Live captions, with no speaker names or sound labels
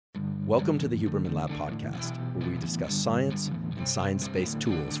Welcome to the Huberman Lab podcast, where we discuss science and science-based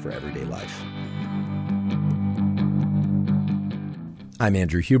tools for everyday life. I'm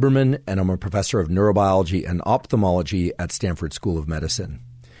Andrew Huberman, and I'm a professor of neurobiology and ophthalmology at Stanford School of Medicine.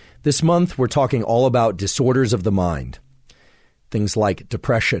 This month, we're talking all about disorders of the mind. Things like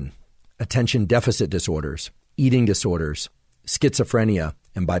depression, attention deficit disorders, eating disorders, schizophrenia,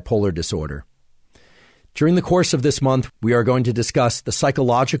 and bipolar disorder. During the course of this month, we are going to discuss the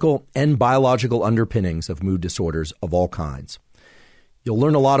psychological and biological underpinnings of mood disorders of all kinds. You'll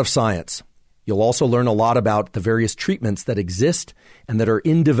learn a lot of science. You'll also learn a lot about the various treatments that exist and that are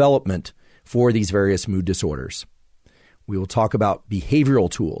in development for these various mood disorders. We will talk about behavioral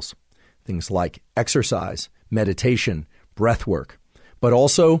tools, things like exercise, meditation, breath work, but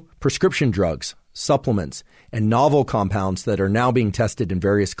also prescription drugs, supplements, and novel compounds that are now being tested in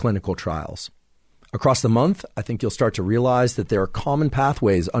various clinical trials. Across the month, I think you'll start to realize that there are common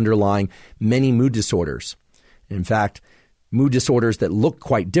pathways underlying many mood disorders. In fact, mood disorders that look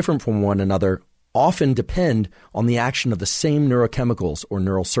quite different from one another often depend on the action of the same neurochemicals or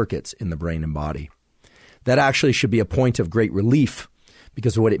neural circuits in the brain and body. That actually should be a point of great relief,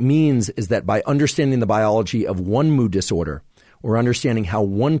 because what it means is that by understanding the biology of one mood disorder, or understanding how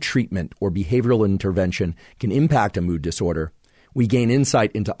one treatment or behavioral intervention can impact a mood disorder, we gain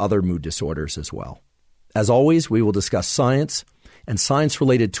insight into other mood disorders as well. As always, we will discuss science and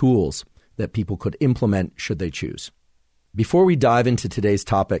science-related tools that people could implement should they choose. Before we dive into today's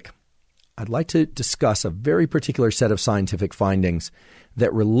topic, I'd like to discuss a very particular set of scientific findings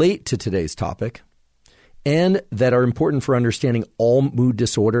that relate to today's topic and that are important for understanding all mood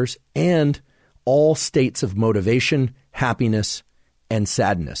disorders and all states of motivation, happiness, and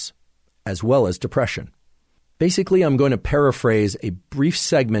sadness, as well as depression. Basically, I'm going to paraphrase a brief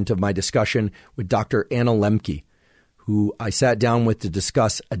segment of my discussion with Dr. Anna Lembke, who I sat down with to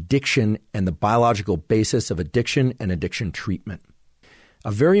discuss addiction and the biological basis of addiction and addiction treatment.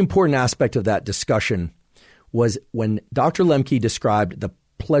 A very important aspect of that discussion was when Dr. Lembke described the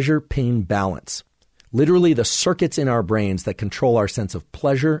pleasure-pain balance, literally the circuits in our brains that control our sense of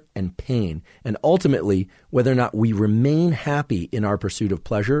pleasure and pain, and ultimately whether or not we remain happy in our pursuit of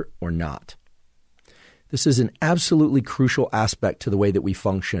pleasure or not. This is an absolutely crucial aspect to the way that we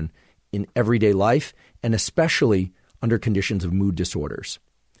function in everyday life, and especially under conditions of mood disorders.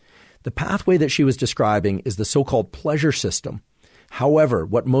 The pathway that she was describing is the so-called pleasure system. However,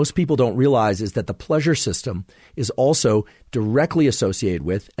 what most people don't realize is that the pleasure system is also directly associated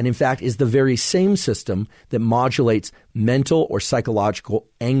with, and in fact is the very same system that modulates mental or psychological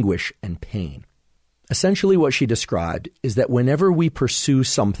anguish and pain. Essentially what she described is that whenever we pursue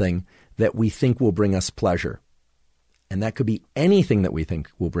something that we think will bring us pleasure, and that could be anything that we think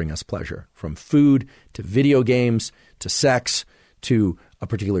will bring us pleasure, from food to video games to sex to a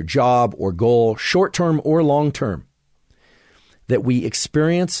particular job or goal, short-term or long-term, that we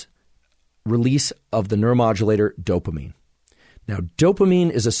experience release of the neuromodulator dopamine. Now,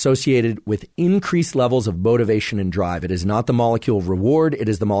 dopamine is associated with increased levels of motivation and drive. It is not the molecule of reward. It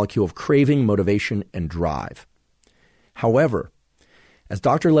is the molecule of craving, motivation, and drive. However, as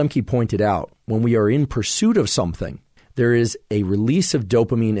Dr. Lembke pointed out, when we are in pursuit of something, there is a release of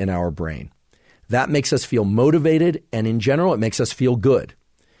dopamine in our brain. That makes us feel motivated, and in general, it makes us feel good.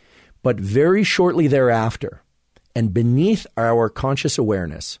 But very shortly thereafter, and beneath our conscious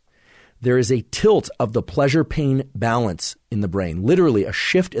awareness, there is a tilt of the pleasure-pain balance in the brain, literally a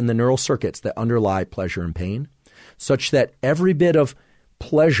shift in the neural circuits that underlie pleasure and pain, such that every bit of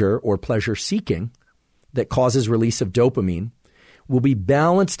pleasure or pleasure-seeking that causes release of dopamine will be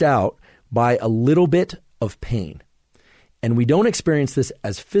balanced out by a little bit of pain. And we don't experience this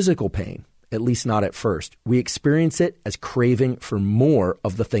as physical pain, at least not at first. We experience it as craving for more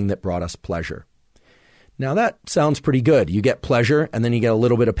of the thing that brought us pleasure. Now that sounds pretty good. You get pleasure and then you get a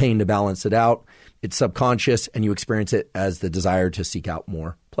little bit of pain to balance it out. It's subconscious and you experience it as the desire to seek out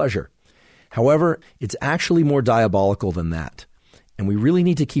more pleasure. However, it's actually more diabolical than that. And we really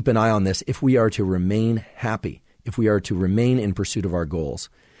need to keep an eye on this if we are to remain happy, if we are to remain in pursuit of our goals.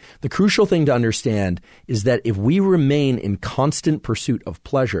 The crucial thing to understand is that if we remain in constant pursuit of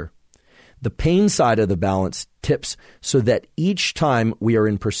pleasure, the pain side of the balance tips so that each time we are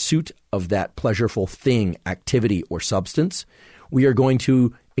in pursuit of that pleasureful thing, activity, or substance, we are going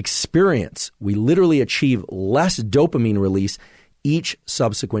to we literally achieve less dopamine release each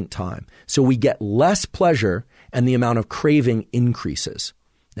subsequent time. So we get less pleasure and the amount of craving increases.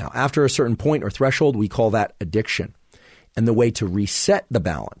 Now, after a certain point or threshold, we call that addiction. And the way to reset the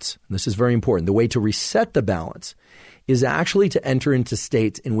balance, and this is very important, the way to reset the balance is actually to enter into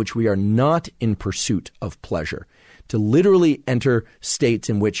states in which we are not in pursuit of pleasure, to literally enter states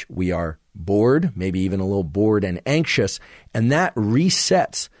in which we are bored, maybe even a little bored and anxious, and that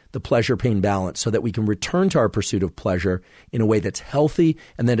resets the pleasure-pain balance so that we can return to our pursuit of pleasure in a way that's healthy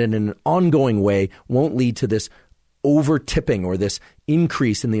and that in an ongoing way won't lead to this over-tipping or this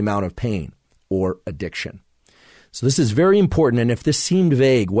increase in the amount of pain or addiction. So this is very important, and if this seemed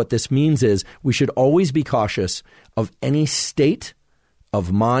vague, what this means is we should always be cautious of any state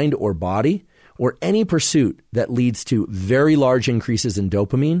of mind or body or any pursuit that leads to very large increases in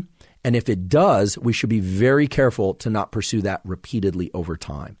dopamine. And if it does, we should be very careful to not pursue that repeatedly over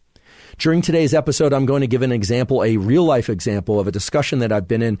time. During today's episode, I'm going to give an example, a real-life example of a discussion that I've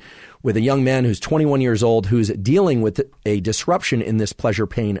been in with a young man who's 21 years old who's dealing with a disruption in this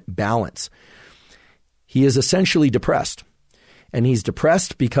pleasure-pain balance. He is essentially depressed, and he's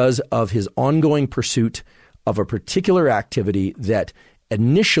depressed because of his ongoing pursuit of a particular activity that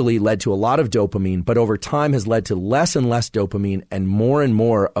initially led to a lot of dopamine, but over time has led to less and less dopamine and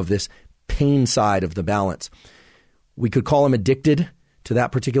more of this pain side of the balance. We could call him addicted to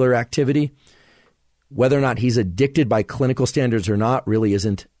that particular activity. Whether or not he's addicted by clinical standards or not really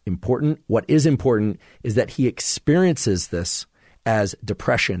isn't important. What is important is that he experiences this as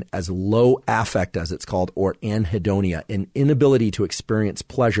depression, as low affect, as it's called, or anhedonia, an inability to experience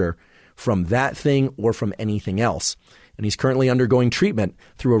pleasure from that thing or from anything else. And he's currently undergoing treatment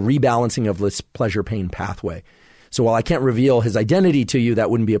through a rebalancing of this pleasure-pain pathway. So while I can't reveal his identity to you, that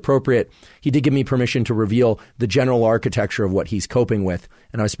wouldn't be appropriate, he did give me permission to reveal the general architecture of what he's coping with.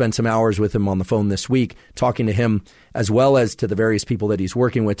 And I spent some hours with him on the phone this week, talking to him as well as to the various people that he's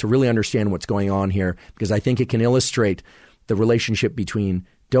working with to really understand what's going on here, because I think it can illustrate the relationship between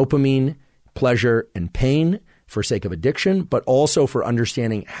dopamine, pleasure, and pain for sake of addiction, but also for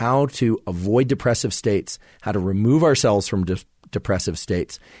understanding how to avoid depressive states, how to remove ourselves from depressive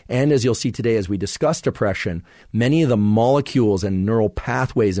states. And as you'll see today, as we discuss depression, many of the molecules and neural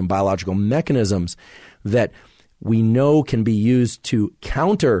pathways and biological mechanisms that we know can be used to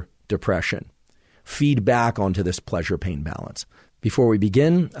counter depression feed back onto this pleasure-pain balance. Before we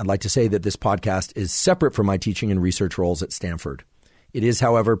begin, I'd like to say that this podcast is separate from my teaching and research roles at Stanford. It is,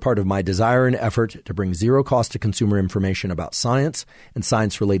 however, part of my desire and effort to bring zero cost to consumer information about science and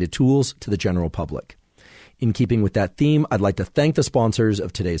science-related tools to the general public. In keeping with that theme, I'd like to thank the sponsors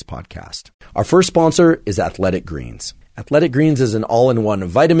of today's podcast. Our first sponsor is Athletic Greens. Athletic Greens is an all-in-one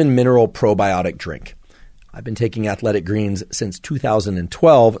vitamin mineral probiotic drink. I've been taking Athletic Greens since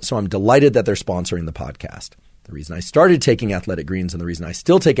 2012, so I'm delighted that they're sponsoring the podcast. The reason I started taking Athletic Greens and the reason I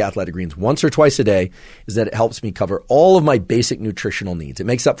still take Athletic Greens once or twice a day is that it helps me cover all of my basic nutritional needs. It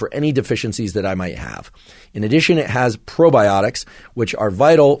makes up for any deficiencies that I might have. In addition, it has probiotics, which are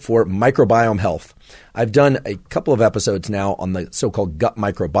vital for microbiome health. I've done a couple of episodes now on the so-called gut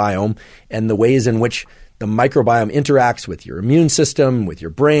microbiome and the ways in which the microbiome interacts with your immune system, with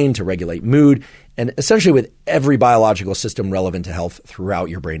your brain to regulate mood, and essentially with every biological system relevant to health throughout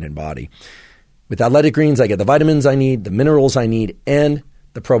your brain and body. With Athletic Greens, I get the vitamins I need, the minerals I need, and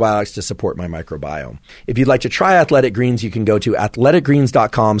the probiotics to support my microbiome. If you'd like to try Athletic Greens, you can go to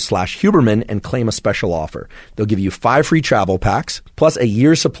athleticgreens.com/Huberman and claim a special offer. They'll give you 5 free travel packs, plus a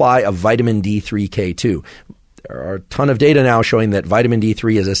year's supply of vitamin D3 K2. There are a ton of data now showing that vitamin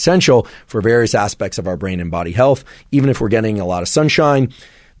D3 is essential for various aspects of our brain and body health. Even if we're getting a lot of sunshine,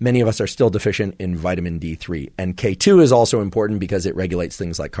 many of us are still deficient in vitamin D3. And K2 is also important because it regulates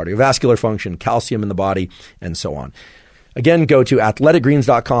things like cardiovascular function, calcium in the body, and so on. Again, go to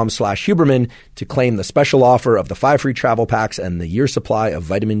athleticgreens.com/Huberman to claim the special offer of the 5 free travel packs and the year supply of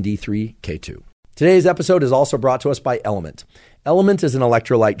vitamin D3 K2. Today's episode is also brought to us by Element. Element is an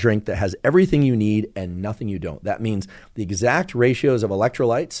electrolyte drink that has everything you need and nothing you don't. That means the exact ratios of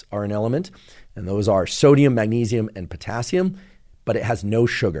electrolytes are in Element, and those are sodium, magnesium, and potassium, but it has no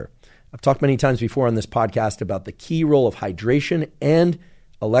sugar. I've talked many times before on this podcast about the key role of hydration and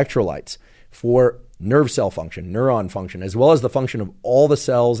electrolytes for nerve cell function, neuron function, as well as the function of all the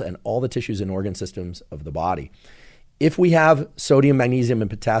cells and all the tissues and organ systems of the body. If we have sodium, magnesium, and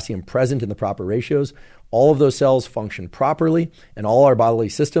potassium present in the proper ratios, all of those cells function properly and all our bodily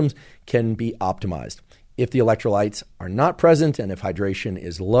systems can be optimized. If the electrolytes are not present and if hydration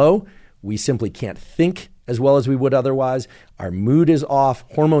is low, we simply can't think as well as we would otherwise. Our mood is off,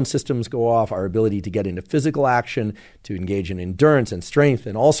 hormone systems go off, our ability to get into physical action, to engage in endurance and strength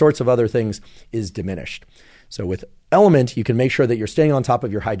and all sorts of other things is diminished. So with Element, you can make sure that you're staying on top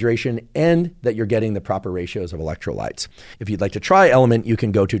of your hydration and that you're getting the proper ratios of electrolytes. If you'd like to try Element, you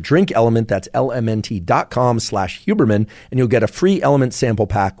can go to drinkelement, that's lmnt.com/Huberman, and you'll get a free Element sample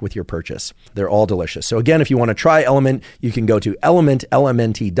pack with your purchase. They're all delicious. So again, if you want to try Element, you can go to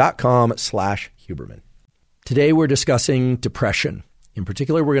lmnt.com/Huberman. Today we're discussing depression. In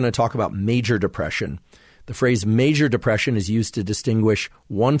particular, we're going to talk about major depression. The phrase major depression is used to distinguish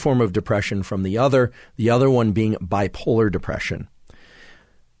one form of depression from the other one being bipolar depression.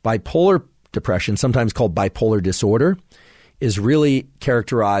 Bipolar depression, sometimes called bipolar disorder, is really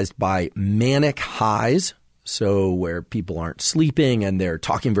characterized by manic highs, so where people aren't sleeping and they're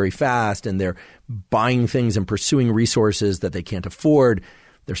talking very fast and they're buying things and pursuing resources that they can't afford.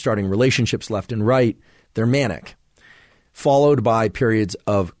 They're starting relationships left and right. They're manic, followed by periods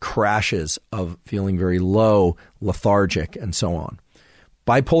of crashes of feeling very low, lethargic, and so on.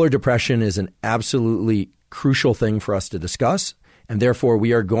 Bipolar depression is an absolutely crucial thing for us to discuss, and therefore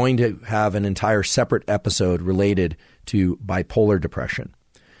we are going to have an entire separate episode related to bipolar depression.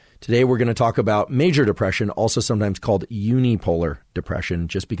 Today we're going to talk about major depression, also sometimes called unipolar depression,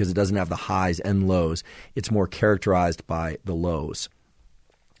 just because it doesn't have the highs and lows. It's more characterized by the lows.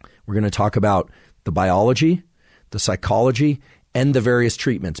 We're going to talk about the biology, the psychology, and the various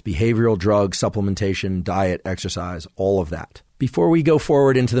treatments, behavioral, drugs, supplementation, diet, exercise, all of that. Before we go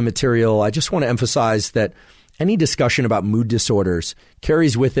forward into the material, I just want to emphasize that any discussion about mood disorders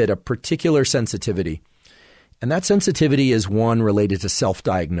carries with it a particular sensitivity. And that sensitivity is one related to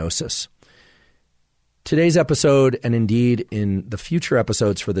self-diagnosis. Today's episode, and indeed in the future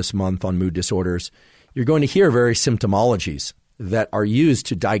episodes for this month on mood disorders, you're going to hear various symptomologies that are used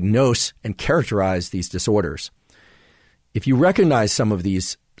to diagnose and characterize these disorders. If you recognize some of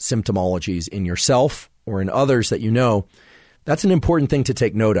these symptomologies in yourself or in others that you know, that's an important thing to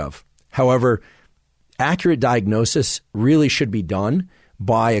take note of. However, accurate diagnosis really should be done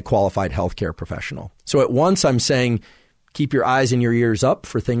by a qualified healthcare professional. So at once I'm saying keep your eyes and your ears up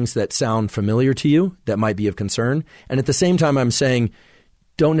for things that sound familiar to you that might be of concern. And at the same time I'm saying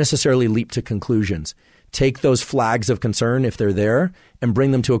don't necessarily leap to conclusions. Take those flags of concern, if they're there, and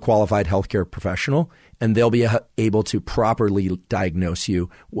bring them to a qualified healthcare professional, and they'll be able to properly diagnose you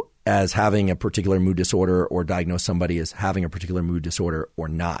as having a particular mood disorder or diagnose somebody as having a particular mood disorder or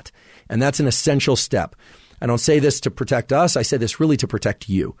not. And that's an essential step. I don't say this to protect us. I say this really to protect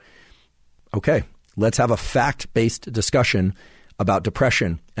you. Okay, let's have a fact-based discussion about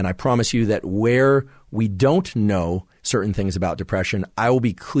depression. And I promise you that where we don't know certain things about depression, I will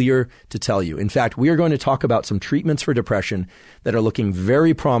be clear to tell you. In fact, we are going to talk about some treatments for depression that are looking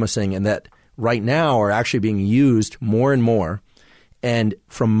very promising and that right now are actually being used more and more. And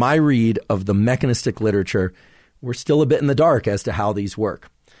from my read of the mechanistic literature, we're still a bit in the dark as to how these work.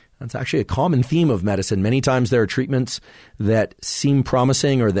 That's actually a common theme of medicine. Many times there are treatments that seem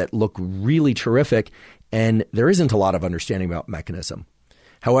promising or that look really terrific, and there isn't a lot of understanding about mechanism.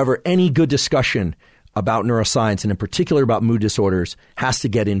 However, any good discussion about neuroscience, and in particular about mood disorders, has to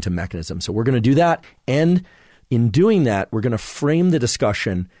get into mechanism. So we're going to do that. And in doing that, we're going to frame the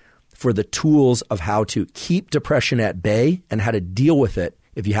discussion for the tools of how to keep depression at bay and how to deal with it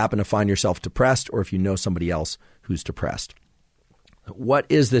if you happen to find yourself depressed or if you know somebody else who's depressed. What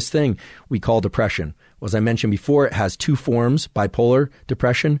is this thing we call depression? Well, as I mentioned before, it has two forms, bipolar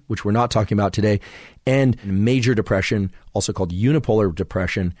depression, which we're not talking about today, and major depression, also called unipolar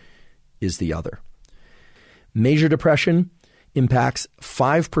depression, is the other. Major depression impacts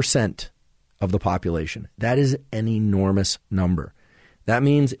 5% of the population. That is an enormous number. That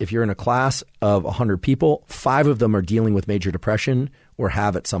means if you're in a class of 100 people, 5 of them are dealing with major depression or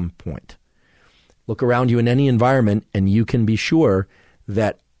have at some point. Look around you in any environment and you can be sure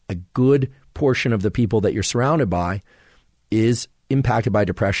that a good portion of the people that you're surrounded by is impacted by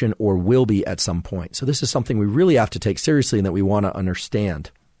depression or will be at some point. So this is something we really have to take seriously and that we want to understand.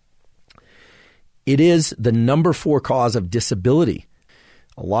 It is the number 4 cause of disability.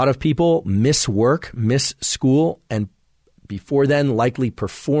 A lot of people miss work, miss school, and before then likely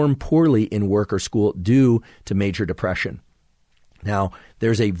perform poorly in work or school due to major depression. Now,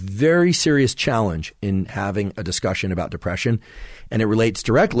 there's a very serious challenge in having a discussion about depression, and it relates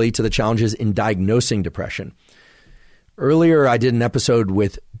directly to the challenges in diagnosing depression. Earlier, I did an episode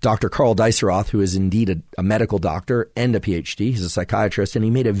with Dr. Carl Deisseroth, who is indeed a medical doctor and a PhD. He's a psychiatrist, and he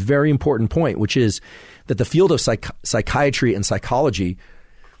made a very important point, which is that the field of psychiatry and psychology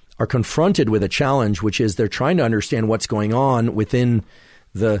are confronted with a challenge, which is they're trying to understand what's going on within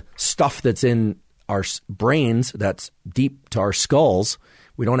the stuff that's in our brains, that's deep to our skulls.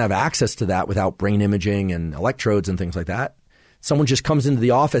 We don't have access to that without brain imaging and electrodes and things like that. Someone just comes into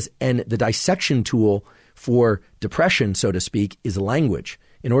the office and the dissection tool for depression, so to speak, is language.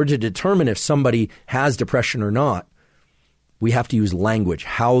 In order to determine if somebody has depression or not, we have to use language,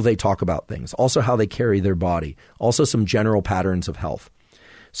 how they talk about things, also how they carry their body, also some general patterns of health.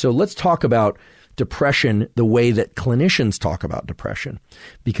 So let's talk about depression the way that clinicians talk about depression,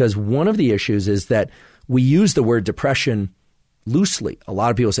 because one of the issues is that we use the word depression loosely. A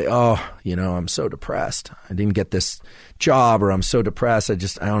lot of people say, I'm so depressed. I didn't get this job, or I'm so depressed. I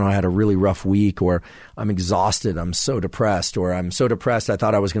don't know, I had a really rough week, or I'm exhausted. I'm so depressed, or I'm so depressed I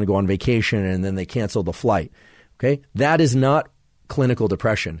thought I was going to go on vacation and then they canceled the flight. Okay? That is not clinical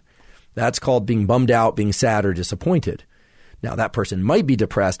depression. That's called being bummed out, being sad, or disappointed. Now, that person might be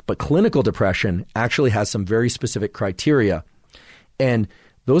depressed, but clinical depression actually has some very specific criteria. And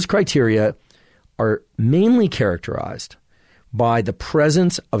those criteria are mainly characterized by the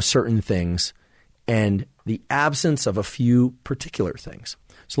presence of certain things and the absence of a few particular things.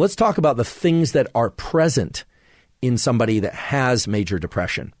 So let's talk about the things that are present in somebody that has major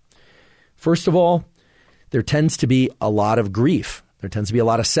depression. First of all, there tends to be a lot of grief. There tends to be a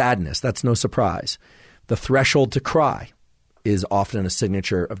lot of sadness. That's no surprise. The threshold to cry is often a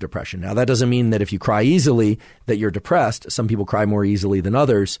signature of depression. Now, that doesn't mean that if you cry easily that you're depressed. Some people cry more easily than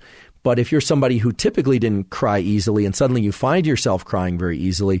others. But if you're somebody who typically didn't cry easily and suddenly you find yourself crying very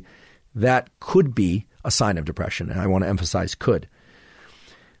easily, that could be a sign of depression. And I want to emphasize could.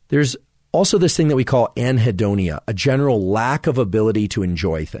 There's also this thing that we call anhedonia, a general lack of ability to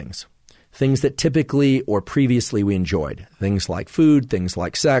enjoy things. Things that typically or previously we enjoyed. Things like food, things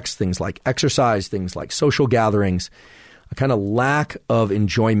like sex, things like exercise, things like social gatherings. A kind of lack of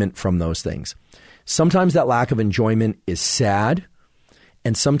enjoyment from those things. Sometimes that lack of enjoyment is sad,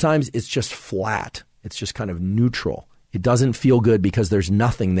 and sometimes it's just flat. It's just kind of neutral. It doesn't feel good because there's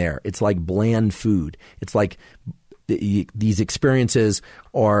nothing there. It's like bland food. It's like these experiences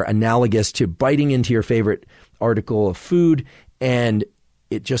are analogous to biting into your favorite article of food and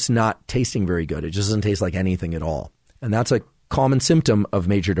it just not tasting very good. It just doesn't taste like anything at all. And that's a common symptom of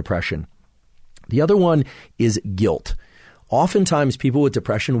major depression. The other one is guilt. Oftentimes, people with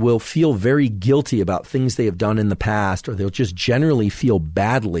depression will feel very guilty about things they have done in the past, or they'll just generally feel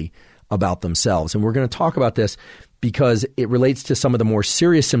badly about themselves. And we're going to talk about this because it relates to some of the more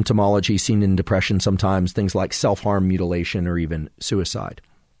serious symptomology seen in depression sometimes, things like self-harm, mutilation, or even suicide.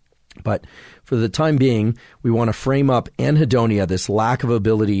 But for the time being, we want to frame up anhedonia, this lack of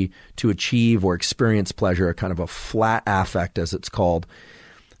ability to achieve or experience pleasure, a kind of a flat affect, as it's called.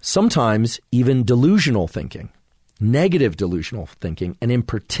 Sometimes even delusional thinking. Negative delusional thinking, and in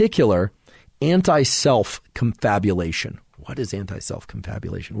particular, anti-self confabulation. What is anti-self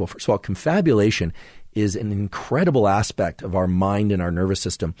confabulation? Well, first of all, confabulation is an incredible aspect of our mind and our nervous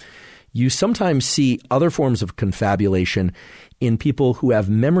system. You sometimes see other forms of confabulation in people who have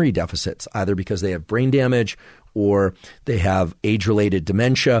memory deficits, either because they have brain damage or they have age-related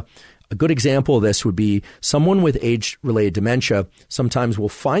dementia. A good example of this would be someone with age-related dementia sometimes will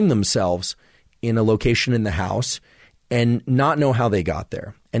find themselves in a location in the house and not know how they got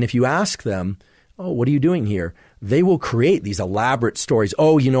there. And if you ask them, what are you doing here? They will create these elaborate stories. I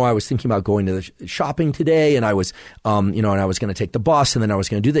was thinking about going to the shopping today and I was, and I was going to take the bus and then I was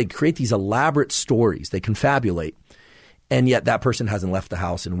going to they create these elaborate stories. They confabulate. And yet that person hasn't left the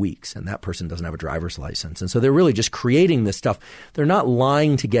house in weeks and that person doesn't have a driver's license. And so they're really just creating this stuff. They're not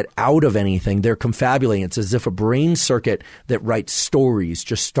lying to get out of anything. They're confabulating. It's as if a brain circuit that writes stories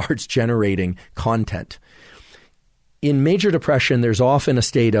just starts generating content. In major depression, there's often a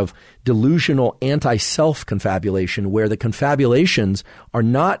state of delusional anti-self confabulation where the confabulations are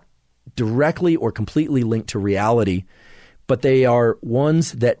not directly or completely linked to reality, but they are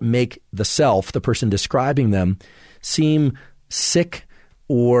ones that make the self, the person describing them, seem sick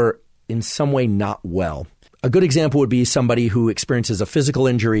or in some way not well. A good example would be somebody who experiences a physical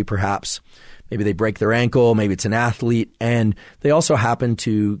injury, perhaps. Maybe they break their ankle, maybe it's an athlete, and they also happen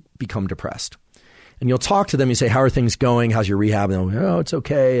to become depressed. And you'll talk to them, you say, how are things going? How's your rehab? And they'll go, it's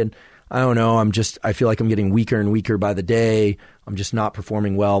okay. And I don't know, I feel like I'm getting weaker and weaker by the day. I'm just not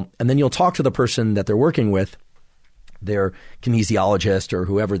performing well. And then you'll talk to the person that they're working with, their kinesiologist or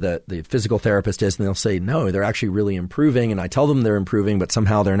whoever the physical therapist is, and they'll say, no, they're actually really improving. And I tell them they're improving, but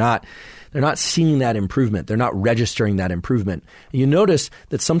somehow they're not seeing that improvement. They're not registering that improvement. And you notice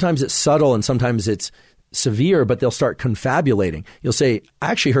that sometimes it's subtle and sometimes it's severe, but they'll start confabulating. You'll say,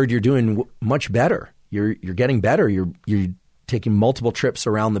 I actually heard you're doing much better. You're getting better. You're taking multiple trips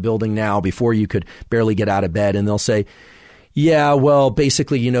around the building now before you could barely get out of bed. And they'll say, yeah, well,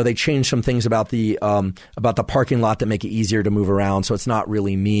 basically, they changed some things about the parking lot that make it easier to move around. So it's not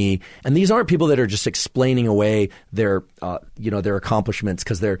really me. And these aren't people that are just explaining away their accomplishments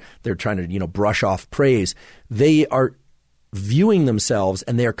because they're trying to, brush off praise. They are viewing themselves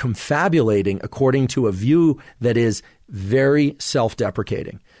and they are confabulating according to a view that is very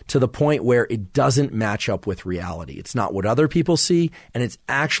self-deprecating to the point where it doesn't match up with reality. It's not what other people see, and it's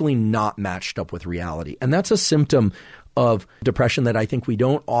actually not matched up with reality. And that's a symptom of depression that I think we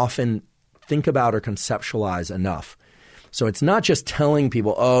don't often think about or conceptualize enough. So it's not just telling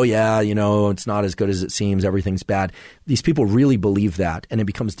people, oh, yeah, it's not as good as it seems, everything's bad. These people really believe that, and it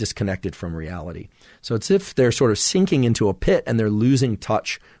becomes disconnected from reality. So it's if they're sort of sinking into a pit and they're losing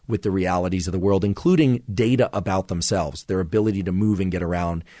touch with the realities of the world, including data about themselves, their ability to move and get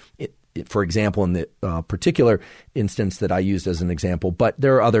around. For example, in the particular instance that I used as an example, but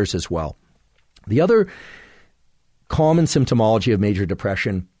there are others as well. The other common symptomology of major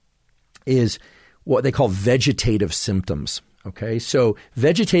depression is what they call vegetative symptoms. Okay, so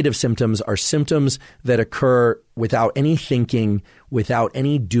vegetative symptoms are symptoms that occur without any thinking, without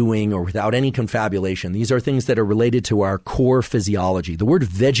any doing, or without any confabulation. These are things that are related to our core physiology. The word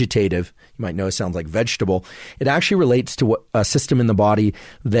vegetative, you might know, sounds like vegetable. It actually relates to a system in the body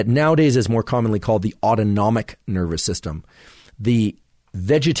that nowadays is more commonly called the autonomic nervous system. The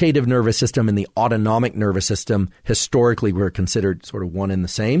vegetative nervous system and the autonomic nervous system historically were considered sort of one and the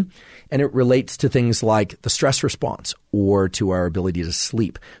same. And it relates to things like the stress response or to our ability to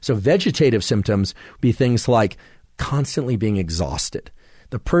sleep. So vegetative symptoms be things like constantly being exhausted.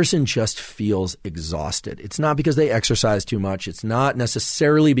 The person just feels exhausted. It's not because they exercise too much. It's not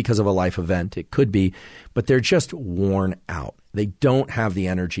necessarily because of a life event. It could be, but they're just worn out. They don't have the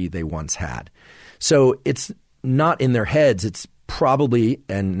energy they once had. So it's not in their heads. It's probably,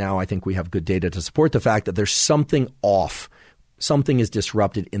 and now I think we have good data to support the fact that there's something off. Something is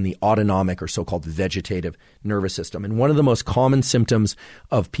disrupted in the autonomic or so-called vegetative nervous system. And one of the most common symptoms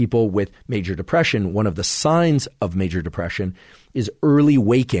of people with major depression, one of the signs of major depression, is early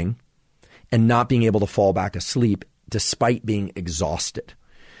waking and not being able to fall back asleep despite being exhausted.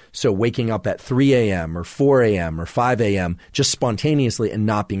 So waking up at 3 a.m. or 4 a.m. or 5 a.m. just spontaneously and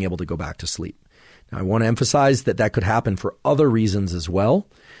not being able to go back to sleep. Now, I want to emphasize that that could happen for other reasons as well,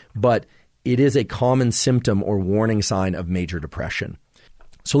 but it is a common symptom or warning sign of major depression.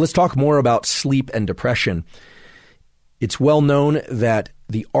 So let's talk more about sleep and depression. It's well known that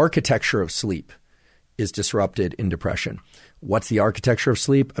the architecture of sleep is disrupted in depression. What's the architecture of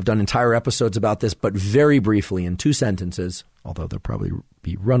sleep? I've done entire episodes about this, but very briefly in 2 sentences, although they'll probably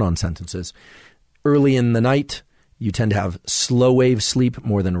be run-on sentences. Early in the night, you tend to have slow wave sleep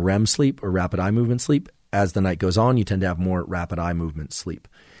more than REM sleep or rapid eye movement sleep. As the night goes on, you tend to have more rapid eye movement sleep.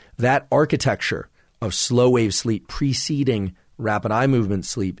 That architecture of slow wave sleep preceding rapid eye movement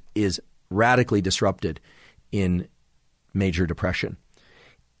sleep is radically disrupted in major depression.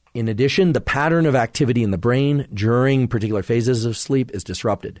 In addition, the pattern of activity in the brain during particular phases of sleep is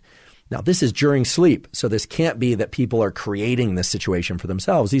disrupted. Now, this is during sleep, so this can't be that people are creating this situation for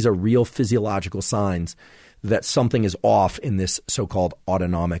themselves. These are real physiological signs that something is off in this so-called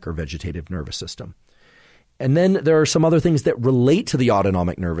autonomic or vegetative nervous system. And then there are some other things that relate to the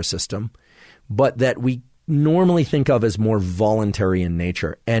autonomic nervous system, but that we normally think of as more voluntary in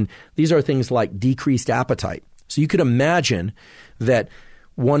nature. And these are things like decreased appetite. So you could imagine that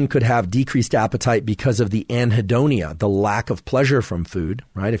one could have decreased appetite because of the anhedonia, the lack of pleasure from food,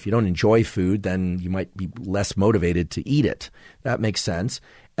 right? If you don't enjoy food, then you might be less motivated to eat it. That makes sense.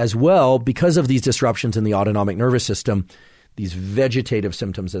 As well, because of these disruptions in the autonomic nervous system, these vegetative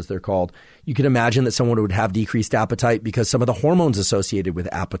symptoms, as they're called, you can imagine that someone would have decreased appetite because some of the hormones associated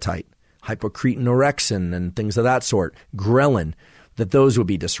with appetite, hypocretin-orexin and things of that sort, ghrelin, that those would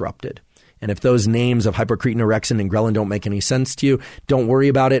be disrupted. And if those names of hypocretin-orexin and ghrelin don't make any sense to you, don't worry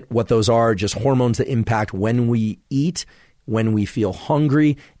about it. What those are just hormones that impact when we eat, when we feel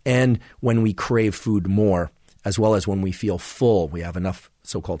hungry, and when we crave food more, as well as when we feel full. We have enough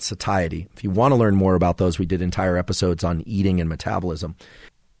so-called satiety. If you want to learn more about those, we did entire episodes on eating and metabolism.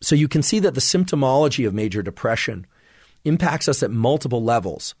 So you can see that the symptomology of major depression impacts us at multiple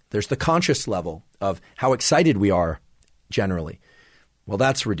levels. There's the conscious level of how excited we are generally. Well,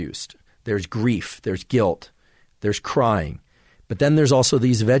 that's reduced. There's grief, there's guilt, there's crying. But then there's also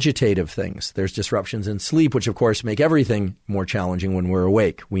these vegetative things. There's disruptions in sleep, which of course make everything more challenging when we're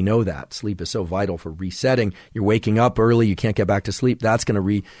awake. We know that. Sleep is so vital for resetting. You're waking up early, you can't get back to sleep. That's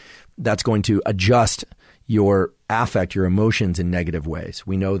going to adjust your affect, your emotions in negative ways.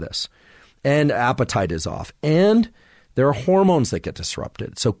 We know this. And appetite is off. And there are hormones that get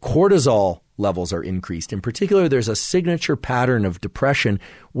disrupted. So cortisol levels are increased. In particular, there's a signature pattern of depression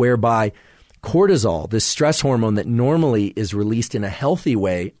whereby cortisol, this stress hormone that normally is released in a healthy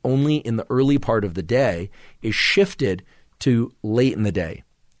way only in the early part of the day, is shifted to late in the day.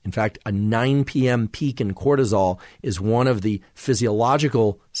 In fact, a 9 p.m. peak in cortisol is one of the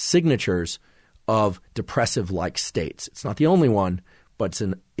physiological signatures of depressive-like states. It's not the only one, but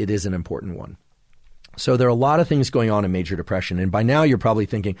it is an important one. So there are a lot of things going on in major depression. And by now you're probably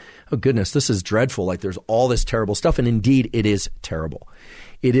thinking, oh goodness, this is dreadful. Like there's all this terrible stuff. And indeed, it is terrible.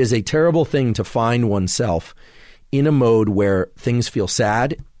 It is a terrible thing to find oneself in a mode where things feel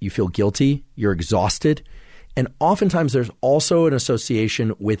sad, you feel guilty, you're exhausted, and oftentimes there's also an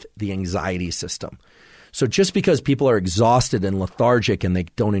association with the anxiety system. So just because people are exhausted and lethargic and they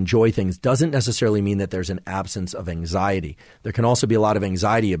don't enjoy things doesn't necessarily mean that there's an absence of anxiety. There can also be a lot of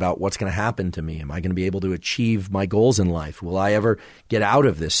anxiety about what's going to happen to me. Am I going to be able to achieve my goals in life? Will I ever get out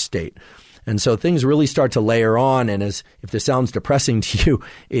of this state? And so things really start to layer on. And if this sounds depressing to you,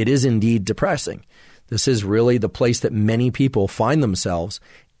 it is indeed depressing. This is really the place that many people find themselves,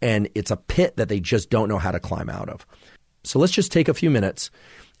 and it's a pit that they just don't know how to climb out of. So let's just take a few minutes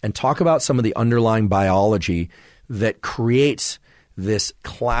and talk about some of the underlying biology that creates this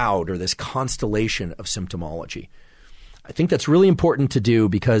cloud or this constellation of symptomology. I think that's really important to do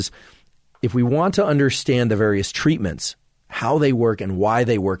because if we want to understand the various treatments, how they work and why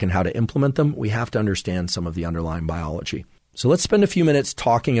they work and how to implement them, we have to understand some of the underlying biology. So let's spend a few minutes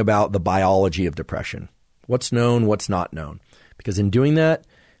talking about the biology of depression. What's known, what's not known. Because in doing that,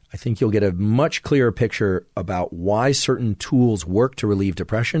 I think you'll get a much clearer picture about why certain tools work to relieve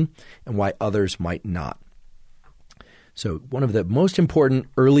depression and why others might not. So one of the most important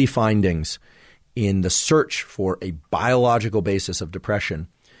early findings in the search for a biological basis of depression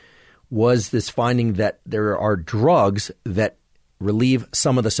was this finding that there are drugs that relieve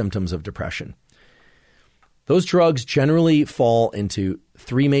some of the symptoms of depression. Those drugs generally fall into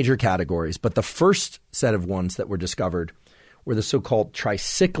three major categories, but the first set of ones that were discovered were the so-called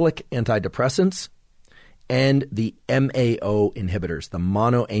tricyclic antidepressants and the MAO inhibitors, the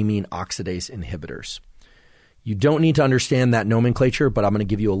monoamine oxidase inhibitors. You don't need to understand that nomenclature, but I'm going to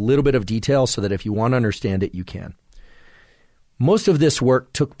give you a little bit of detail so that if you want to understand it, you can. Most of this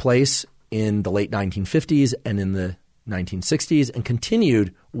work took place in the late 1950s and in the 1960s and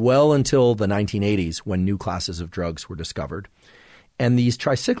continued well until the 1980s when new classes of drugs were discovered. And these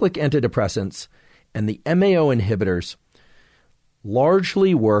tricyclic antidepressants and the MAO inhibitors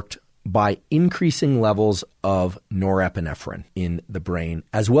largely worked by increasing levels of norepinephrine in the brain,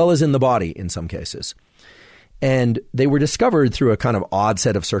 as well as in the body in some cases. And they were discovered through a kind of odd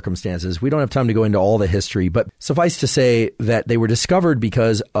set of circumstances. We don't have time to go into all the history, but suffice to say that they were discovered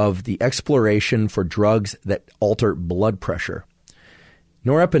because of the exploration for drugs that alter blood pressure.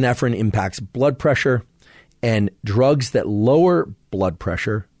 Norepinephrine impacts blood pressure, and drugs that lower blood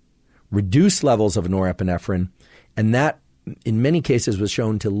pressure reduce levels of norepinephrine, and that in many cases was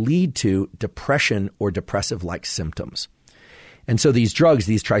shown to lead to depression or depressive-like symptoms. And so these drugs,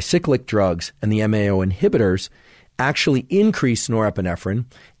 these tricyclic drugs and the MAO inhibitors actually increase norepinephrine.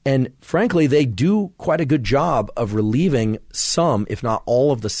 And frankly, they do quite a good job of relieving some, if not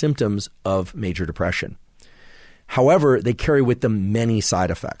all, of the symptoms of major depression. However, they carry with them many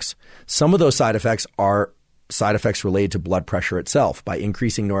side effects. Some of those side effects are side effects related to blood pressure itself. By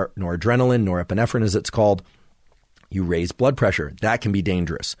increasing noradrenaline, norepinephrine as it's called, you raise blood pressure. That can be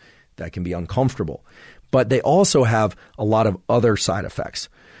dangerous. That can be uncomfortable. But they also have a lot of other side effects.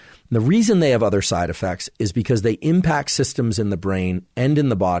 The reason they have other side effects is because they impact systems in the brain and in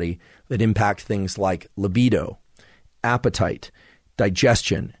the body that impact things like libido, appetite,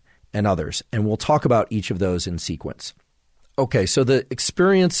 digestion, and others. And we'll talk about each of those in sequence. Okay, so the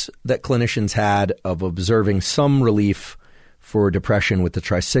experience that clinicians had of observing some relief for depression with the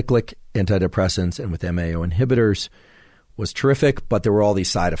tricyclic antidepressants and with MAO inhibitors was terrific, but there were all these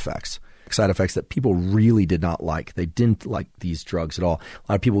side effects that people really did not like. They didn't like these drugs at all.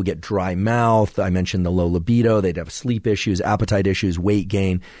 A lot of people would get dry mouth. I mentioned the low libido. They'd have sleep issues, appetite issues, weight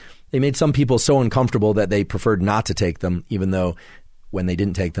gain. They made some people so uncomfortable that they preferred not to take them, even though when they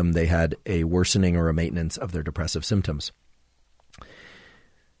didn't take them, they had a worsening or a maintenance of their depressive symptoms.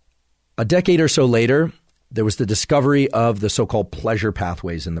 A decade or so later, there was the discovery of the so-called pleasure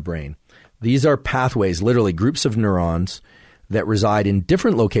pathways in the brain. These are pathways, literally groups of neurons that reside in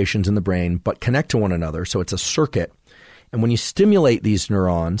different locations in the brain but connect to one another. So it's a circuit. And when you stimulate these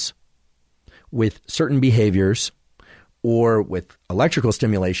neurons with certain behaviors or with electrical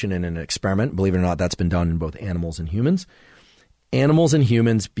stimulation in an experiment, believe it or not, that's been done in both animals and humans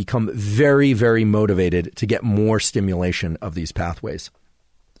become very, very motivated to get more stimulation of these pathways.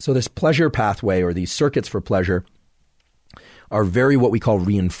 So this pleasure pathway or these circuits for pleasure are very what we call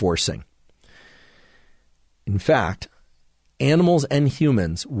reinforcing. In fact, animals and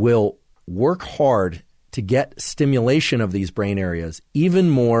humans will work hard to get stimulation of these brain areas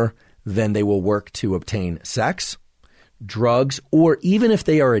even more than they will work to obtain sex, drugs, or even if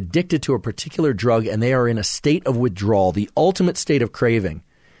they are addicted to a particular drug and they are in a state of withdrawal, the ultimate state of craving.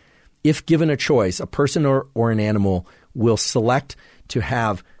 If given a choice, a person or an animal will select to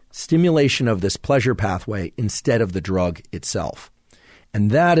have stimulation of this pleasure pathway instead of the drug itself.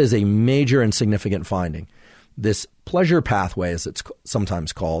 And that is a major and significant finding. This pleasure pathway, as it's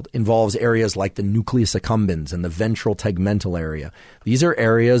sometimes called, involves areas like the nucleus accumbens and the ventral tegmental area. These are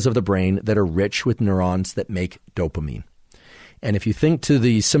areas of the brain that are rich with neurons that make dopamine. And if you think to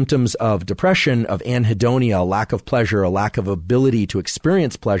the symptoms of depression, of anhedonia, a lack of pleasure, a lack of ability to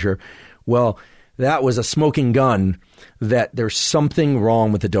experience pleasure, well, that was a smoking gun that there's something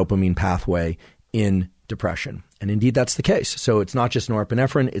wrong with the dopamine pathway in depression. And indeed, that's the case. So it's not just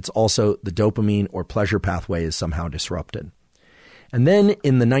norepinephrine, it's also the dopamine or pleasure pathway is somehow disrupted. And then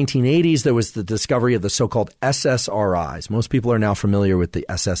in the 1980s, there was the discovery of the so-called SSRIs. Most people are now familiar with the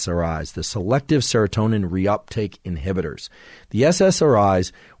SSRIs, the selective serotonin reuptake inhibitors. The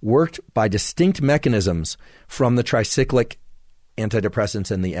SSRIs worked by distinct mechanisms from the tricyclic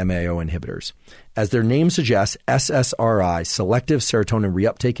antidepressants and the MAO inhibitors. As their name suggests, SSRIs, selective serotonin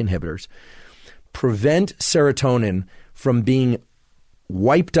reuptake inhibitors, prevent serotonin from being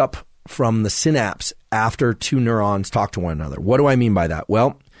wiped up from the synapse after two neurons talk to one another. What do I mean by that?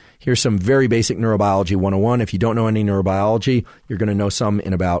 Well, here's some very basic neurobiology 101. If you don't know any neurobiology, you're going to know some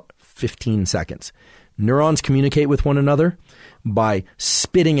in about 15 seconds. Neurons communicate with one another by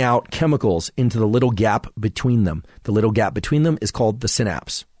spitting out chemicals into the little gap between them. The little gap between them is called the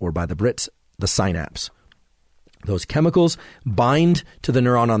synapse, or by the Brits, the synapse. Those chemicals bind to the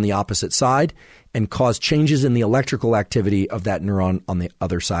neuron on the opposite side and cause changes in the electrical activity of that neuron on the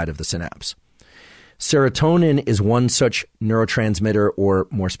other side of the synapse. Serotonin is one such neurotransmitter, or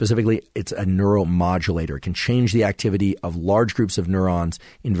more specifically, it's a neuromodulator. It can change the activity of large groups of neurons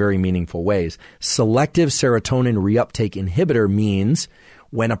in very meaningful ways. Selective serotonin reuptake inhibitor means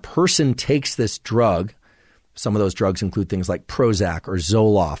when a person takes this drug, some of those drugs include things like Prozac or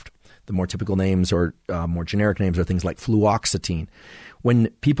Zoloft. The more typical names or more generic names are things like fluoxetine. When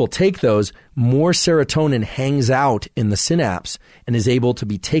people take those, more serotonin hangs out in the synapse and is able to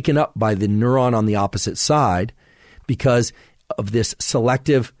be taken up by the neuron on the opposite side because of this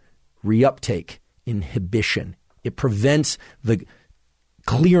selective reuptake inhibition. It prevents the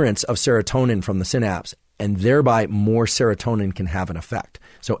clearance of serotonin from the synapse, and thereby more serotonin can have an effect.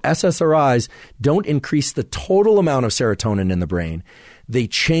 So SSRIs don't increase the total amount of serotonin in the brain. They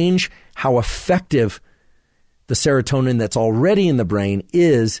change how effective the serotonin that's already in the brain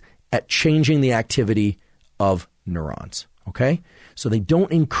is at changing the activity of neurons, okay? So they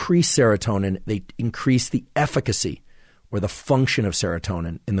don't increase serotonin, they increase the efficacy or the function of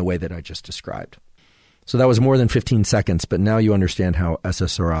serotonin in the way that I just described. So that was more than 15 seconds, but now you understand how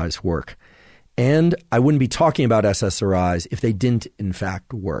SSRIs work. And I wouldn't be talking about SSRIs if they didn't, in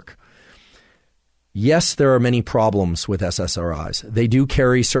fact, work. Yes, there are many problems with SSRIs. They do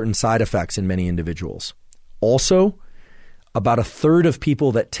carry certain side effects in many individuals. Also, about a third of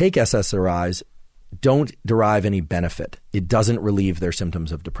people that take SSRIs don't derive any benefit. It doesn't relieve their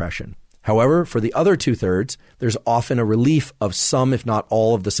symptoms of depression. However, for the other 2/3, there's often a relief of some, if not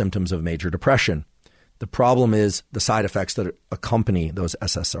all, of the symptoms of major depression. The problem is the side effects that accompany those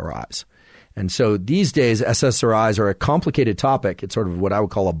SSRIs. And so these days, SSRIs are a complicated topic. It's sort of what I would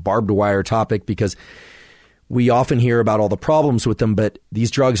call a barbed wire topic because we often hear about all the problems with them, but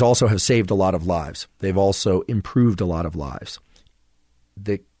these drugs also have saved a lot of lives. They've also improved a lot of lives.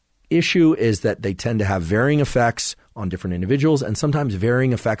 The issue is that they tend to have varying effects on different individuals and sometimes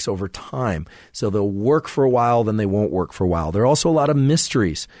varying effects over time. So they'll work for a while, then they won't work for a while. There are also a lot of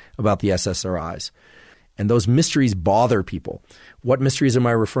mysteries about the SSRIs. And those mysteries bother people. What mysteries am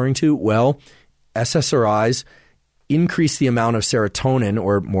I referring to? Well, SSRIs increase the amount of serotonin,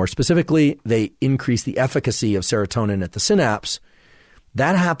 or more specifically, they increase the efficacy of serotonin at the synapse.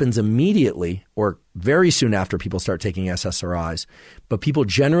 That happens immediately or very soon after people start taking SSRIs. But people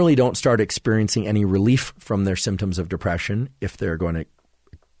generally don't start experiencing any relief from their symptoms of depression, if they're going to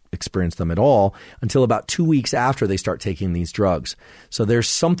experience them at all, until about 2 weeks after they start taking these drugs. So there's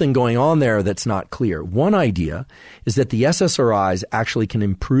something going on there that's not clear. One idea is that the SSRIs actually can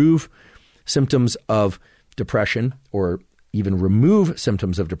improve symptoms of depression or even remove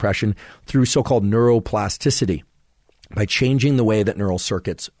symptoms of depression through so-called neuroplasticity by changing the way that neural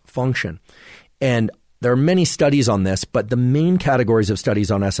circuits function. And there are many studies on this, but the main categories of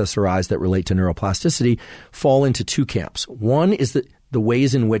studies on SSRIs that relate to neuroplasticity fall into two camps. One is the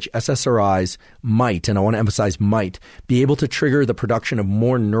ways in which SSRIs might, and I want to emphasize might, be able to trigger the production of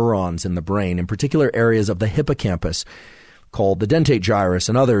more neurons in the brain, in particular areas of the hippocampus called the dentate gyrus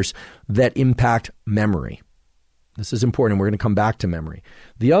and others that impact memory. This is important. We're going to come back to memory.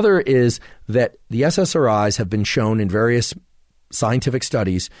 The other is that the SSRIs have been shown in various scientific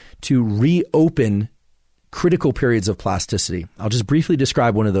studies to reopen critical periods of plasticity. I'll just briefly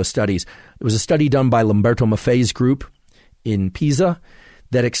describe one of those studies. It was a study done by Lamberto Maffei's group in Pisa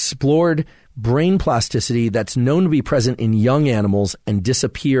that explored brain plasticity that's known to be present in young animals and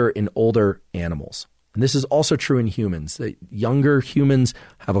disappear in older animals. And this is also true in humans. The younger humans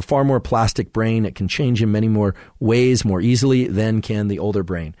have a far more plastic brain. It can change in many more ways more easily than can the older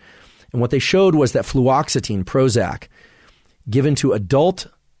brain. And what they showed was that fluoxetine, Prozac, given to adult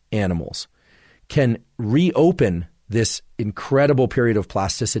animals can reopen this incredible period of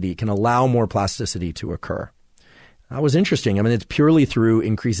plasticity. It can allow more plasticity to occur. That was interesting. I mean, it's purely through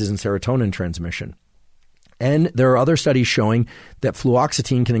increases in serotonin transmission. And there are other studies showing that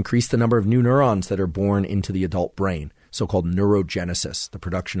fluoxetine can increase the number of new neurons that are born into the adult brain, so-called neurogenesis, the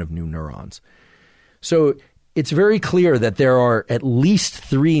production of new neurons. So it's very clear that there are at least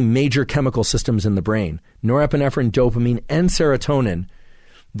 3 major chemical systems in the brain, norepinephrine, dopamine, and serotonin,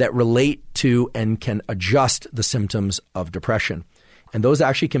 that relate to and can adjust the symptoms of depression. And those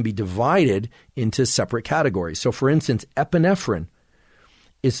actually can be divided into separate categories. So for instance, epinephrine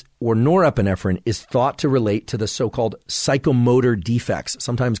or norepinephrine is thought to relate to the so-called psychomotor defects,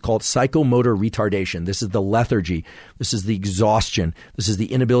 sometimes called psychomotor retardation. This is the lethargy. This is the exhaustion. This is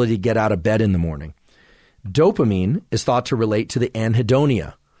the inability to get out of bed in the morning. Dopamine is thought to relate to the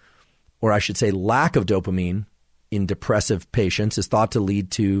anhedonia, or I should say lack of dopamine in depressive patients is thought to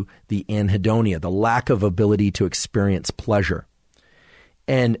lead to the anhedonia, the lack of ability to experience pleasure.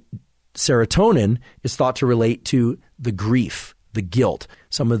 And serotonin is thought to relate to the grief, the guilt,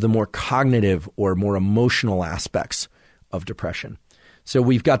 some of the more cognitive or more emotional aspects of depression. So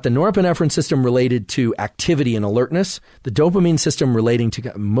we've got the norepinephrine system related to activity and alertness, the dopamine system relating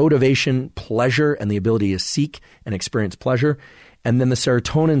to motivation, pleasure, and the ability to seek and experience pleasure, and then the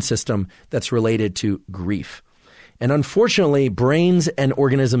serotonin system that's related to grief. And unfortunately, brains and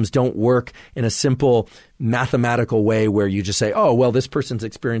organisms don't work in a simple mathematical way where you just say, oh, well, this person's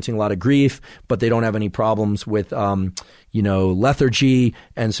experiencing a lot of grief, but they don't have any problems with, lethargy.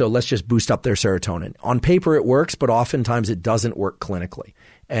 And so let's just boost up their serotonin. On paper, it works, but oftentimes it doesn't work clinically.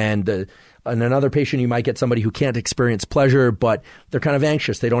 And in another patient, you might get somebody who can't experience pleasure, but they're kind of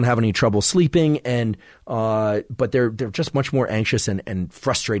anxious. They don't have any trouble sleeping, and but they're just much more anxious and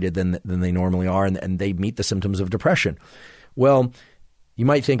frustrated than they normally are, and they meet the symptoms of depression. Well, you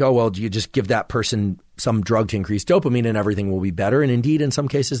might think, oh, well, do you just give that person some drug to increase dopamine and everything will be better? And indeed, in some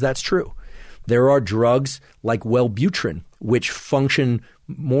cases, that's true. There are drugs like Wellbutrin, which function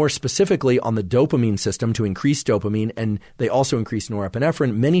more specifically on the dopamine system to increase dopamine, and they also increase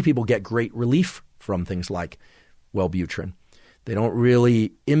norepinephrine. Many people get great relief from things like Wellbutrin. They don't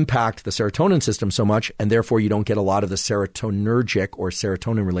really impact the serotonin system so much, and therefore you don't get a lot of the serotonergic or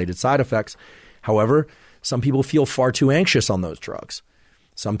serotonin-related side effects. However, some people feel far too anxious on those drugs.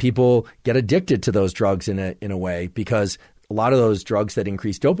 Some people get addicted to those drugs in a way because a lot of those drugs that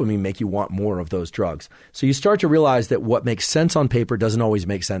increase dopamine make you want more of those drugs. So you start to realize that what makes sense on paper doesn't always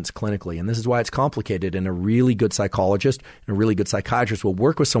make sense clinically. And this is why it's complicated. And a really good psychologist and a really good psychiatrist will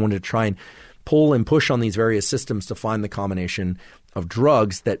work with someone to try and pull and push on these various systems to find the combination of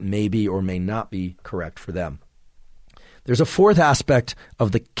drugs that may be or may not be correct for them. There's a fourth aspect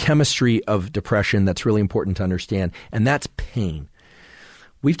of the chemistry of depression that's really important to understand, and that's pain.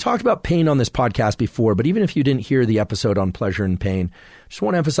 We've talked about pain on this podcast before, but even if you didn't hear the episode on pleasure and pain, I just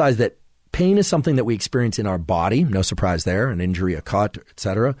want to emphasize that pain is something that we experience in our body, no surprise there, an injury, a cut,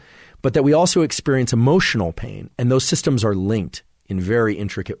 etc., but that we also experience emotional pain, and those systems are linked in very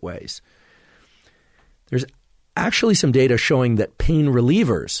intricate ways. There's actually some data showing that pain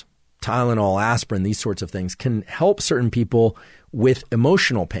relievers, Tylenol, aspirin, these sorts of things, can help certain people with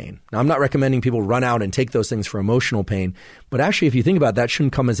emotional pain. Now, I'm not recommending people run out and take those things for emotional pain, but actually, if you think about it, that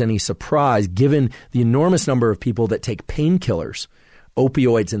shouldn't come as any surprise given the enormous number of people that take painkillers,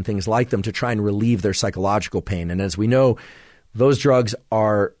 opioids and things like them to try and relieve their psychological pain. And as we know, those drugs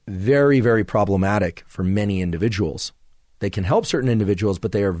are very, very problematic for many individuals. They can help certain individuals,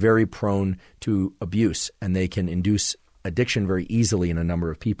 but they are very prone to abuse, and they can induce addiction very easily in a number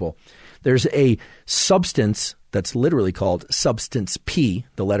of people. There's a substance that's literally called substance P,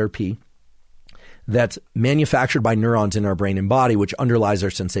 the letter P, that's manufactured by neurons in our brain and body, which underlies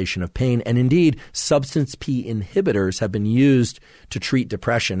our sensation of pain. And indeed, substance P inhibitors have been used to treat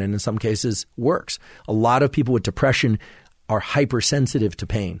depression, and in some cases works. A lot of people with depression are hypersensitive to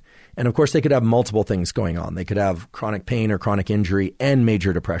pain. And of course, they could have multiple things going on. They could have chronic pain or chronic injury and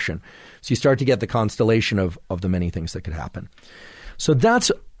major depression. So you start to get the constellation of the many things that could happen. So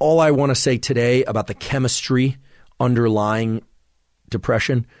that's all I want to say today about the chemistry underlying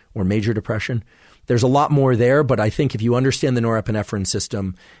depression or major depression. There's a lot more there, but I think if you understand the norepinephrine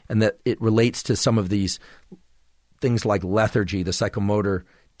system and that it relates to some of these things like lethargy, the psychomotor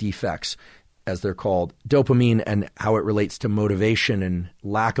defects, as they're called, dopamine and how it relates to motivation and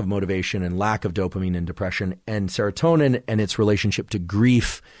lack of motivation and lack of dopamine in depression, and serotonin and its relationship to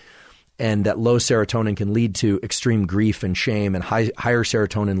grief, and that low serotonin can lead to extreme grief and shame, and higher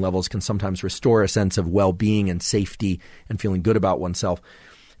serotonin levels can sometimes restore a sense of well-being and safety and feeling good about oneself.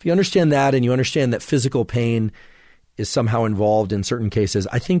 If you understand that, and you understand that physical pain is somehow involved in certain cases,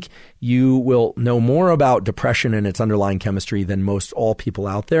 I think you will know more about depression and its underlying chemistry than most all people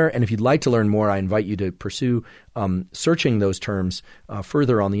out there. And if you'd like to learn more, I invite you to pursue searching those terms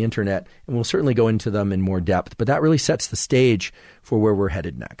further on the internet, and we'll certainly go into them in more depth. But that really sets the stage for where we're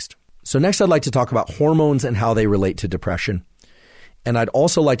headed next. So next, I'd like to talk about hormones and how they relate to depression. And I'd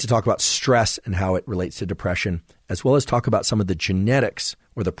also like to talk about stress and how it relates to depression, as well as talk about some of the genetics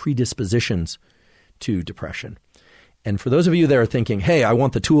or the predispositions to depression. And for those of you that are thinking, hey, I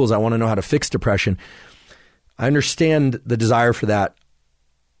want the tools, I want to know how to fix depression, I understand the desire for that.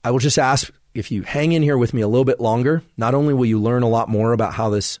 I will just ask, if you hang in here with me a little bit longer, not only will you learn a lot more about how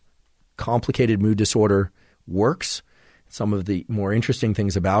this complicated mood disorder works, some of the more interesting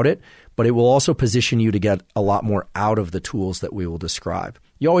things about it, but it will also position you to get a lot more out of the tools that we will describe.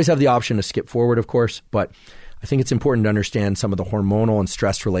 You always have the option to skip forward, of course, but I think it's important to understand some of the hormonal and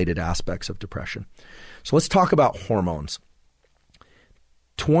stress-related aspects of depression. So let's talk about hormones.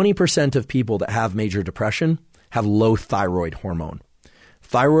 20% of people that have major depression have low thyroid hormone.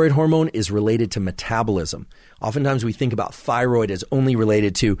 Thyroid hormone is related to metabolism. Oftentimes we think about thyroid as only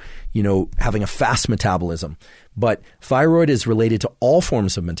related to, having a fast metabolism. But thyroid is related to all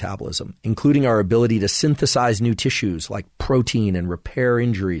forms of metabolism, including our ability to synthesize new tissues like protein and repair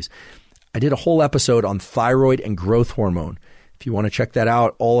injuries. I did a whole episode on thyroid and growth hormone. If you want to check that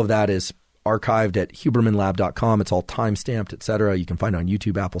out, all of that is archived at hubermanlab.com. It's all time-stamped, etc. You can find it on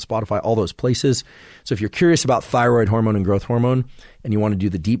YouTube, Apple, Spotify, all those places. So if you're curious about thyroid hormone and growth hormone, and you want to do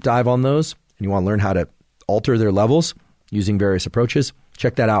the deep dive on those, and you want to learn how to alter their levels using various approaches,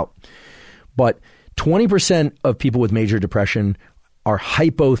 check that out. But 20% of people with major depression are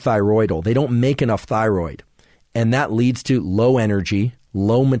hypothyroidal. They don't make enough thyroid. And that leads to low energy,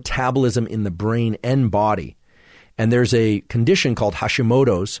 low metabolism in the brain and body. And there's a condition called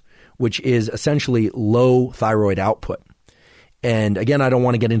Hashimoto's, which is essentially low thyroid output. And again, I don't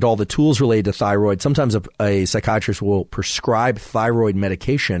want to get into all the tools related to thyroid. Sometimes a psychiatrist will prescribe thyroid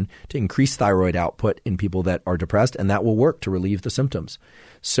medication to increase thyroid output in people that are depressed, and that will work to relieve the symptoms.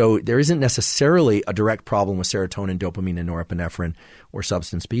 So there isn't necessarily a direct problem with serotonin, dopamine, and norepinephrine or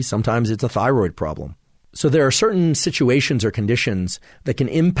substance P. Sometimes it's a thyroid problem. So there are certain situations or conditions that can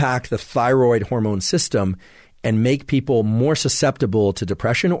impact the thyroid hormone system and make people more susceptible to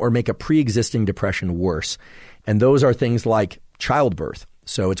depression or make a pre-existing depression worse. And those are things like childbirth.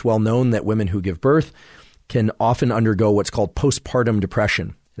 So it's well known that women who give birth can often undergo what's called postpartum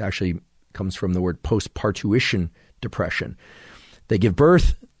depression. It actually comes from the word postpartuition depression. They give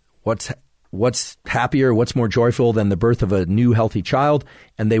birth. What's happier, what's more joyful than the birth of a new healthy child?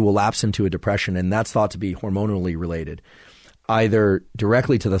 And they will lapse into a depression. And that's thought to be hormonally related, either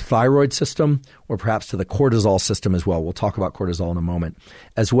directly to the thyroid system or perhaps to the cortisol system as well. We'll talk about cortisol in a moment.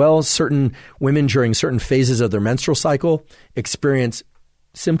 As well, certain women during certain phases of their menstrual cycle experience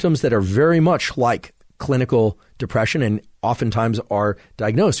symptoms that are very much like clinical depression and oftentimes are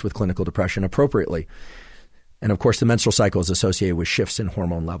diagnosed with clinical depression appropriately. And of course, the menstrual cycle is associated with shifts in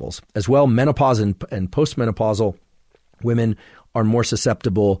hormone levels. As well, menopause and postmenopausal women are more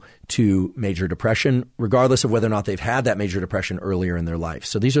susceptible to major depression, regardless of whether or not they've had that major depression earlier in their life.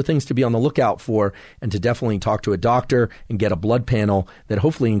 So these are things to be on the lookout for and to definitely talk to a doctor and get a blood panel that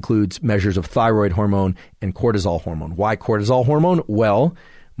hopefully includes measures of thyroid hormone and cortisol hormone. Why cortisol hormone? Well,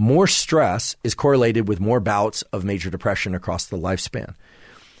 more stress is correlated with more bouts of major depression across the lifespan.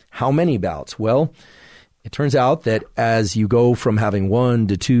 How many bouts? Well, it turns out that as you go from having 1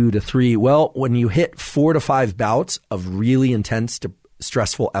 to 2 to 3, when you hit 4 to 5 bouts of really intense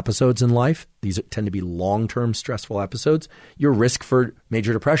stressful episodes in life, these tend to be long-term stressful episodes, your risk for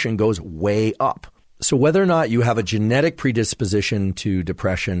major depression goes way up. So whether or not you have a genetic predisposition to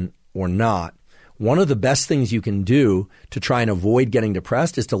depression or not, one of the best things you can do to try and avoid getting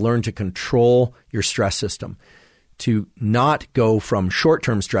depressed is to learn to control your stress system, to not go from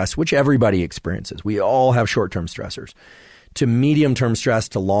short-term stress, which everybody experiences. We all have short-term stressors, to medium-term stress,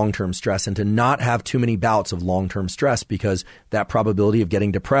 to long-term stress, and to not have too many bouts of long-term stress because that probability of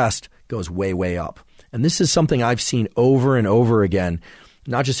getting depressed goes way, way up. And this is something I've seen over and over again,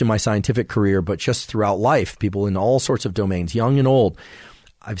 not just in my scientific career, but just throughout life, people in all sorts of domains, young and old.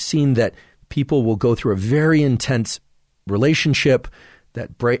 I've seen that people will go through a very intense relationship,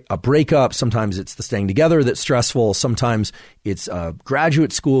 a breakup. Sometimes it's the staying together that's stressful. Sometimes it's a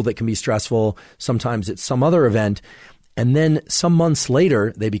graduate school that can be stressful. Sometimes it's some other event. And then some months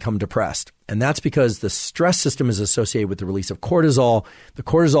later, they become depressed. And that's because the stress system is associated with the release of cortisol. The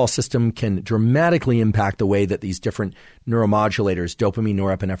cortisol system can dramatically impact the way that these different neuromodulators, dopamine,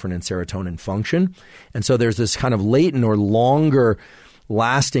 norepinephrine, and serotonin function. And so there's this kind of latent or longer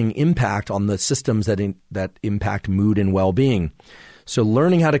lasting impact on the systems that impact mood and well-being. So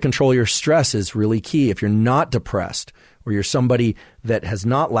learning how to control your stress is really key. If you're not depressed or you're somebody that has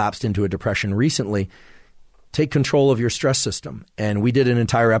not lapsed into a depression recently, take control of your stress system. And we did an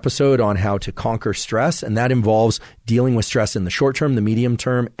entire episode on how to conquer stress, and that involves dealing with stress in the short term, the medium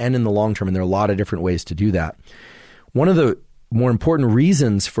term, and in the long term. And there are a lot of different ways to do that. One of the more important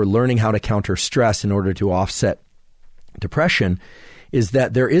reasons for learning how to counter stress in order to offset depression is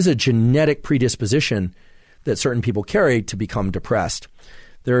that there is a genetic predisposition that certain people carry to become depressed.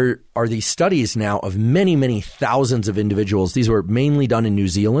 There are these studies now of many, many thousands of individuals. These were mainly done in New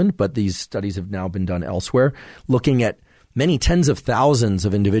Zealand, but these studies have now been done elsewhere, looking at many tens of thousands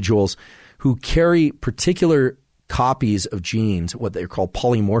of individuals who carry particular copies of genes, what they're called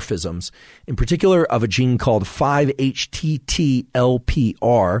polymorphisms, in particular of a gene called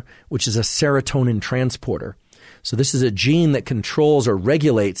 5-HTT-LPR, which is a serotonin transporter. So this is a gene that controls or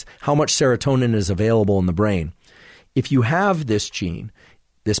regulates how much serotonin is available in the brain. If you have this gene,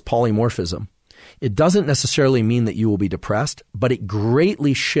 this polymorphism, it doesn't necessarily mean that you will be depressed, but it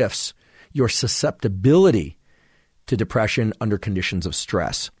greatly shifts your susceptibility to depression under conditions of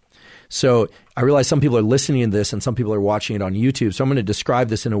stress. So I realize some people are listening to this and some people are watching it on YouTube. So I'm going to describe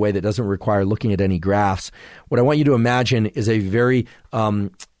this in a way that doesn't require looking at any graphs. What I want you to imagine is a very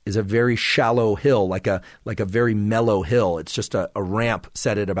shallow hill, like a very mellow hill. It's just a ramp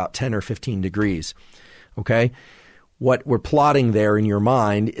set at about 10 or 15 degrees. Okay? What we're plotting there in your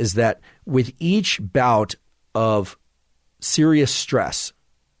mind is that with each bout of serious stress,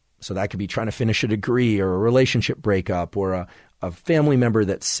 so that could be trying to finish a degree or a relationship breakup or a family member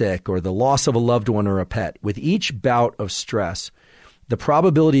that's sick or the loss of a loved one or a pet, with each bout of stress, the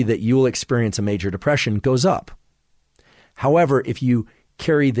probability that you will experience a major depression goes up. However, if you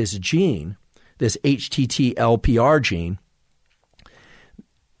carry this gene, this HTT-LPR gene,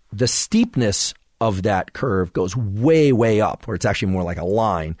 the steepness of that curve goes way, way up, or it's actually more like a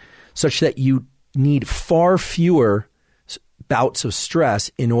line, such that you need far fewer bouts of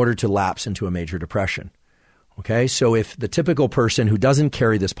stress in order to lapse into a major depression. Okay, so if the typical person who doesn't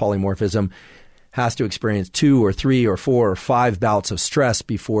carry this polymorphism has to experience 2 or 3 or 4 or 5 bouts of stress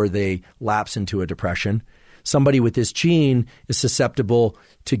before they lapse into a depression, somebody with this gene is susceptible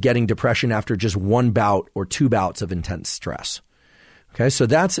to getting depression after just 1 bout or 2 bouts of intense stress. Okay, so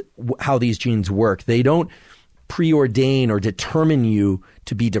that's how these genes work. They don't preordain or determine you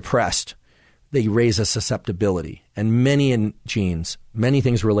to be depressed. They raise a susceptibility. And many genes, many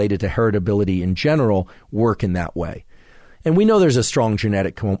things related to heritability in general, work in that way. And we know there's a strong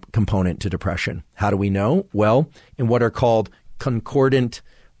genetic component to depression. How do we know? Well, in what are called concordant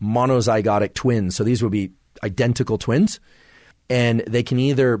monozygotic twins. So these would be identical twins. And they can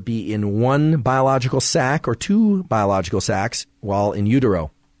either be in one biological sac or 2 biological sacs while in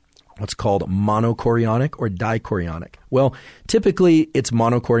utero, what's called monochorionic or dichorionic. Well, typically it's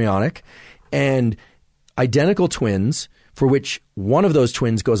monochorionic, and identical twins for which one of those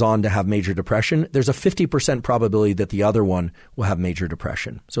twins goes on to have major depression, there's a 50% probability that the other one will have major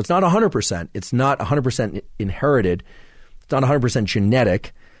depression. So it's not 100%. It's not 100% inherited. It's not 100%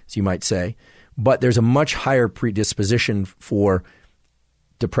 genetic, as you might say. But there's a much higher predisposition for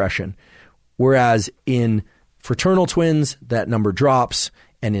depression. Whereas in fraternal twins, that number drops.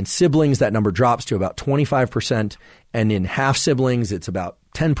 And in siblings, that number drops to about 25%. And in half siblings, it's about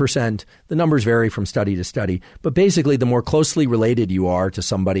 10%. The numbers vary from study to study. But basically, the more closely related you are to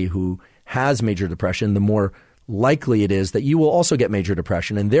somebody who has major depression, the more likely it is that you will also get major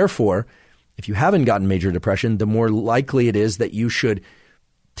depression. And therefore, if you haven't gotten major depression, the more likely it is that you should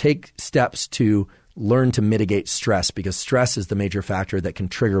take steps to learn to mitigate stress, because stress is the major factor that can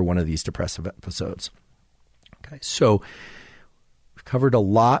trigger one of these depressive episodes. Okay, so we've covered a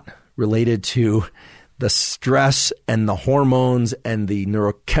lot related to the stress and the hormones and the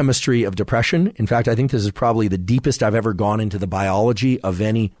neurochemistry of depression. In fact, I think this is probably the deepest I've ever gone into the biology of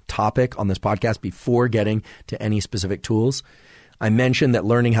any topic on this podcast before getting to any specific tools. I mentioned that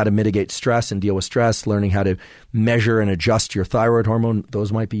learning how to mitigate stress and deal with stress, learning how to measure and adjust your thyroid hormone,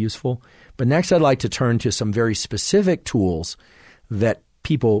 those might be useful. But next, I'd like to turn to some very specific tools that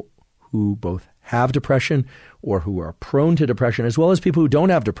people who both have depression or who are prone to depression, as well as people who don't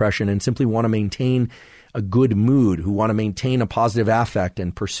have depression and simply want to maintain a good mood, who want to maintain a positive affect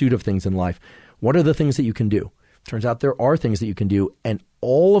and pursuit of things in life, what are the things that you can do? Turns out there are things that you can do, and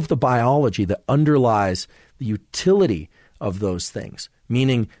all of the biology that underlies the utility of those things,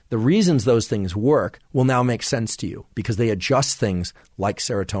 meaning the reasons those things work, will now make sense to you because they adjust things like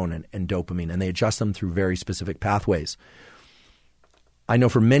serotonin and dopamine, and they adjust them through very specific pathways. I know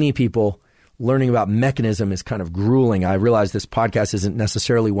for many people, learning about mechanism is kind of grueling. I realize this podcast isn't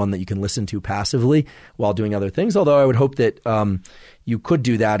necessarily one that you can listen to passively while doing other things, although I would hope that you could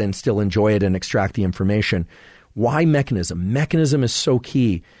do that and still enjoy it and extract the information. Why mechanism? Mechanism is so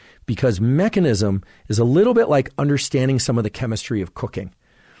key because mechanism is a little bit like understanding some of the chemistry of cooking.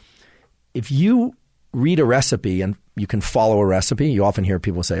 If you read a recipe and you can follow a recipe, you often hear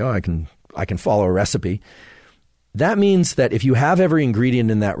people say, I can follow a recipe. That means that if you have every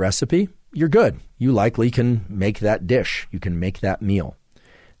ingredient in that recipe, you're good. You likely can make that dish. You can make that meal.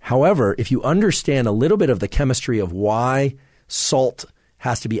 However, if you understand a little bit of the chemistry of why salt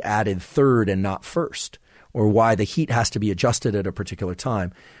has to be added third and not first, or why the heat has to be adjusted at a particular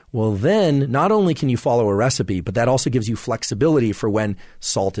time, well, then not only can you follow a recipe, but that also gives you flexibility for when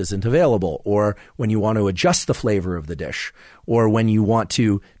salt isn't available, or when you want to adjust the flavor of the dish, or when you want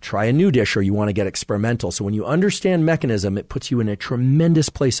to try a new dish, or you want to get experimental. So when you understand mechanism, it puts you in a tremendous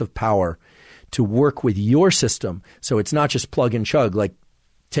place of power to work with your system. So it's not just plug and chug, like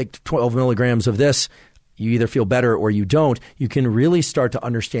take 12 milligrams of this, you either feel better or you don't. You can really start to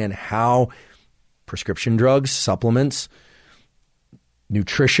understand how prescription drugs, supplements,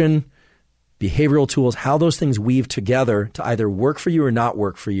 nutrition, behavioral tools, how those things weave together to either work for you or not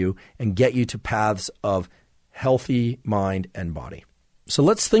work for you and get you to paths of healthy mind and body. So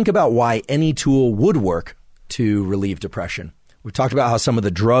let's think about why any tool would work to relieve depression. We've talked about how some of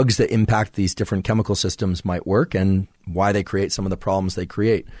the drugs that impact these different chemical systems might work and why they create some of the problems they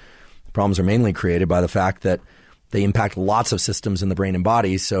create. The problems are mainly created by the fact that they impact lots of systems in the brain and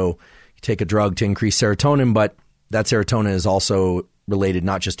body. So you take a drug to increase serotonin, but that serotonin is also related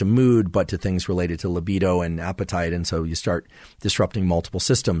not just to mood, but to things related to libido and appetite. And so you start disrupting multiple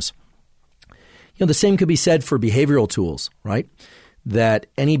systems. The same could be said for behavioral tools, right? That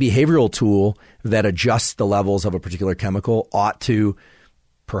any behavioral tool that adjusts the levels of a particular chemical ought to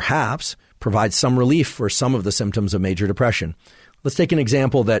perhaps provide some relief for some of the symptoms of major depression. Let's take an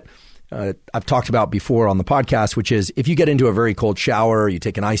example that I've talked about before on the podcast, which is if you get into a very cold shower, you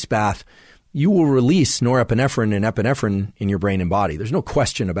take an ice bath, you will release norepinephrine and epinephrine in your brain and body. There's no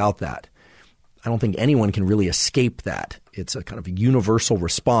question about that. I don't think anyone can really escape that. It's a kind of a universal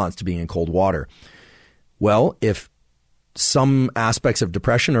response to being in cold water. Well, if some aspects of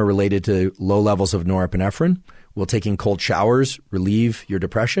depression are related to low levels of norepinephrine, will taking cold showers relieve your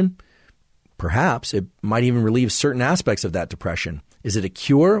depression? Perhaps. It might even relieve certain aspects of that depression. Is it a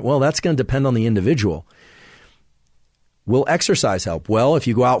cure? Well, that's going to depend on the individual. Will exercise help? Well, if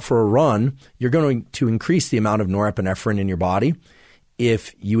you go out for a run, you're going to increase the amount of norepinephrine in your body.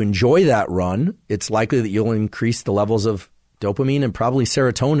 If you enjoy that run, it's likely that you'll increase the levels of dopamine and probably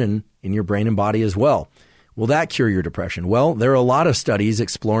serotonin in your brain and body as well. Will that cure your depression? Well, there are a lot of studies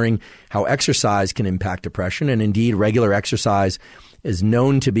exploring how exercise can impact depression, and indeed regular exercise is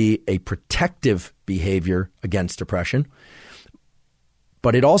known to be a protective behavior against depression,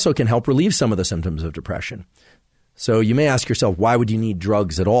 but it also can help relieve some of the symptoms of depression. So you may ask yourself, why would you need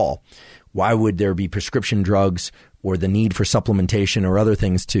drugs at all? Why would there be prescription drugs or the need for supplementation or other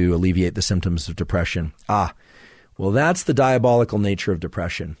things to alleviate the symptoms of depression? Well, that's the diabolical nature of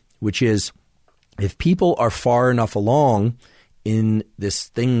depression, which is if people are far enough along in this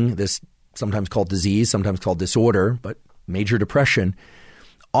thing, this sometimes called disease, sometimes called disorder, but major depression,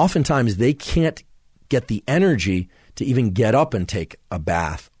 oftentimes they can't get the energy to even get up and take a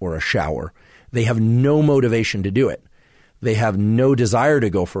bath or a shower. They have no motivation to do it. They have no desire to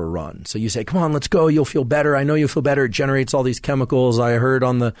go for a run. So you say, come on, let's go. You'll feel better. I know you'll feel better. It generates all these chemicals. I heard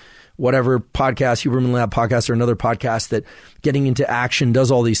on the whatever podcast, Huberman Lab podcast or another podcast, that getting into action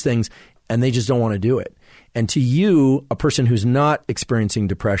does all these things, and they just don't want to do it. And to you, a person who's not experiencing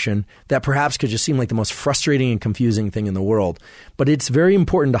depression, that perhaps could just seem like the most frustrating and confusing thing in the world. But it's very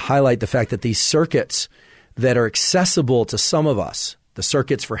important to highlight the fact that these circuits that are accessible to some of us, the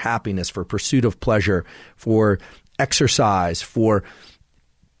circuits for happiness, for pursuit of pleasure, for exercise, for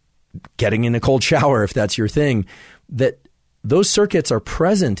getting in a cold shower if that's your thing, that those circuits are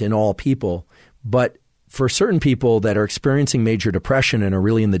present in all people. But for certain people that are experiencing major depression and are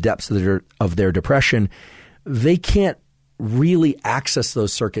really in the depths of their depression, they can't really access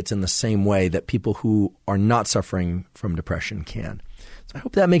those circuits in the same way that people who are not suffering from depression can. So I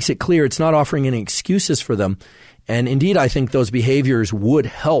hope that makes it clear. It's not offering any excuses for them. And indeed, I think those behaviors would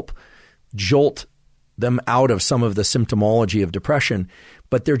help jolt them out of some of the symptomology of depression,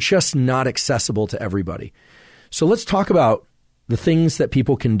 but they're just not accessible to everybody. So let's talk about the things that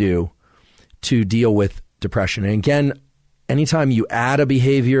people can do to deal with depression. And again, anytime you add a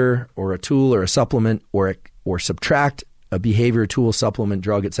behavior or a tool or a supplement or subtract a behavior, tool, supplement,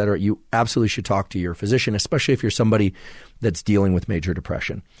 drug, et cetera, you absolutely should talk to your physician, especially if you're somebody that's dealing with major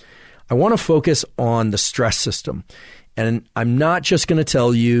depression. I want to focus on the stress system. And I'm not just going to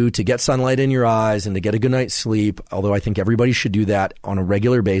tell you to get sunlight in your eyes and to get a good night's sleep, although I think everybody should do that on a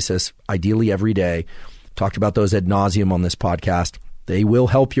regular basis, ideally every day. Talked about those ad nauseum on this podcast. They will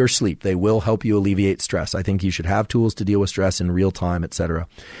help your sleep. They will help you alleviate stress. I think you should have tools to deal with stress in real time, et cetera.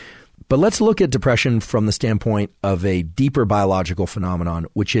 But let's look at depression from the standpoint of a deeper biological phenomenon,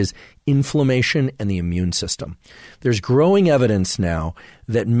 which is inflammation and the immune system. There's growing evidence now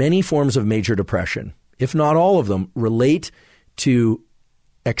that many forms of major depression, if not all of them, relate to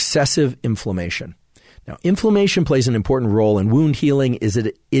excessive inflammation. Now, inflammation plays an important role in wound healing.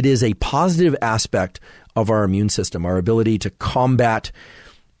 It is a positive aspect of our immune system, our ability to combat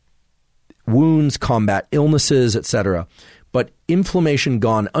wounds, combat illnesses, et cetera. But inflammation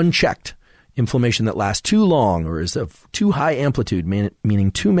gone unchecked, inflammation that lasts too long or is of too high amplitude,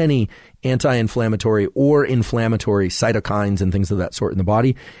 meaning too many anti-inflammatory or inflammatory cytokines and things of that sort in the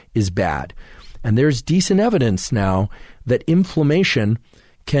body, is bad. And there's decent evidence now that inflammation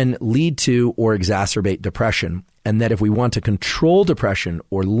can lead to or exacerbate depression, and that if we want to control depression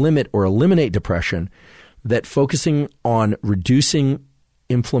or limit or eliminate depression, that focusing on reducing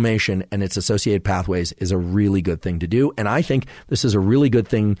inflammation and its associated pathways is a really good thing to do. And I think this is a really good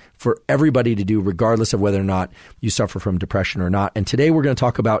thing for everybody to do, regardless of whether or not you suffer from depression or not. And today we're going to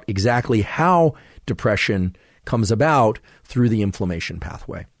talk about exactly how depression comes about through the inflammation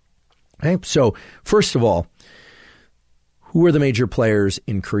pathway. Okay? So first of all, who are the major players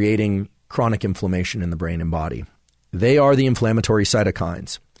in creating chronic inflammation in the brain and body? They are the inflammatory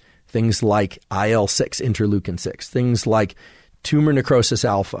cytokines, things like IL-6, interleukin-6, things like tumor necrosis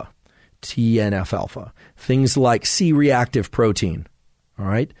alpha, TNF-alpha, things like C-reactive protein, all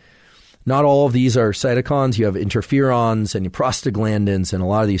right? Not all of these are cytokines. You have interferons and prostaglandins and a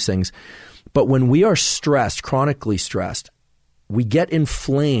lot of these things. But when we are stressed, chronically stressed, we get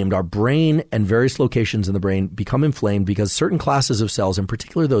inflamed. Our brain and various locations in the brain become inflamed because certain classes of cells, in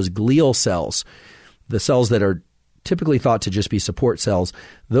particular those glial cells, the cells that are typically thought to just be support cells,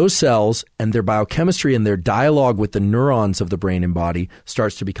 those cells and their biochemistry and their dialogue with the neurons of the brain and body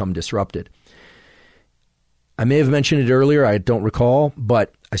starts to become disrupted. I may have mentioned it earlier, I don't recall,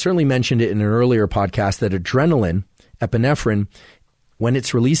 but I certainly mentioned it in an earlier podcast that adrenaline, epinephrine, when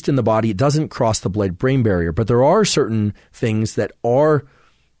it's released in the body, it doesn't cross the blood-brain barrier. But there are certain things that are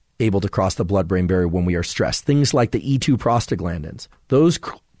able to cross the blood-brain barrier when we are stressed. Things like the E2 prostaglandins. Those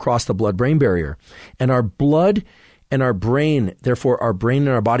cross the blood-brain barrier. And our blood and our brain, therefore our brain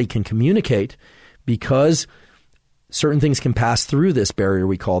and our body can communicate because certain things can pass through this barrier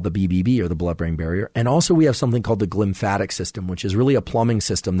we call the BBB, or the blood-brain barrier. And also we have something called the glymphatic system, which is really a plumbing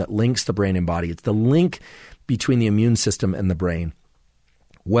system that links the brain and body. It's the link between the immune system and the brain.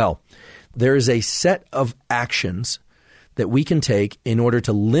 Well, there is a set of actions that we can take in order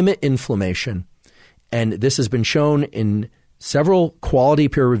to limit inflammation. And this has been shown in several quality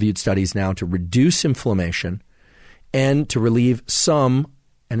peer-reviewed studies now to reduce inflammation and to relieve some,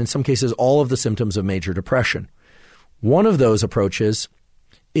 and in some cases all of the symptoms of major depression. One of those approaches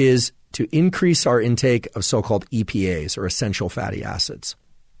is to increase our intake of so-called EPAs, or essential fatty acids.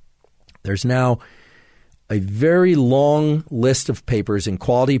 There's now a very long list of papers in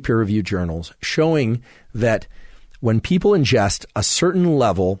quality peer-reviewed journals showing that when people ingest a certain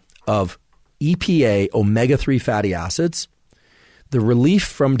level of EPA omega-3 fatty acids, the relief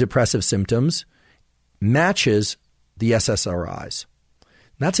from depressive symptoms matches the SSRIs.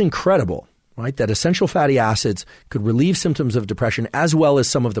 That's incredible, right? That essential fatty acids could relieve symptoms of depression as well as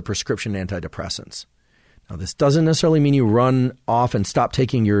some of the prescription antidepressants. Now, this doesn't necessarily mean you run off and stop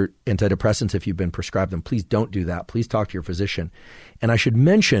taking your antidepressants if you've been prescribed them. Please don't do that. Please talk to your physician. And I should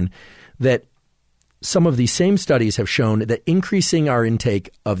mention that some of these same studies have shown that increasing our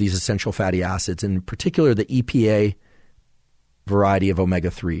intake of these essential fatty acids, in particular the EPA variety of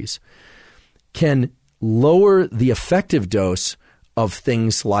omega-3s, can lower the effective dose of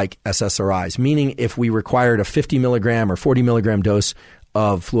things like SSRIs, meaning if we required a 50 milligram or 40 milligram dose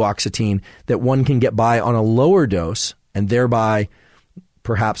of fluoxetine, that one can get by on a lower dose and thereby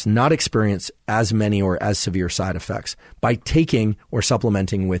perhaps not experience as many or as severe side effects by taking or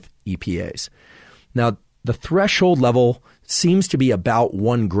supplementing with EPAs. Now, the threshold level seems to be about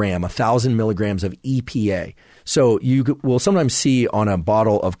 1 gram, 1,000 milligrams of EPA. So you will sometimes see on a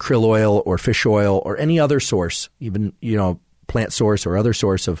bottle of krill oil or fish oil or any other source, even, plant source or other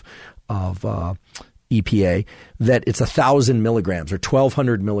source of EPA, that it's 1,000 milligrams or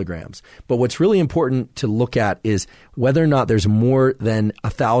 1,200 milligrams. But what's really important to look at is whether or not there's more than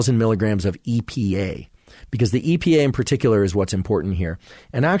 1,000 milligrams of EPA, because the EPA in particular is what's important here.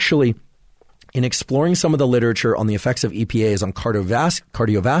 And actually, in exploring some of the literature on the effects of EPAs on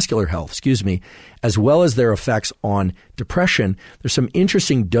cardiovascular health, as well as their effects on depression, there's some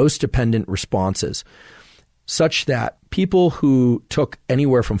interesting dose-dependent responses, such that people who took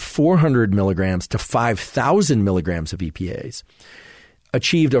anywhere from 400 milligrams to 5,000 milligrams of EPAs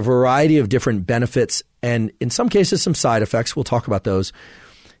achieved a variety of different benefits and, in some cases, some side effects. We'll talk about those.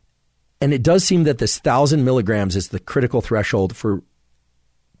 And it does seem that this 1,000 milligrams is the critical threshold for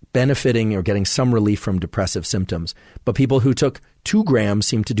benefiting or getting some relief from depressive symptoms. But people who took 2 grams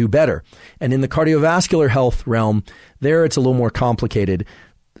seem to do better. And in the cardiovascular health realm, there it's a little more complicated.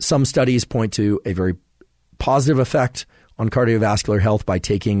 Some studies point to a very positive effect on cardiovascular health by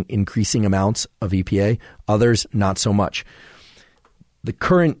taking increasing amounts of EPA. Others, not so much. The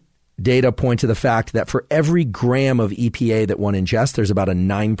current data point to the fact that for every gram of EPA that one ingests, there's about a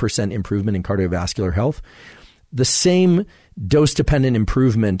 9% improvement in cardiovascular health. The same dose-dependent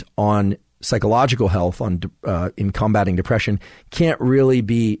improvement on psychological health in combating depression can't really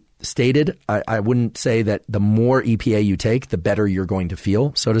be stated. I wouldn't say that the more EPA you take, the better you're going to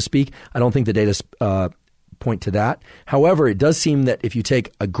feel, so to speak. I don't think the data point to that. However, it does seem that if you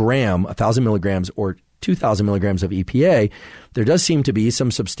take a gram, 1,000 milligrams, or 2,000 milligrams of EPA, there does seem to be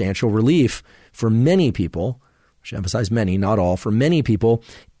some substantial relief for many people, I should emphasize many, not all, for many people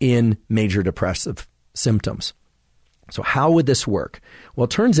in major depressive symptoms. So how would this work? Well,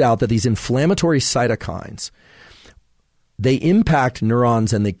 it turns out that these inflammatory cytokines, they impact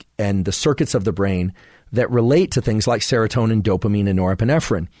neurons and the circuits of the brain that relate to things like serotonin, dopamine, and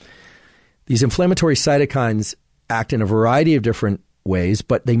norepinephrine. These inflammatory cytokines act in a variety of different ways,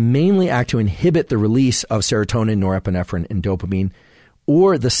 but they mainly act to inhibit the release of serotonin, norepinephrine, and dopamine,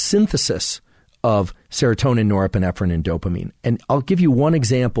 or the synthesis of serotonin, norepinephrine, and dopamine. And I'll give you one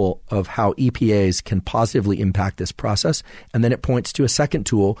example of how EPAs can positively impact this process, and then it points to a second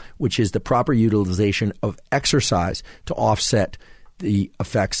tool, which is the proper utilization of exercise to offset the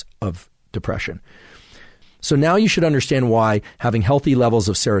effects of depression. So now you should understand why having healthy levels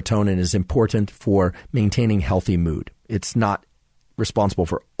of serotonin is important for maintaining healthy mood. It's not responsible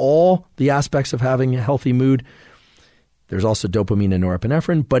for all the aspects of having a healthy mood. There's also dopamine and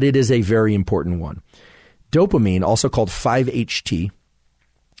norepinephrine, but it is a very important one. Dopamine, also called 5-HT,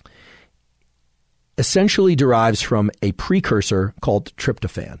 essentially derives from a precursor called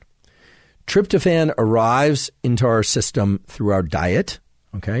tryptophan. Tryptophan arrives into our system through our diet.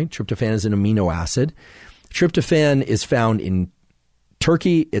 Okay, tryptophan is an amino acid. Tryptophan is found in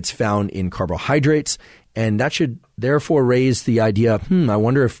turkey. It's found in carbohydrates. And that should therefore raise the idea, I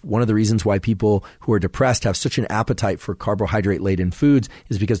wonder if one of the reasons why people who are depressed have such an appetite for carbohydrate-laden foods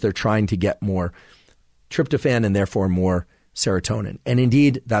is because they're trying to get more tryptophan and therefore more serotonin. And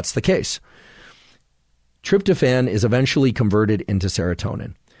indeed, that's the case. Tryptophan is eventually converted into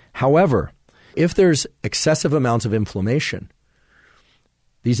serotonin. However, if there's excessive amounts of inflammation,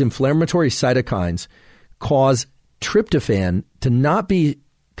 these inflammatory cytokines cause tryptophan to not be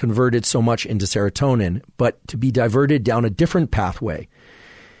converted so much into serotonin, but to be diverted down a different pathway.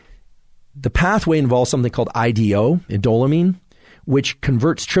 The pathway involves something called IDO, idolamine, which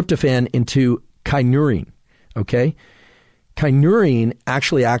converts tryptophan into kynurenine. Okay? Kynurenine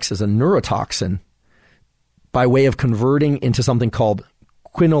actually acts as a neurotoxin by way of converting into something called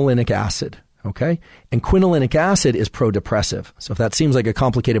quinolinic acid. Okay? And quinolinic acid is pro-depressive. So if that seems like a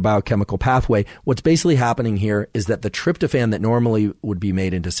complicated biochemical pathway, what's basically happening here is that the tryptophan that normally would be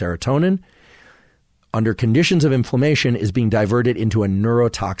made into serotonin, under conditions of inflammation, is being diverted into a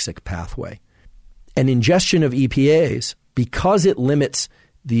neurotoxic pathway. And ingestion of EPAs, because it limits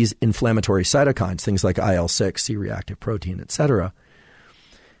these inflammatory cytokines, things like IL-6, C-reactive protein, etc.,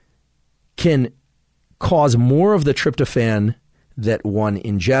 can cause more of the tryptophan that one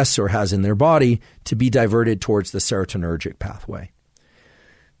ingests or has in their body to be diverted towards the serotonergic pathway.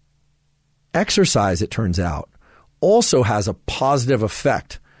 Exercise, it turns out, also has a positive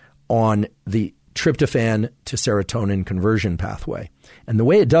effect on the tryptophan to serotonin conversion pathway. And the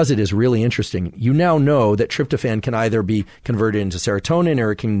way it does it is really interesting. You now know that tryptophan can either be converted into serotonin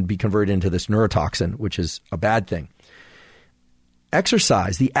or it can be converted into this neurotoxin, which is a bad thing.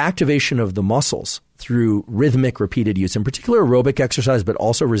 exercise, the activation of the muscles through rhythmic repeated use, in particular aerobic exercise, but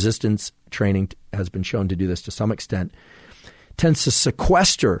also resistance training has been shown to do this to some extent, tends to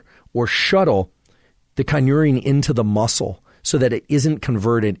sequester or shuttle the kynurenine into the muscle so that it isn't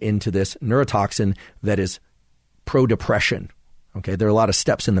converted into this neurotoxin that is pro-depression. Okay, there are a lot of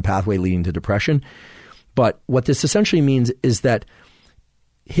steps in the pathway leading to depression, but what this essentially means is that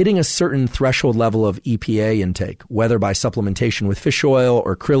hitting a certain threshold level of EPA intake, whether by supplementation with fish oil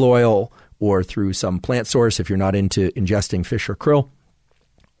or krill oil or through some plant source if you're not into ingesting fish or krill,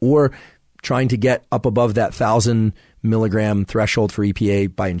 or trying to get up above that 1,000 milligram threshold for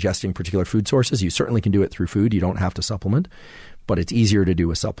EPA by ingesting particular food sources. You certainly can do it through food. You don't have to supplement, but it's easier to do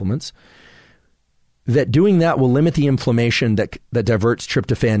with supplements. That doing that will limit the inflammation that diverts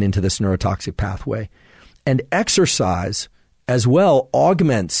tryptophan into this neurotoxic pathway. And exercise as well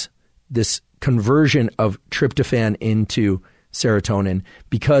augments this conversion of tryptophan into serotonin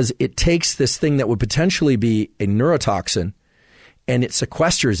because it takes this thing that would potentially be a neurotoxin and it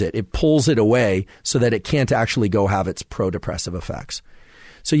sequesters it. It pulls it away so that it can't actually go have its pro-depressive effects.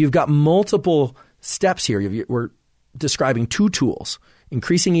 So you've got multiple steps here. We're describing two tools,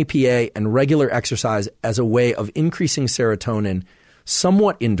 increasing EPA and regular exercise as a way of increasing serotonin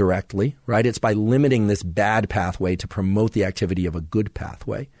somewhat indirectly, right? It's by limiting this bad pathway to promote the activity of a good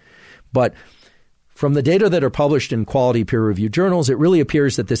pathway. But from the data that are published in quality peer-reviewed journals, it really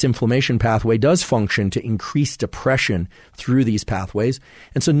appears that this inflammation pathway does function to increase depression through these pathways.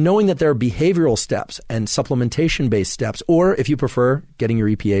 And so knowing that there are behavioral steps and supplementation-based steps, or if you prefer, getting your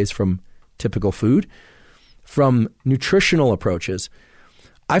EPAs from typical food, from nutritional approaches,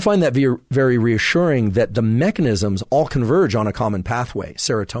 I find that very reassuring that the mechanisms all converge on a common pathway,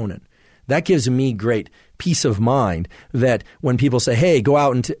 serotonin. That gives me great peace of mind that when people say, hey, go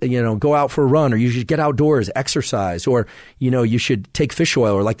out and, go out for a run, or you should get outdoors, exercise, or, you should take fish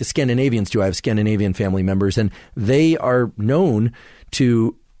oil, or like the Scandinavians do. I have Scandinavian family members, and they are known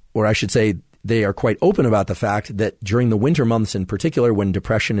to, or I should say, they are quite open about the fact that during the winter months in particular, when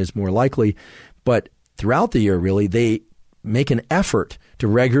depression is more likely, but throughout the year, really, they make an effort to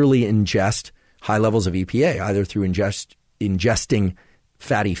regularly ingest high levels of EPA, either through ingesting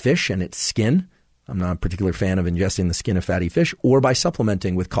fatty fish and its skin. I'm not a particular fan of ingesting the skin of fatty fish, or by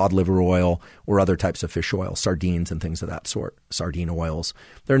supplementing with cod liver oil or other types of fish oil, sardines and things of that sort, sardine oils.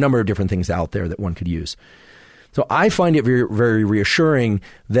 There are a number of different things out there that one could use. So I find it very, very reassuring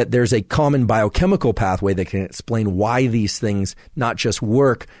that there's a common biochemical pathway that can explain why these things not just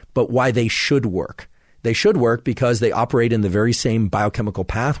work, but why they should work. They should work because they operate in the very same biochemical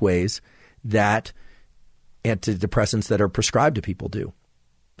pathways that antidepressants that are prescribed to people do.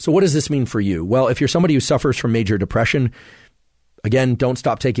 So what does this mean for you? Well, if you're somebody who suffers from major depression, again, don't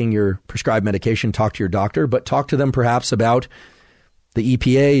stop taking your prescribed medication. Talk to your doctor, but talk to them perhaps about the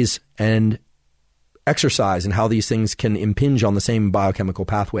EPAs and exercise and how these things can impinge on the same biochemical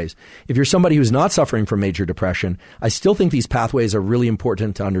pathways. If you're somebody who's not suffering from major depression, I still think these pathways are really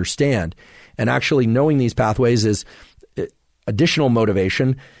important to understand. And actually knowing these pathways is additional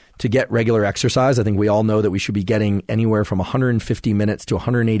motivation to get regular exercise. I think we all know that we should be getting anywhere from 150 minutes to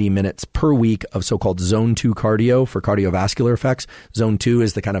 180 minutes per week of so-called zone 2 cardio for cardiovascular effects. Zone 2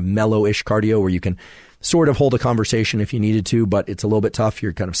 is the kind of mellow-ish cardio where you can sort of hold a conversation if you needed to, but it's a little bit tough.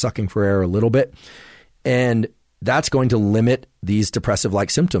 You're kind of sucking for air a little bit. And that's going to limit these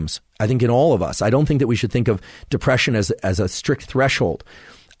depressive-like symptoms, I think, in all of us. I don't think that we should think of depression as a strict threshold.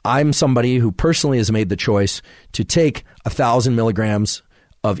 I'm somebody who personally has made the choice to take 1,000 milligrams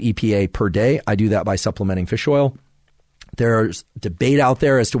of EPA per day. I do that by supplementing fish oil. There's debate out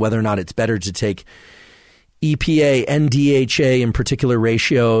there as to whether or not it's better to take EPA and DHA in particular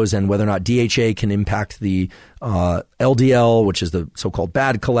ratios, and whether or not DHA can impact the LDL, which is the so-called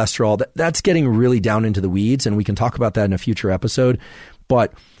bad cholesterol. That's getting really down into the weeds, and we can talk about that in a future episode.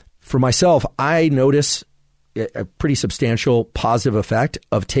 But for myself, I notice a pretty substantial positive effect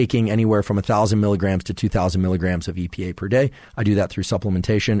of taking anywhere from 1,000 milligrams to 2,000 milligrams of EPA per day. I do that through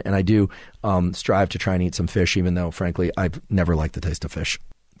supplementation, and I do strive to try and eat some fish, even though, frankly, I've never liked the taste of fish.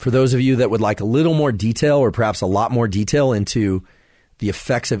 For those of you that would like a little more detail, or perhaps a lot more detail into the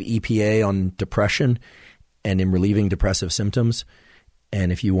effects of EPA on depression and in relieving depressive symptoms,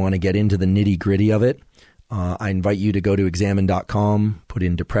 and if you want to get into the nitty-gritty of it, I invite you to go to examine.com, put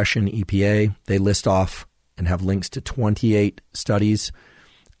in depression EPA. They list off and have links to 28 studies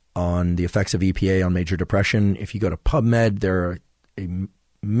on the effects of EPA on major depression. If you go to PubMed, there are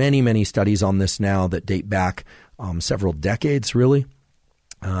many, many studies on this now that date back several decades, really.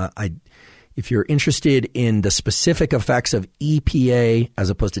 If you're interested in the specific effects of EPA as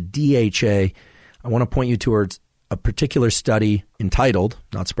opposed to DHA, I want to point you towards a particular study entitled,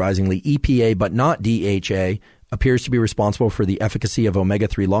 not surprisingly, EPA but not DHA appears to be responsible for the efficacy of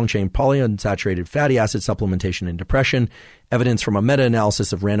omega-3 long-chain polyunsaturated fatty acid supplementation in depression, evidence from a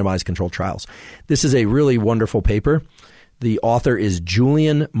meta-analysis of randomized controlled trials. This is a really wonderful paper. The author is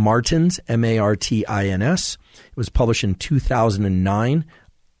Julian Martins, Martins. It was published in 2009.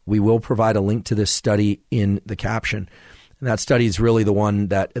 We will provide a link to this study in the caption. And that study is really the one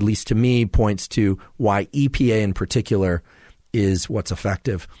that, at least to me, points to why EPA in particular is what's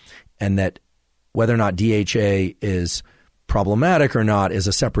effective, and that whether or not DHA is problematic or not is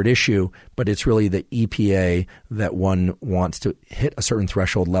a separate issue, but it's really the EPA that one wants to hit a certain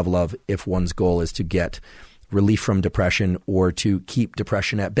threshold level of if one's goal is to get relief from depression or to keep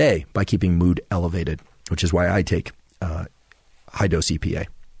depression at bay by keeping mood elevated, which is why I take high-dose EPA.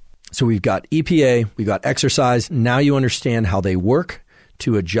 So we've got EPA, we've got exercise. Now you understand how they work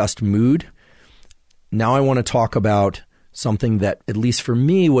to adjust mood. Now I want to talk about something that, at least for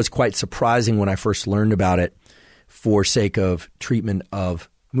me, was quite surprising when I first learned about it for sake of treatment of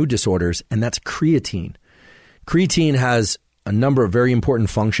mood disorders, and that's creatine. Creatine has a number of very important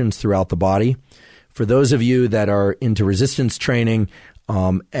functions throughout the body. For those of you that are into resistance training,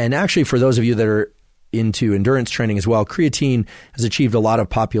 and actually for those of you that are into endurance training as well, creatine has achieved a lot of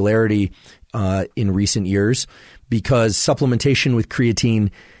popularity in recent years because supplementation with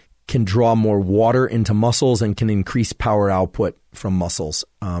creatine can draw more water into muscles and can increase power output from muscles.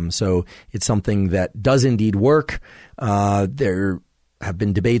 So it's something that does indeed work. There have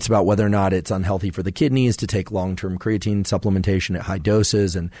been debates about whether or not it's unhealthy for the kidneys to take long-term creatine supplementation at high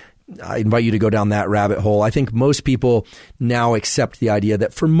doses, and I invite you to go down that rabbit hole. I think most people now accept the idea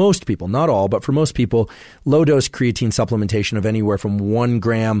that for most people, not all, but for most people, low-dose creatine supplementation of anywhere from 1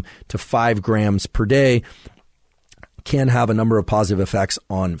 gram to 5 grams per day can have a number of positive effects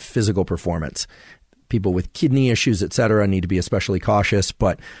on physical performance. People with kidney issues, et cetera, need to be especially cautious,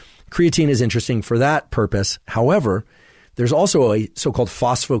 but creatine is interesting for that purpose. However, there's also a so-called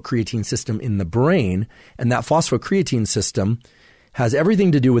phosphocreatine system in the brain, and that phosphocreatine system has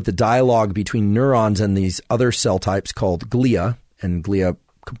everything to do with the dialogue between neurons and these other cell types called glia, and glia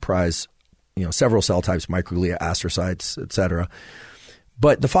comprise several cell types, microglia, astrocytes, et cetera.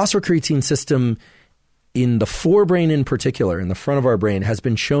 But the phosphocreatine system in the forebrain in particular, in the front of our brain, has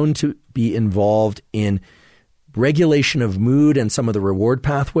been shown to be involved in regulation of mood and some of the reward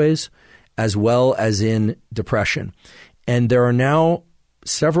pathways, as well as in depression. And there are now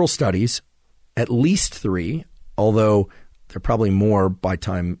several studies, at least 3, although there are probably more by the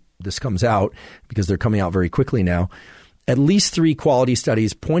time this comes out because they're coming out very quickly now, at least 3 quality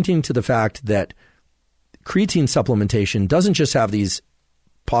studies pointing to the fact that creatine supplementation doesn't just have these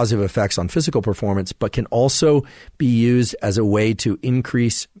positive effects on physical performance, but can also be used as a way to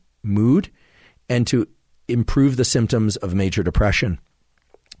increase mood and to improve the symptoms of major depression.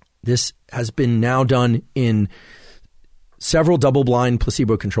 This has been now done in several double-blind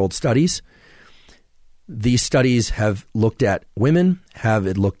placebo-controlled studies. These studies have looked at women, have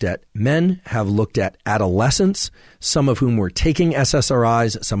looked at men, have looked at adolescents, some of whom were taking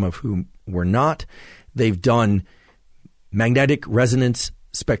SSRIs, some of whom were not. They've done magnetic resonance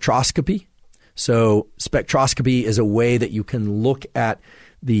spectroscopy. So spectroscopy is a way that you can look at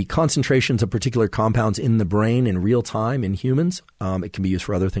the concentrations of particular compounds in the brain in real time in humans. It can be used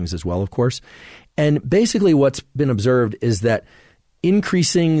for other things as well, of course. And basically what's been observed is that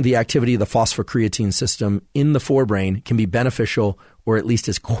increasing the activity of the phosphocreatine system in the forebrain can be beneficial, or at least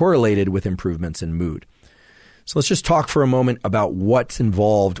is correlated with improvements in mood. So let's just talk for a moment about what's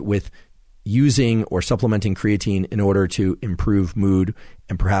involved with using or supplementing creatine in order to improve mood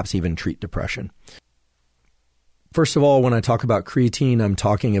and perhaps even treat depression. First of all, when I talk about creatine, I'm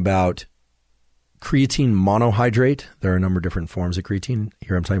talking about creatine monohydrate. There are a number of different forms of creatine.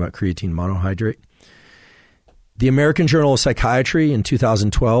 Here I'm talking about creatine monohydrate. The American Journal of Psychiatry in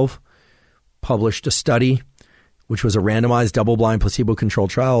 2012 published a study, which was a randomized double-blind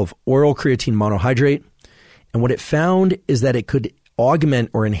placebo-controlled trial of oral creatine monohydrate. And what it found is that it could augment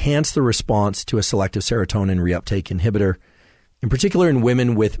or enhance the response to a selective serotonin reuptake inhibitor, in particular in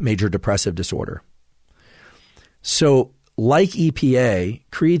women with major depressive disorder. So like EPA,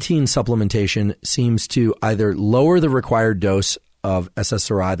 creatine supplementation seems to either lower the required dose of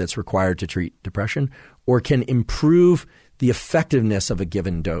SSRI that's required to treat depression, or can improve the effectiveness of a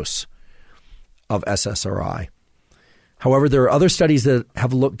given dose of SSRI. However, there are other studies that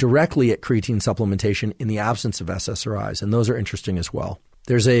have looked directly at creatine supplementation in the absence of SSRIs, and those are interesting as well.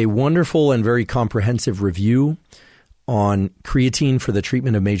 There's a wonderful and very comprehensive review on creatine for the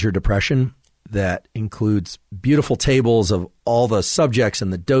treatment of major depression that includes beautiful tables of all the subjects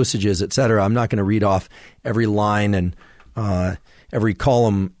and the dosages, et cetera. I'm not going to read off every line and every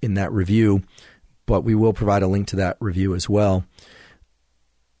column in that review, but we will provide a link to that review as well.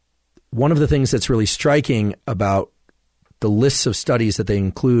 One of the things that's really striking about the lists of studies that they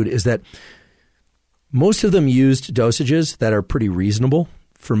include is that most of them used dosages that are pretty reasonable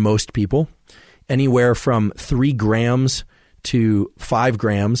for most people, anywhere from 3 grams to 5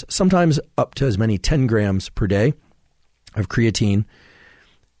 grams, sometimes up to as many 10 grams per day of creatine.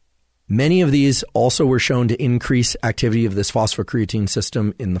 Many of these also were shown to increase activity of this phosphocreatine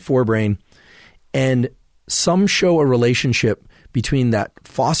system in the forebrain, and some show a relationship between that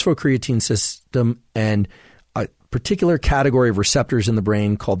phosphocreatine system and a particular category of receptors in the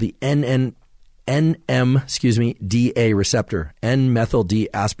brain called the NMDA receptor, N-methyl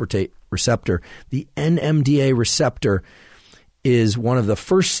D-aspartate receptor. The NMDA receptor is one of the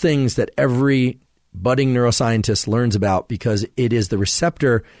first things that every budding neuroscientist learns about, because it is the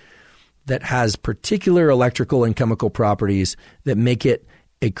receptor that has particular electrical and chemical properties that make it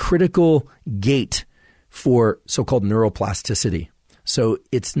a critical gate for so-called neuroplasticity. So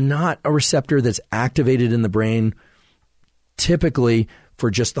it's not a receptor that's activated in the brain typically for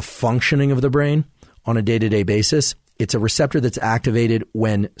just the functioning of the brain on a day-to-day basis. It's a receptor that's activated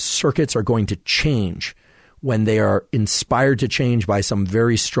when circuits are going to change, when they are inspired to change by some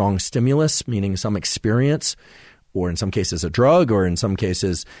very strong stimulus, meaning some experience, or in some cases a drug, or in some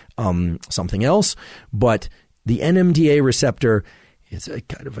cases something else. But the NMDA receptor is a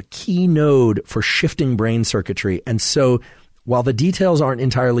kind of a key node for shifting brain circuitry. And so while the details aren't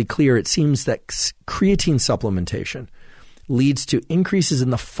entirely clear, it seems that creatine supplementation leads to increases in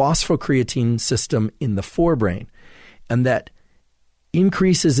the phosphocreatine system in the forebrain, and that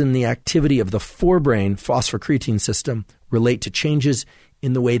increases in the activity of the forebrain phosphocreatine system relate to changes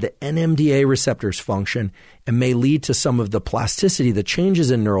in the way the NMDA receptors function and may lead to some of the plasticity, the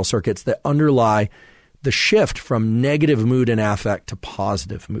changes in neural circuits that underlie the shift from negative mood and affect to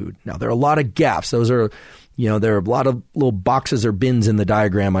positive mood. Now, there are a lot of gaps. Those are, there are a lot of little boxes or bins in the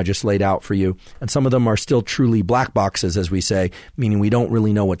diagram I just laid out for you. And some of them are still truly black boxes, as we say, meaning we don't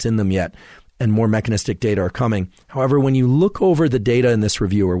really know what's in them yet. And more mechanistic data are coming. However, when you look over the data in this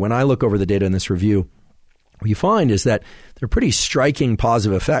review, or when I look over the data in this review, what you find is that there are pretty striking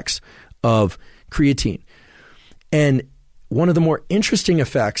positive effects of creatine. And one of the more interesting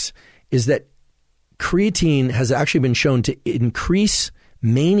effects is that creatine has actually been shown to increase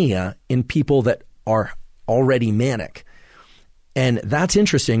mania in people that are already manic. And that's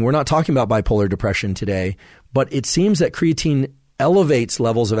interesting. We're not talking about bipolar depression today, but it seems that creatine elevates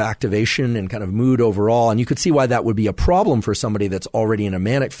levels of activation and kind of mood overall. And you could see why that would be a problem for somebody that's already in a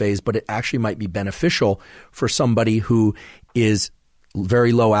manic phase, but it actually might be beneficial for somebody who is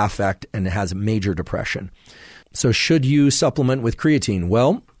very low affect and has major depression. So should you supplement with creatine?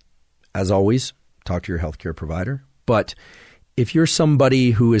 Well, as always, talk to your healthcare provider. But if you're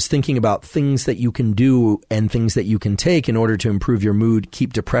somebody who is thinking about things that you can do and things that you can take in order to improve your mood,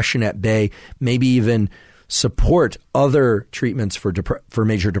 keep depression at bay, maybe even support other treatments for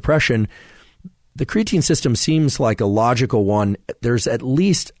major depression, the creatine system seems like a logical one. There's at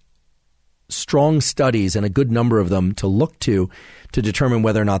least strong studies, and a good number of them, to look to determine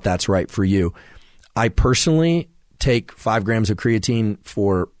whether or not that's right for you. I personally take 5 grams of creatine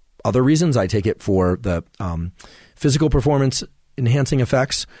for other reasons. I take it for the physical performance enhancing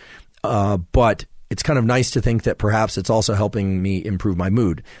effects, but it's kind of nice to think that perhaps it's also helping me improve my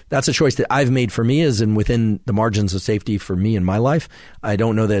mood. That's a choice that I've made for me, as in within the margins of safety for me in my life. I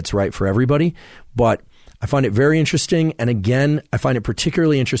don't know that it's right for everybody, but I find it very interesting. And again, I find it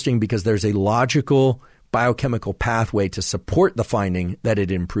particularly interesting because there's a logical biochemical pathway to support the finding that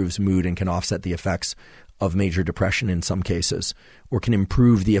it improves mood and can offset the effects of major depression in some cases, or can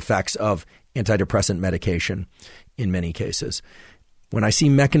improve the effects of antidepressant medication in many cases. When I see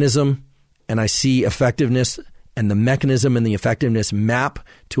mechanism and I see effectiveness, and the mechanism and the effectiveness map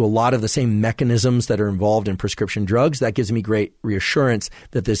to a lot of the same mechanisms that are involved in prescription drugs, that gives me great reassurance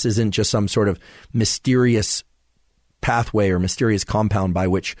that this isn't just some sort of mysterious pathway or mysterious compound by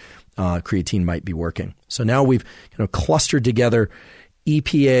which creatine might be working. So now we've clustered together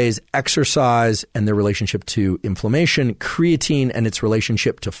EPA's exercise and their relationship to inflammation, creatine and its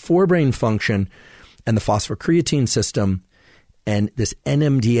relationship to forebrain function, and the phosphocreatine system, and this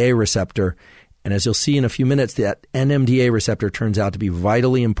NMDA receptor. And as you'll see in a few minutes, that NMDA receptor turns out to be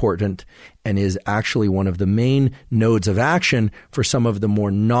vitally important and is actually one of the main nodes of action for some of the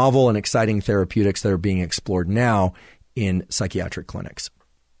more novel and exciting therapeutics that are being explored now in psychiatric clinics.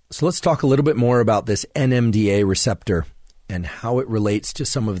 So let's talk a little bit more about this NMDA receptor and how it relates to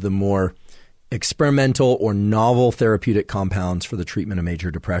some of the more experimental or novel therapeutic compounds for the treatment of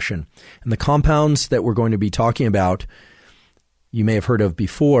major depression. And the compounds that we're going to be talking about, you may have heard of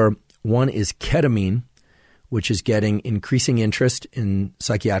before. One is ketamine, which is getting increasing interest in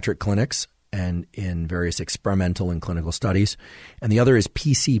psychiatric clinics and in various experimental and clinical studies. And the other is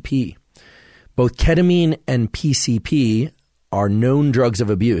PCP. Both ketamine and PCP are known drugs of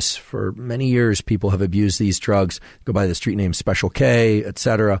abuse. For many years, people have abused these drugs, go by the street name Special K,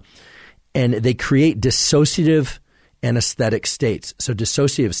 etc. And they create dissociative anesthetic states. So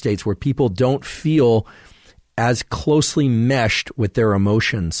dissociative states where people don't feel as closely meshed with their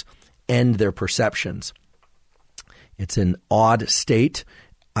emotions and their perceptions. It's an odd state,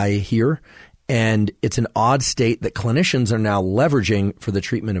 I hear, and it's an odd state that clinicians are now leveraging for the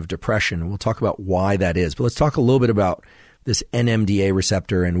treatment of depression. We'll talk about why that is. But let's talk a little bit about this NMDA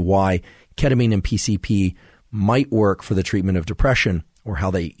receptor and why ketamine and PCP might work for the treatment of depression, or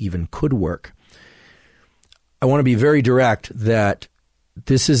how they even could work. I want to be very direct that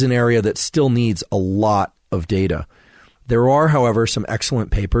this is an area that still needs a lot of data. There are, however, some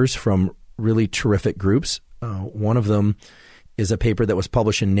excellent papers from really terrific groups. One of them is a paper that was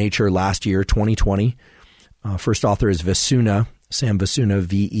published in Nature last year, 2020. First author is Vesuna, Sam Vesuna,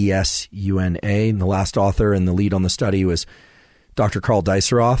 Vesuna. And the last author and the lead on the study was Dr. Carl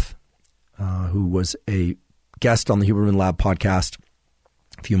Deisseroth, who was a guest on the Huberman Lab podcast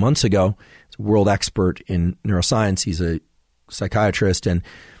a few months ago. He's a world expert in neuroscience. He's a psychiatrist. And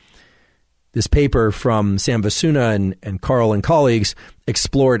this paper from Sam Vesuna and Carl and colleagues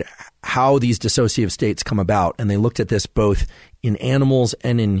explored how these dissociative states come about. And they looked at this both in animals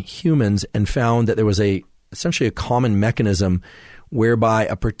and in humans and found that there was essentially a common mechanism whereby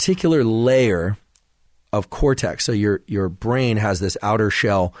a particular layer of cortex, so your brain has this outer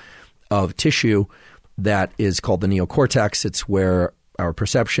shell of tissue that is called the neocortex. It's where our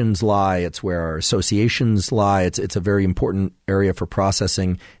perceptions lie. It's where our associations lie. It's a very important area for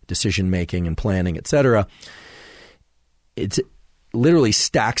processing, decision-making, and planning, etc. It's literally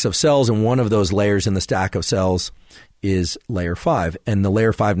stacks of cells, and one of those layers in the stack of cells is layer 5. And the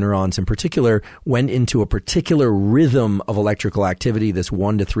layer 5 neurons in particular went into a particular rhythm of electrical activity, this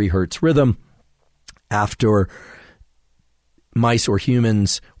 1 to 3 hertz rhythm, after mice or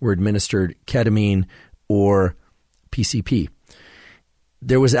humans were administered ketamine or PCP.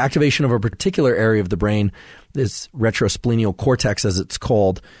 There was activation of a particular area of the brain, this retrosplenial cortex as it's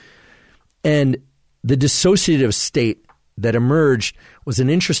called, and the dissociative state that emerged was an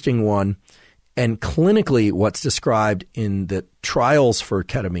interesting one. And clinically, what's described in the trials for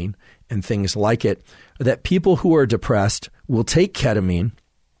ketamine and things like it, are that people who are depressed will take ketamine,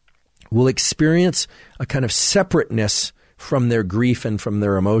 will experience a kind of separateness from their grief and from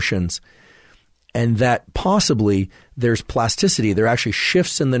their emotions, and that possibly there's plasticity. There are actually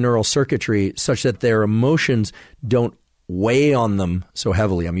shifts in the neural circuitry such that their emotions don't weigh on them so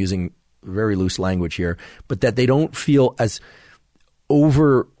heavily. I'm using very loose language here, but that they don't feel as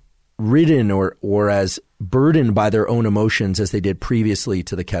overridden or as burdened by their own emotions as they did previously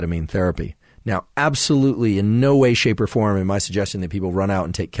to the ketamine therapy. Now, absolutely in no way, shape, or form am I suggesting that people run out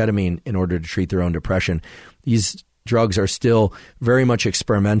and take ketamine in order to treat their own depression. These drugs are still very much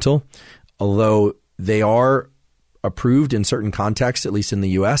experimental, although they are approved in certain contexts, at least in the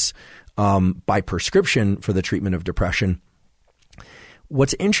U.S., by prescription for the treatment of depression.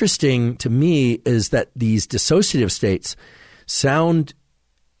 What's interesting to me is that these dissociative states sound,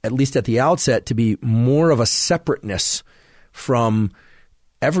 at least at the outset, to be more of a separateness from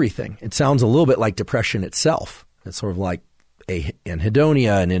everything. It sounds a little bit like depression itself. It's sort of like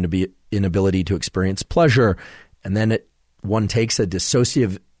anhedonia, an inability to experience pleasure, and then one takes a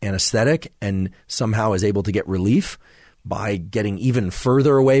dissociative anesthetic and somehow is able to get relief by getting even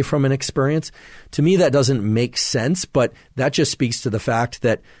further away from an experience. To me, that doesn't make sense, but that just speaks to the fact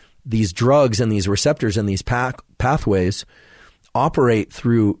that these drugs and these receptors and these pathways operate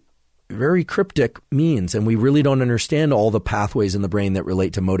through very cryptic means, and we really don't understand all the pathways in the brain that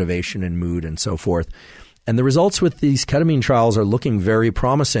relate to motivation and mood and so forth. And the results with these ketamine trials are looking very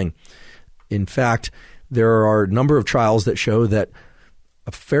promising. In fact, there are a number of trials that show that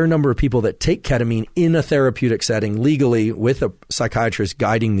a fair number of people that take ketamine in a therapeutic setting legally with a psychiatrist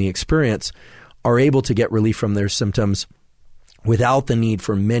guiding the experience are able to get relief from their symptoms without the need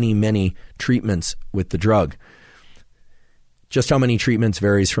for many, many treatments with the drug. Just how many treatments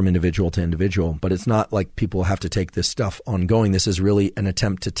varies from individual to individual, but it's not like people have to take this stuff ongoing. This is really an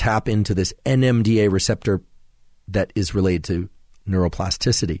attempt to tap into this NMDA receptor that is related to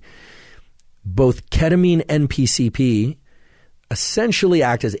neuroplasticity. Both ketamine and PCP essentially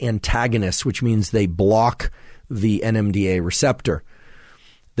act as antagonists, which means they block the NMDA receptor.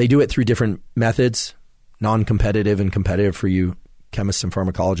 They do it through different methods, non-competitive and competitive for you chemists and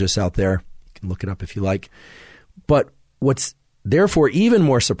pharmacologists out there. You can look it up if you like. But what's therefore even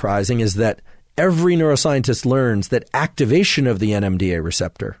more surprising is that every neuroscientist learns that activation of the NMDA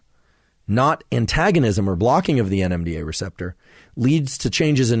receptor, not antagonism or blocking of the NMDA receptor, leads to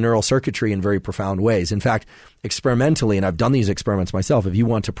changes in neural circuitry in very profound ways. In fact, experimentally, and I've done these experiments myself, if you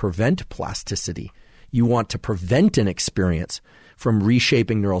want to prevent plasticity, you want to prevent an experience from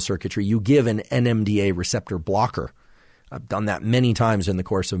reshaping neural circuitry, you give an NMDA receptor blocker. I've done that many times in the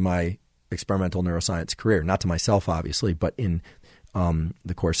course of my experimental neuroscience career, not to myself, obviously, but in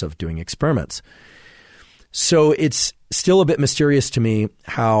the course of doing experiments. So it's still a bit mysterious to me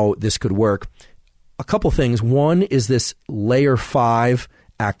how this could work. A couple things. One is this layer 5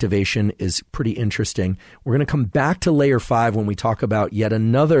 activation is pretty interesting. We're going to come back to layer 5 when we talk about yet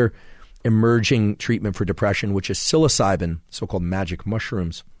another emerging treatment for depression, which is psilocybin, so-called magic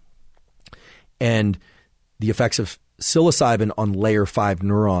mushrooms, and the effects of psilocybin on layer 5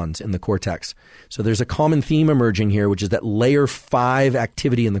 neurons in the cortex. So there's a common theme emerging here, which is that layer 5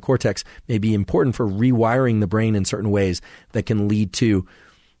 activity in the cortex may be important for rewiring the brain in certain ways that can lead to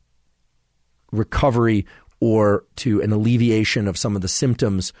recovery or to an alleviation of some of the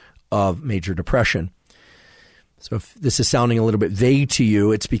symptoms of major depression. So if this is sounding a little bit vague to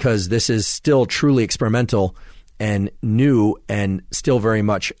you, it's because this is still truly experimental and new and still very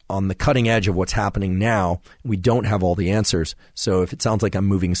much on the cutting edge of what's happening now. We don't have all the answers. So if it sounds like I'm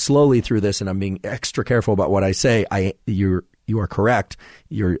moving slowly through this and I'm being extra careful about what I say, you are correct.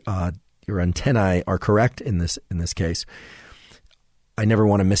 Your antennae are correct in this case. I never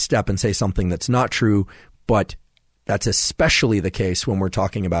want to misstep and say something that's not true, but that's especially the case when we're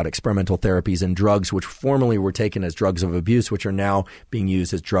talking about experimental therapies and drugs, which formerly were taken as drugs of abuse, which are now being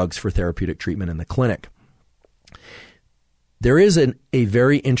used as drugs for therapeutic treatment in the clinic. There is a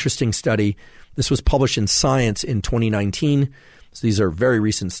very interesting study. This was published in Science in 2019. So these are very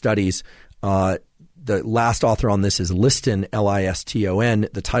recent studies. The last author on this is Liston, Liston.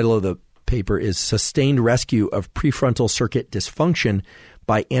 The title of the paper is Sustained Rescue of Prefrontal Circuit Dysfunction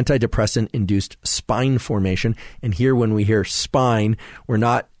by Antidepressant-Induced Spine Formation. And here when we hear spine, we're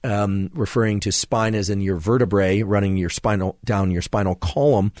not referring to spine as in your vertebrae running your down your spinal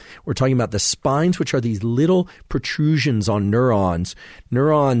column. We're talking about the spines, which are these little protrusions on neurons.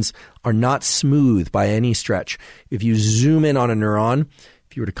 Neurons are not smooth by any stretch. If you zoom in on a neuron,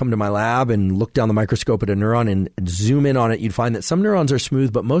 if you were to come to my lab and look down the microscope at a neuron and zoom in on it, you'd find that some neurons are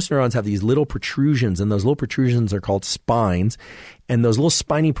smooth, but most neurons have these little protrusions, and those little protrusions are called spines. And those little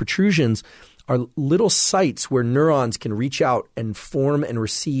spiny protrusions are little sites where neurons can reach out and form and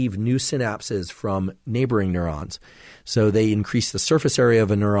receive new synapses from neighboring neurons. So they increase the surface area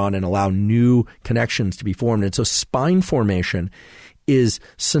of a neuron and allow new connections to be formed. And so spine formation is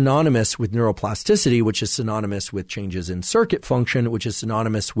synonymous with neuroplasticity, which is synonymous with changes in circuit function, which is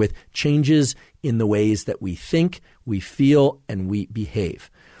synonymous with changes in the ways that we think, we feel, and we behave.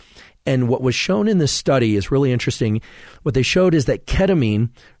 And what was shown in this study is really interesting. What they showed is that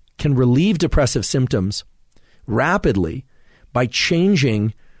ketamine can relieve depressive symptoms rapidly by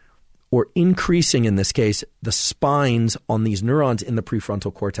changing or increasing, in this case, the spines on these neurons in the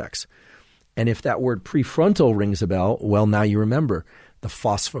prefrontal cortex. And if that word prefrontal rings a bell, well, now you remember the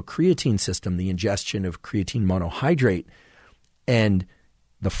phosphocreatine system, the ingestion of creatine monohydrate, and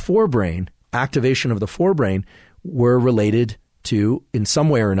the forebrain, activation of the forebrain, were related to, in some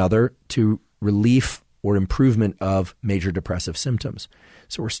way or another, to relief or improvement of major depressive symptoms.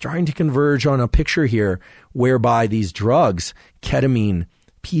 So we're starting to converge on a picture here whereby these drugs, ketamine,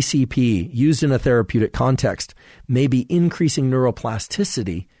 PCP, used in a therapeutic context, may be increasing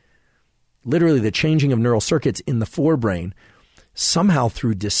neuroplasticity, literally the changing of neural circuits in the forebrain, somehow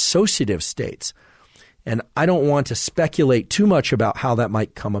through dissociative states. And I don't want to speculate too much about how that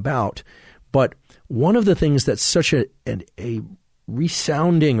might come about, but one of the things that's such a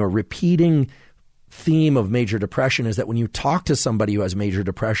resounding or repeating theme of major depression is that when you talk to somebody who has major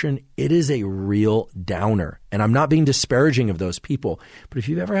depression, it is a real downer. And I'm not being disparaging of those people, but if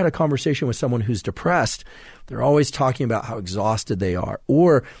you've ever had a conversation with someone who's depressed, they're always talking about how exhausted they are.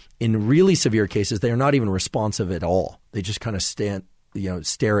 Or in really severe cases, they are not even responsive at all. They just kind of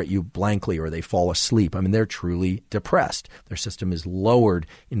stare at you blankly, or they fall asleep. I mean, they're truly depressed. Their system is lowered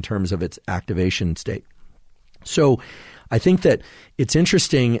in terms of its activation state. So I think that it's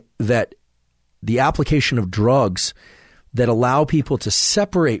interesting that the application of drugs that allow people to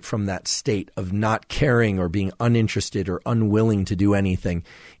separate from that state of not caring or being uninterested or unwilling to do anything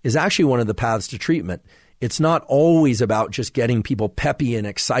is actually one of the paths to treatment. It's not always about just getting people peppy and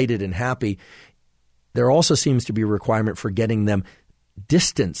excited and happy. There also seems to be a requirement for getting them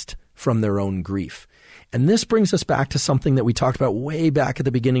distanced from their own grief. And this brings us back to something that we talked about way back at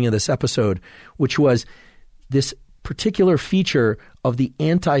the beginning of this episode, which was this particular feature of the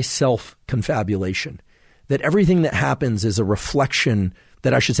anti-self confabulation, that everything that happens is a reflection,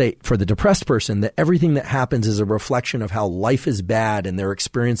 that I should say for the depressed person, that everything that happens is a reflection of how life is bad and their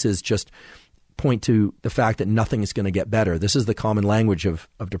experiences just point to the fact that nothing is going to get better. This is the common language of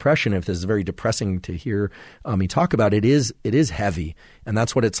depression. If this is very depressing to hear me talk about, it is heavy. And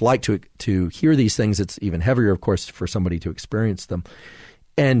that's what it's like to hear these things. It's even heavier, of course, for somebody to experience them.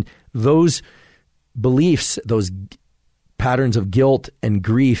 And those beliefs, those patterns of guilt and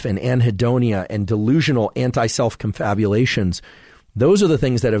grief and anhedonia and delusional anti-self confabulations, those are the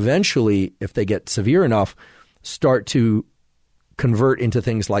things that eventually, if they get severe enough, start to convert into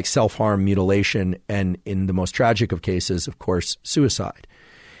things like self-harm, mutilation, and in the most tragic of cases, of course, suicide.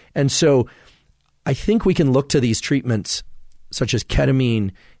 And so I think we can look to these treatments such as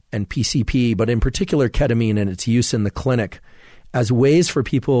ketamine and PCP, but in particular ketamine and its use in the clinic, as ways for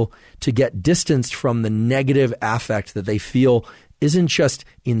people to get distanced from the negative affect that they feel isn't just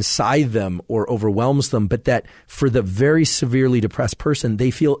inside them or overwhelms them, but that for the very severely depressed person, they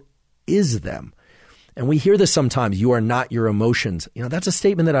feel is them. And we hear this sometimes, you are not your emotions. That's a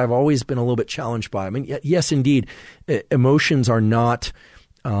statement that I've always been a little bit challenged by. I mean, yes, indeed, emotions are not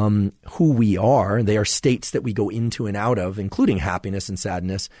who we are. They are states that we go into and out of, including happiness and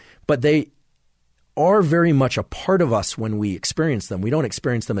sadness, but they are very much a part of us when we experience them. We don't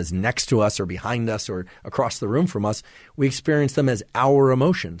experience them as next to us or behind us or across the room from us. We experience them as our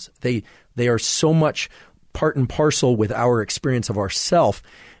emotions. They are so much part and parcel with our experience of ourself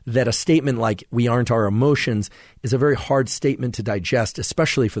that a statement like we aren't our emotions is a very hard statement to digest,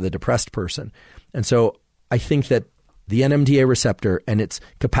 especially for the depressed person. And so I think that the NMDA receptor and its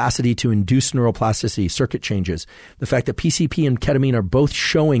capacity to induce neuroplasticity, circuit changes, the fact that PCP and ketamine are both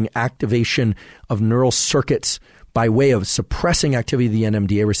showing activation of neural circuits by way of suppressing activity of the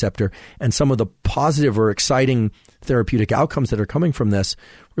NMDA receptor, and some of the positive or exciting therapeutic outcomes that are coming from this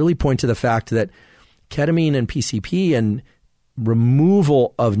really point to the fact that ketamine and PCP and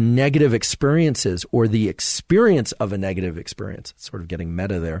removal of negative experiences, or the experience of a negative experience, it's sort of getting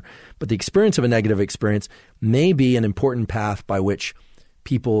meta there, but the experience of a negative experience may be an important path by which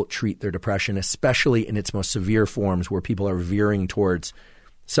people treat their depression, especially in its most severe forms where people are veering towards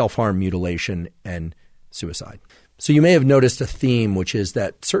self-harm, mutilation, and suicide. So you may have noticed a theme, which is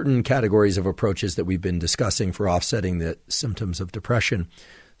that certain categories of approaches that we've been discussing for offsetting the symptoms of depression,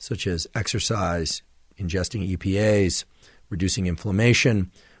 such as exercise, ingesting EPAs, reducing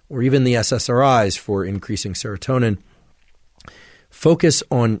inflammation, or even the SSRIs for increasing serotonin, focus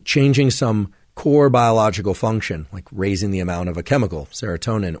on changing some core biological function, like raising the amount of a chemical,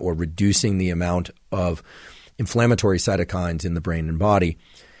 serotonin, or reducing the amount of inflammatory cytokines in the brain and body.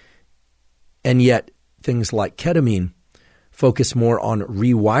 And yet, things like ketamine focus more on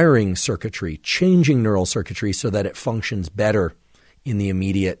rewiring circuitry, changing neural circuitry so that it functions better in the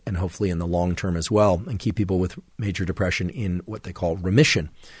immediate and hopefully in the long term as well, and keep people with major depression in what they call remission,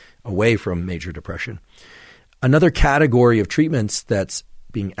 away from major depression. Another category of treatments that's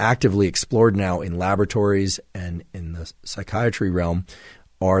being actively explored now in laboratories and in the psychiatry realm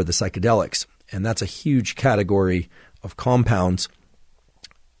are the psychedelics. And that's a huge category of compounds.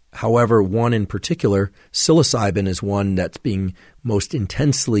 However, one in particular, psilocybin, is one that's being most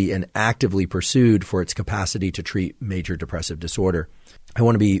intensely and actively pursued for its capacity to treat major depressive disorder. I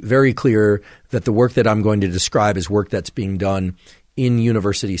want to be very clear that the work that I'm going to describe is work that's being done in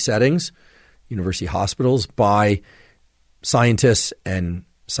university settings, university hospitals, by scientists and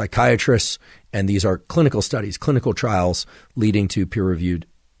psychiatrists, and these are clinical studies, clinical trials leading to peer-reviewed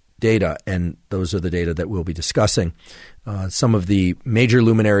data, and those are the data that we'll be discussing. Some of the major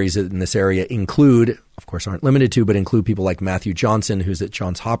luminaries in this area include, of course aren't limited to, but include people like Matthew Johnson, who's at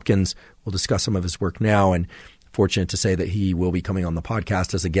Johns Hopkins. We'll discuss some of his work now, and fortunate to say that he will be coming on the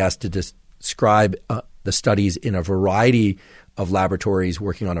podcast as a guest to describe the studies in a variety of laboratories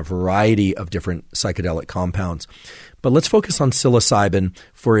working on a variety of different psychedelic compounds. But let's focus on psilocybin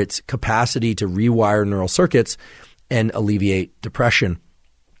for its capacity to rewire neural circuits and alleviate depression.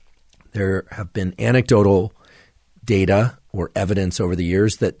 There have been anecdotal data or evidence over the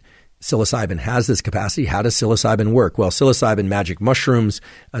years that psilocybin has this capacity. How does psilocybin work? Well, psilocybin magic mushrooms,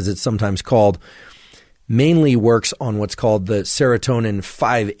 as it's sometimes called, mainly works on what's called the serotonin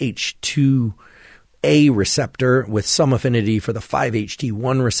 5-HT2A receptor with some affinity for the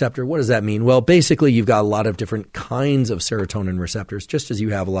 5-HT1 receptor. What does that mean? Well, basically, you've got a lot of different kinds of serotonin receptors, just as you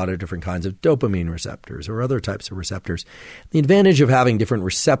have a lot of different kinds of dopamine receptors or other types of receptors. The advantage of having different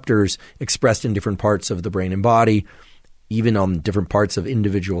receptors expressed in different parts of the brain and body even on different parts of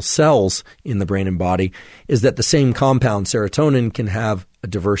individual cells in the brain and body, is that the same compound, serotonin, can have a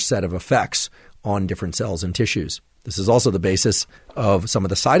diverse set of effects on different cells and tissues. This is also the basis of some of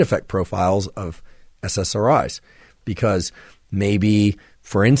the side effect profiles of SSRIs, because maybe,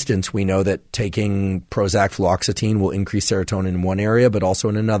 for instance, we know that taking Prozac fluoxetine will increase serotonin in one area, but also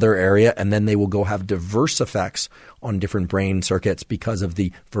in another area, and then they will go have diverse effects on different brain circuits because of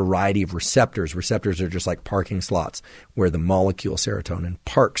the variety of receptors. Receptors are just like parking slots where the molecule serotonin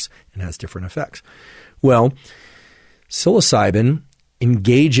parks and has different effects. Well, psilocybin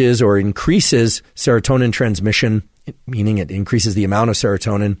engages or increases serotonin transmission, meaning it increases the amount of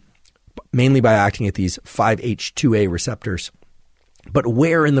serotonin, mainly by acting at these 5-HT2A receptors. But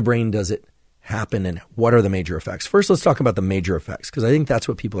where in the brain does it happen, and what are the major effects? First, let's talk about the major effects, because I think that's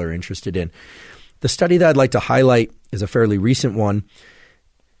what people are interested in. The study that I'd like to highlight is a fairly recent one.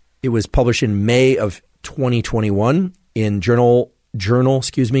 It was published in May of 2021 in Journal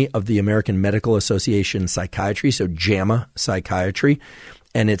of the American Medical Association Psychiatry, so JAMA Psychiatry,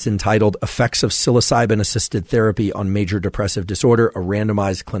 and it's entitled Effects of Psilocybin-Assisted Therapy on Major Depressive Disorder, a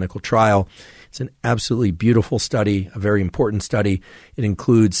Randomized Clinical Trial. It's an absolutely beautiful study, a very important study. It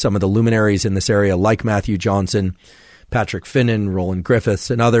includes some of the luminaries in this area like Matthew Johnson, Patrick Finnan, Roland Griffiths,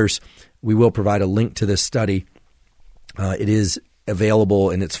 and others. We will provide a link to this study. It is available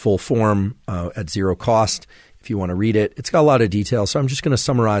in its full form at zero cost if you want to read it. It's got a lot of detail, so I'm just going to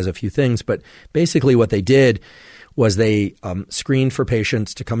summarize a few things. But basically what they did was they screened for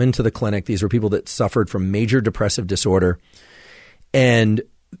patients to come into the clinic. These were people that suffered from major depressive disorder and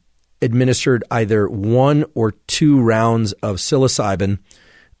administered either 1 or 2 rounds of psilocybin.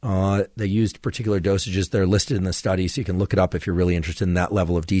 They used particular dosages that are listed in the study, so you can look it up if you're really interested in that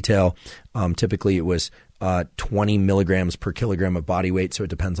level of detail. Typically, it was 20 milligrams per kilogram of body weight, so it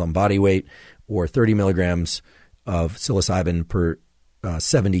depends on body weight, or 30 milligrams of psilocybin per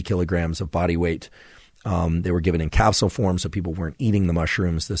 70 kilograms of body weight. They were given in capsule form, so people weren't eating the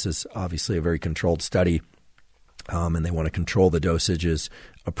mushrooms. This is obviously a very controlled study, and they want to control the dosages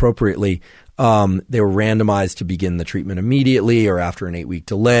appropriately. They were randomized to begin the treatment immediately or after an 8-week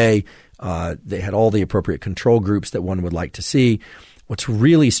delay. They had all the appropriate control groups that one would like to see. What's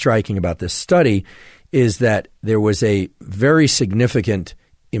really striking about this study is that there was a very significant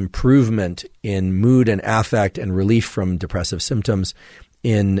improvement in mood and affect and relief from depressive symptoms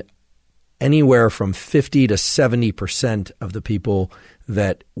in anywhere from 50 to 70% of the people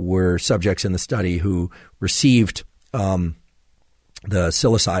that were subjects in the study who received the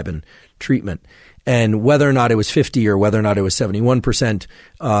psilocybin treatment. And whether or not it was 50 or whether or not it was 71%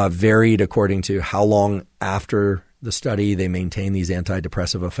 varied according to how long after the study they maintained these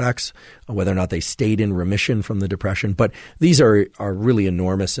antidepressive effects, whether or not they stayed in remission from the depression. But these are really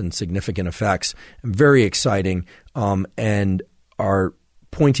enormous and significant effects, very exciting, and are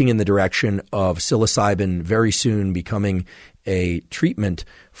pointing in the direction of psilocybin very soon becoming a treatment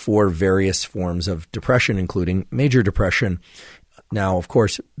for various forms of depression, including major depression. Now, of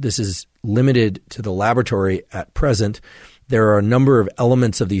course, this is limited to the laboratory at present. There are a number of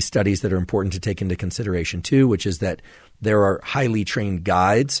elements of these studies that are important to take into consideration too, which is that there are highly trained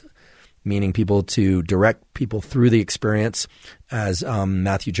guides, meaning people to direct people through the experience. As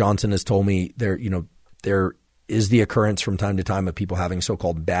Matthew Johnson has told me, there is the occurrence from time to time of people having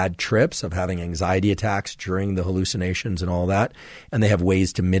so-called bad trips, of having anxiety attacks during the hallucinations and all that. And they have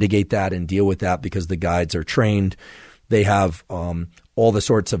ways to mitigate that and deal with that because the guides are trained. They have all the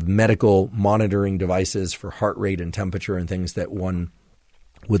sorts of medical monitoring devices for heart rate and temperature and things that one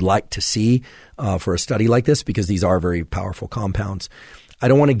would like to see for a study like this, because these are very powerful compounds. I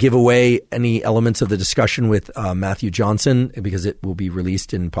don't want to give away any elements of the discussion with Matthew Johnson because it will be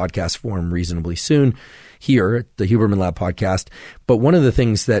released in podcast form reasonably soon here at the Huberman Lab podcast. But one of the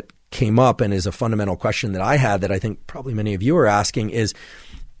things that came up and is a fundamental question that I had that I think probably many of you are asking is,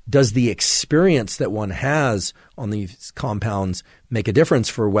 does the experience that one has on these compounds make a difference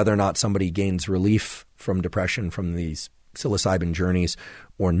for whether or not somebody gains relief from depression from these psilocybin journeys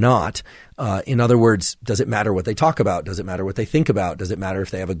or not? In other words, does it matter what they talk about? Does it matter what they think about? Does it matter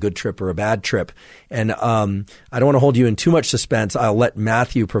if they have a good trip or a bad trip? And I don't want to hold you in too much suspense. I'll let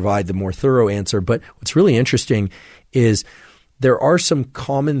Matthew provide the more thorough answer. But what's really interesting is there are some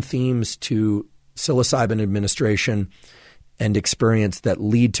common themes to psilocybin administration and experience that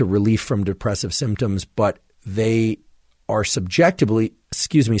lead to relief from depressive symptoms, but they are subjectively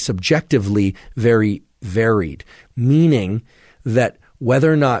very varied, meaning that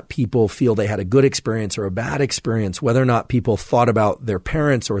whether or not people feel they had a good experience or a bad experience, whether or not people thought about their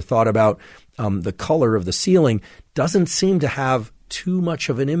parents or thought about the color of the ceiling, doesn't seem to have too much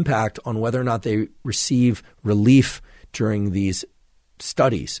of an impact on whether or not they receive relief during these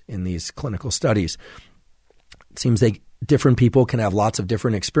studies, in these clinical studies. It seems different people can have lots of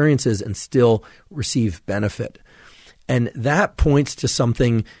different experiences and still receive benefit. And that points to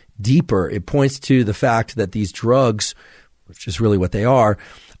something deeper. It points to the fact that these drugs, which is really what they are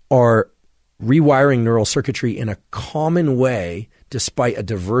rewiring neural circuitry in a common way despite a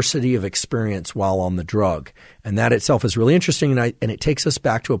diversity of experience while on the drug. And that itself is really interesting, and it takes us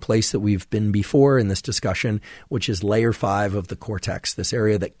back to a place that we've been before in this discussion, which is layer 5 of the cortex, this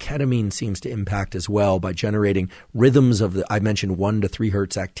area that ketamine seems to impact as well by generating rhythms of I mentioned 1 to 3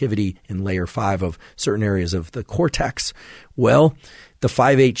 hertz activity in layer 5 of certain areas of the cortex. Well, the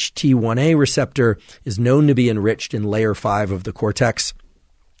 5-HT1A receptor is known to be enriched in layer 5 of the cortex.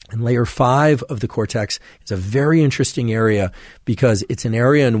 And layer 5 of the cortex is a very interesting area because it's an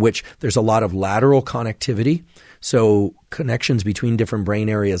area in which there's a lot of lateral connectivity. So connections between different brain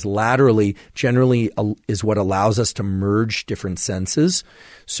areas laterally generally is what allows us to merge different senses.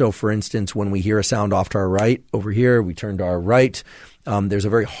 So for instance, when we hear a sound off to our right, over here, we turn to our right. There's a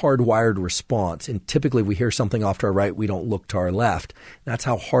very hardwired response. And typically we hear something off to our right, we don't look to our left. That's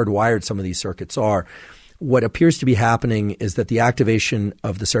how hardwired some of these circuits are. What appears to be happening is that the activation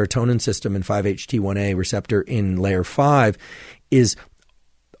of the serotonin system and 5-HT1A receptor in layer 5 is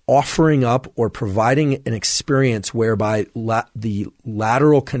offering up or providing an experience whereby the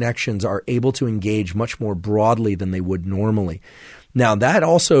lateral connections are able to engage much more broadly than they would normally. Now, that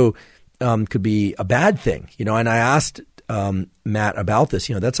also could be a bad thing, and I asked Matt about this.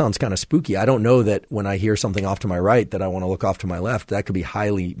 That sounds kind of spooky. I don't know that when I hear something off to my right that I want to look off to my left. That could be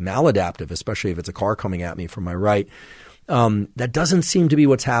highly maladaptive, especially if it's a car coming at me from my right. That doesn't seem to be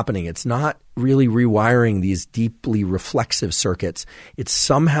what's happening. It's not really rewiring these deeply reflexive circuits. It's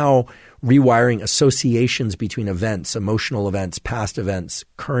somehow rewiring associations between events, emotional events, past events,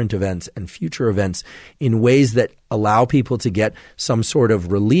 current events, and future events in ways that allow people to get some sort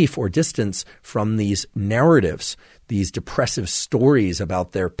of relief or distance from these narratives, these depressive stories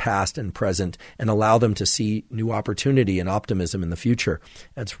about their past and present, and allow them to see new opportunity and optimism in the future.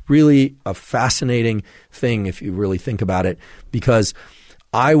 That's really a fascinating thing if you really think about it, because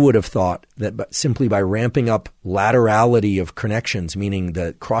I would have thought that simply by ramping up laterality of connections, meaning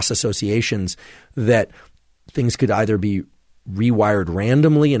the cross associations, that things could either be rewired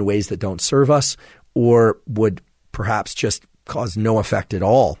randomly in ways that don't serve us or would perhaps just cause no effect at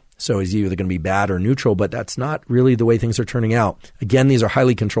all. So it's either going to be bad or neutral, but that's not really the way things are turning out. Again, these are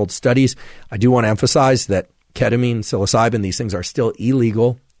highly controlled studies. I do want to emphasize that ketamine, psilocybin, these things are still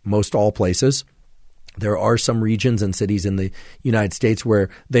illegal most all places. There are some regions and cities in the United States where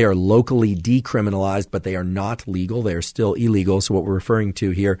they are locally decriminalized, but they are not legal. They are still illegal. So what we're referring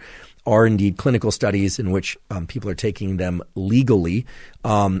to here are indeed clinical studies in which people are taking them legally.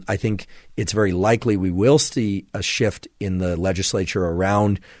 I think it's very likely we will see a shift in the legislature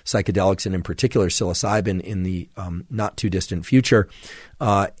around psychedelics and in particular psilocybin in the not too distant future.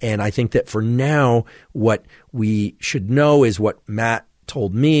 And I think that for now, what we should know is what Matt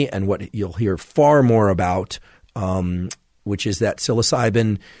told me and what you'll hear far more about, which is that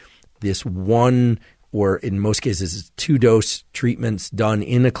psilocybin, this one or in most cases 2-dose treatments done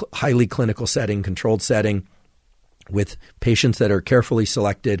in a highly clinical setting, controlled setting with patients that are carefully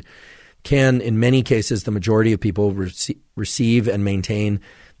selected, can in many cases, the majority of people receive and maintain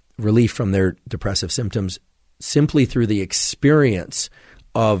relief from their depressive symptoms simply through the experience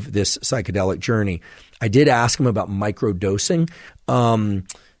of this psychedelic journey. I did ask him about microdosing.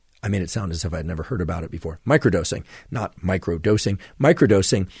 I made it sound as if I'd never heard about it before. Microdosing, not microdosing,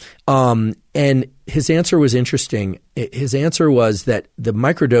 microdosing. And his answer was interesting. His answer was that the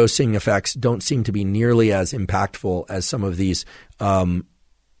microdosing effects don't seem to be nearly as impactful as some of these,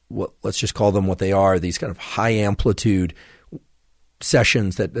 let's just call them what they are, these kind of high amplitude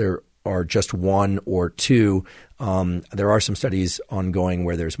sessions that there are just 1 or 2. There are some studies ongoing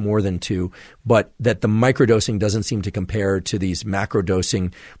where there's more than 2, but that the microdosing doesn't seem to compare to these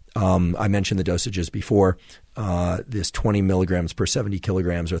macrodosing. I mentioned the dosages before, this 20 milligrams per 70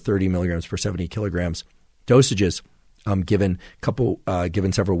 kilograms or 30 milligrams per 70 kilograms dosages given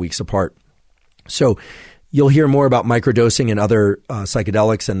several weeks apart. So you'll hear more about microdosing and other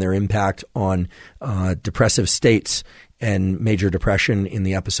psychedelics and their impact on depressive states and major depression in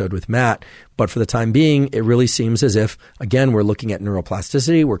the episode with Matt. But for the time being, it really seems as if, again, we're looking at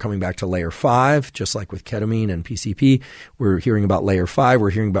neuroplasticity. We're coming back to layer 5, just like with ketamine and PCP. We're hearing about layer 5.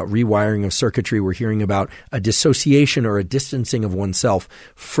 We're hearing about rewiring of circuitry. We're hearing about a dissociation or a distancing of oneself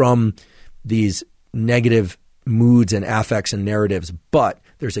from these negative moods and affects and narratives. But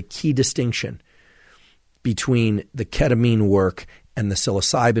there's a key distinction between the ketamine work and the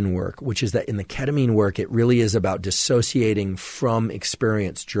psilocybin work, which is that in the ketamine work, it really is about dissociating from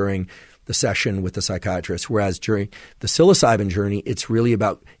experience during the session with the psychiatrist, whereas during the psilocybin journey, it's really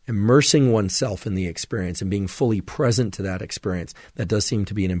about immersing oneself in the experience and being fully present to that experience. That does seem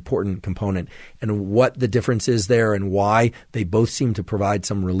to be an important component. And what the difference is there and why they both seem to provide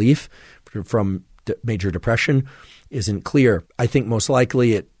some relief from major depression isn't clear. I think most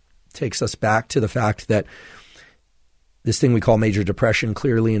likely it takes us back to the fact that this thing we call major depression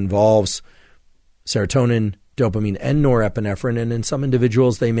clearly involves serotonin, dopamine, and norepinephrine. And in some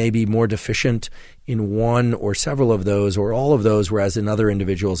individuals, they may be more deficient in one or several of those or all of those, whereas in other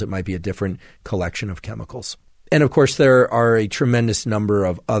individuals, it might be a different collection of chemicals. And of course, there are a tremendous number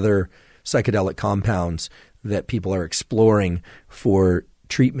of other psychedelic compounds that people are exploring for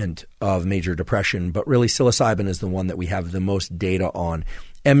treatment of major depression, but really psilocybin is the one that we have the most data on.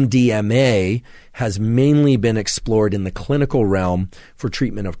 MDMA has mainly been explored in the clinical realm for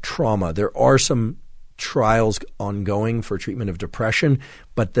treatment of trauma. There are some trials ongoing for treatment of depression,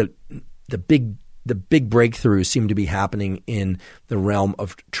 but the big breakthroughs seem to be happening in the realm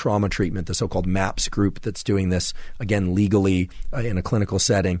of trauma treatment, the so-called MAPS group that's doing this, again, legally in a clinical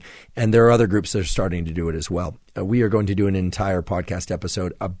setting. And there are other groups that are starting to do it as well. We are going to do an entire podcast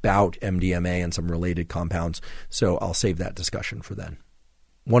episode about MDMA and some related compounds, so I'll save that discussion for then.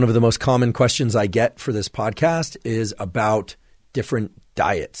 One of the most common questions I get for this podcast is about different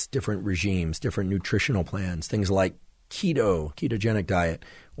diets, different regimes, different nutritional plans, things like ketogenic diet,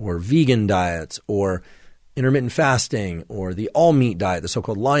 or vegan diets, or intermittent fasting, or the all-meat diet, the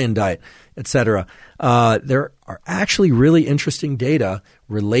so-called lion diet, etc. There are actually really interesting data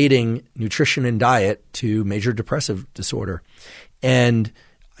relating nutrition and diet to major depressive disorder. And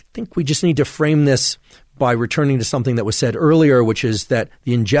I think we just need to frame this by returning to something that was said earlier, which is that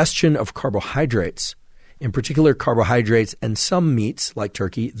the ingestion of carbohydrates, in particular carbohydrates and some meats like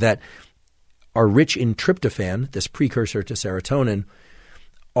turkey that are rich in tryptophan, this precursor to serotonin,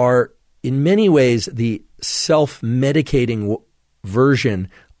 are in many ways the self-medicating version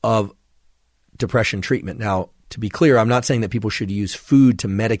of depression treatment. Now, to be clear, I'm not saying that people should use food to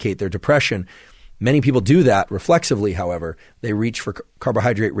medicate their depression. Many people do that reflexively, however. They reach for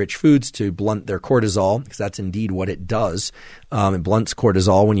carbohydrate-rich foods to blunt their cortisol, because that's indeed what it does. It blunts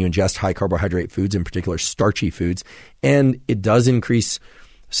cortisol when you ingest high-carbohydrate foods, in particular starchy foods. And it does increase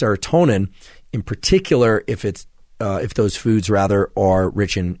serotonin, in particular if those foods rather are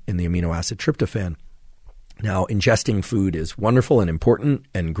rich in the amino acid tryptophan. Now, ingesting food is wonderful and important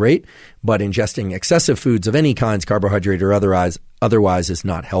and great, but ingesting excessive foods of any kinds, carbohydrate or otherwise, is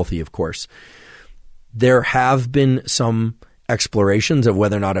not healthy, of course. There have been some explorations of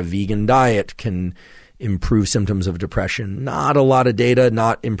whether or not a vegan diet can improve symptoms of depression. Not a lot of data,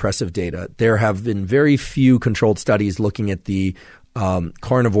 not impressive data. There have been very few controlled studies looking at the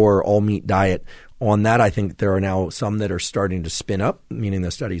carnivore all-meat diet. On that, I think there are now some that are starting to spin up, meaning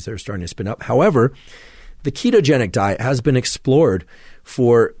the studies that are starting to spin up. However, the ketogenic diet has been explored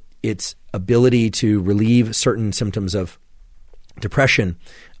for its ability to relieve certain symptoms of depression,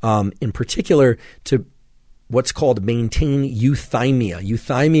 in particular to what's called maintain euthymia.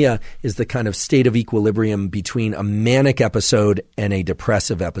 Euthymia is the kind of state of equilibrium between a manic episode and a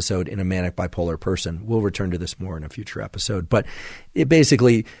depressive episode in a manic bipolar person. We'll return to this more in a future episode. But it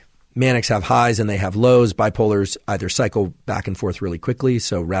basically, manics have highs and they have lows. Bipolars either cycle back and forth really quickly,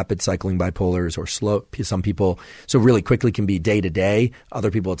 so rapid cycling bipolars, or slow. Some people, so really quickly, can be day to day.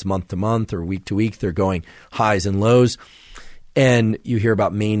 Other people, it's month to month or week to week. They're going highs and lows. And you hear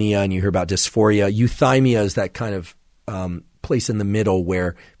about mania and you hear about dysphoria. Euthymia is that kind of place in the middle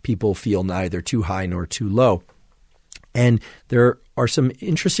where people feel neither too high nor too low. And there are some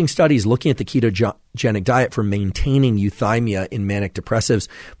interesting studies looking at the ketogenic diet for maintaining euthymia in manic depressives,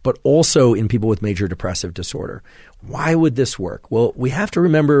 but also in people with major depressive disorder. Why would this work? Well, we have to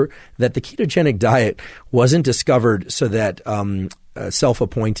remember that the ketogenic diet wasn't discovered so that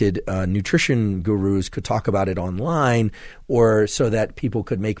self-appointed nutrition gurus could talk about it online, or so that people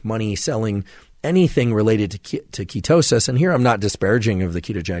could make money selling anything related to ketosis. And here I'm not disparaging of the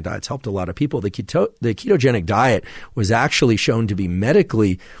ketogenic diet. It's helped a lot of people. The ketogenic diet was actually shown to be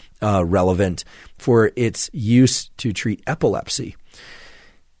medically relevant for its use to treat epilepsy.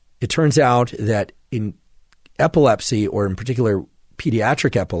 It turns out that in epilepsy, or in particular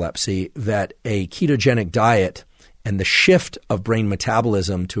pediatric epilepsy, that a ketogenic diet and the shift of brain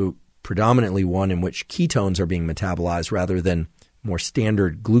metabolism to predominantly one in which ketones are being metabolized rather than more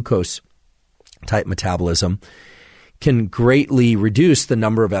standard glucose type metabolism can greatly reduce the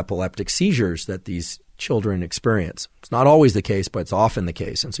number of epileptic seizures that these children experience. It's not always the case, but it's often the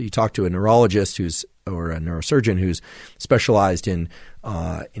case. And so you talk to a neurologist or a neurosurgeon who's specialized in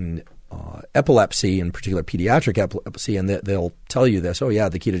epilepsy, in particular pediatric epilepsy, and they'll tell you this, oh yeah,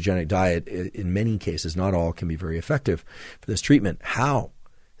 the ketogenic diet in many cases, not all, can be very effective for this treatment. How?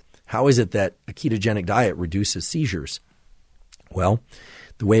 How is it that a ketogenic diet reduces seizures? Well,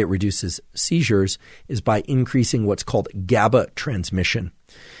 the way it reduces seizures is by increasing what's called GABA transmission.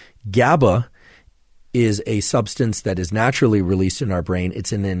 GABA is a substance that is naturally released in our brain.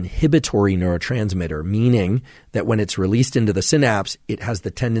 It's an inhibitory neurotransmitter, meaning that when it's released into the synapse, it has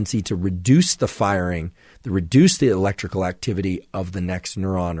the tendency to reduce the firing, to reduce the electrical activity of the next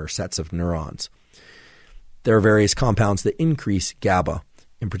neuron or sets of neurons. There are various compounds that increase GABA,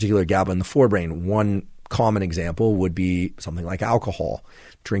 in particular GABA in the forebrain. One common example would be something like alcohol.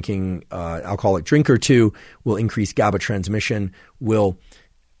 Drinking alcoholic drink or two will increase GABA transmission,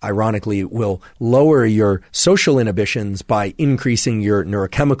 ironically, will lower your social inhibitions by increasing your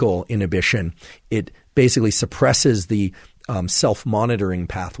neurochemical inhibition. It basically suppresses the self-monitoring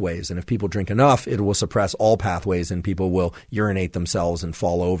pathways. And if people drink enough, it will suppress all pathways and people will urinate themselves and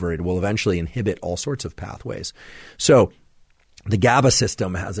fall over. It will eventually inhibit all sorts of pathways. So the GABA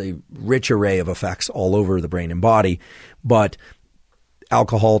system has a rich array of effects all over the brain and body, but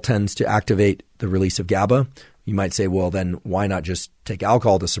alcohol tends to activate the release of GABA. You might say, well, then why not just take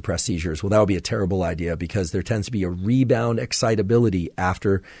alcohol to suppress seizures? Well, that would be a terrible idea because there tends to be a rebound excitability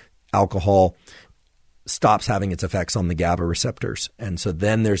after alcohol stops having its effects on the GABA receptors. And so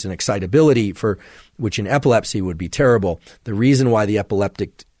then there's an excitability which in epilepsy would be terrible. The reason why the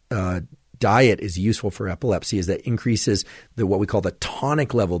epileptic diet is useful for epilepsy is that it increases what we call the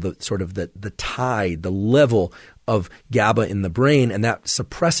tonic level, the tide, the level of GABA in the brain, and that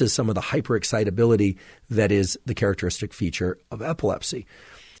suppresses some of the hyperexcitability that is the characteristic feature of epilepsy.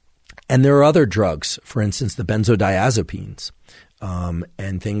 And there are other drugs, for instance, the benzodiazepines,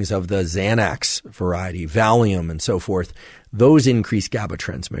 and things of the Xanax variety, Valium and so forth. Those increase GABA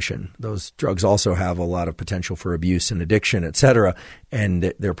transmission. Those drugs also have a lot of potential for abuse and addiction, et cetera,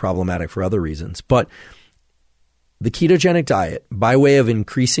 and they're problematic for other reasons. But the ketogenic diet, by way of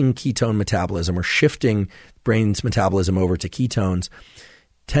increasing ketone metabolism or shifting brain's metabolism over to ketones,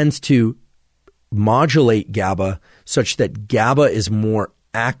 tends to modulate GABA such that GABA is more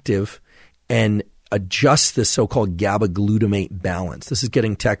active and adjusts the so-called GABA glutamate balance. This is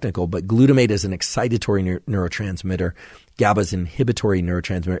getting technical, but glutamate is an excitatory neurotransmitter. GABA is an inhibitory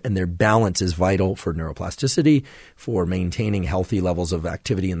neurotransmitter, and their balance is vital for neuroplasticity, for maintaining healthy levels of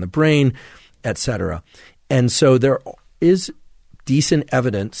activity in the brain, et cetera. And so there is decent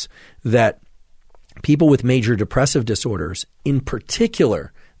evidence that people with major depressive disorders, in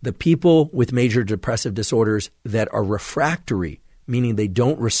particular, the people with major depressive disorders that are refractory, meaning they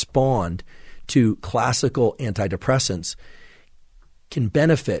don't respond to classical antidepressants, can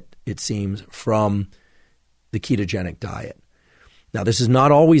benefit, it seems, from the ketogenic diet. Now, this is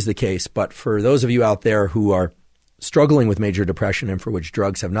not always the case, but for those of you out there who are struggling with major depression and for which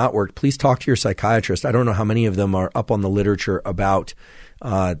drugs have not worked, please talk to your psychiatrist. I don't know how many of them are up on the literature about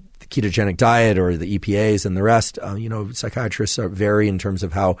the ketogenic diet or the EPAs and the rest. Psychiatrists vary in terms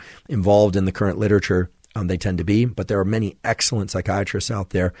of how involved in the current literature they tend to be, but there are many excellent psychiatrists out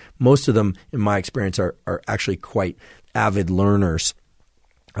there. Most of them, in my experience, are actually quite avid learners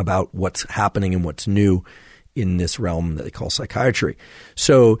about what's happening and what's new in this realm that they call psychiatry.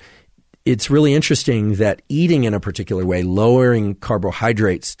 So it's really interesting that eating in a particular way, lowering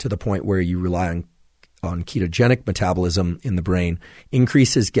carbohydrates to the point where you rely on ketogenic metabolism in the brain,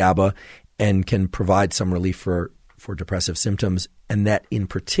 increases GABA and can provide some relief for depressive symptoms. And that in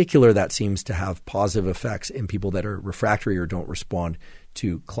particular, that seems to have positive effects in people that are refractory or don't respond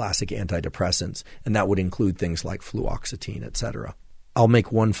to classic antidepressants. And that would include things like fluoxetine, et cetera. I'll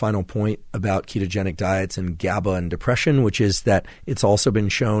make one final point about ketogenic diets and GABA and depression, which is that it's also been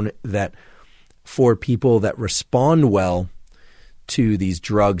shown that for people that respond well to these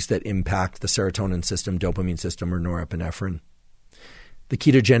drugs that impact the serotonin system, dopamine system, or norepinephrine, the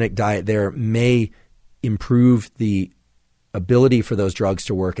ketogenic diet there may improve the ability for those drugs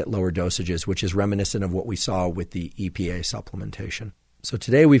to work at lower dosages, which is reminiscent of what we saw with the EPA supplementation. So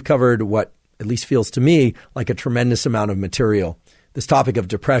today we've covered what at least feels to me like a tremendous amount of material. This topic of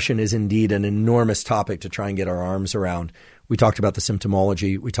depression is indeed an enormous topic to try and get our arms around. We talked about the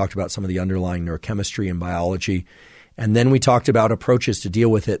symptomology. We talked about some of the underlying neurochemistry and biology. And then we talked about approaches to deal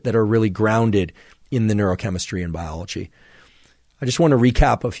with it that are really grounded in the neurochemistry and biology. I just want to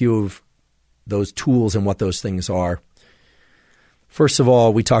recap a few of those tools and what those things are. First of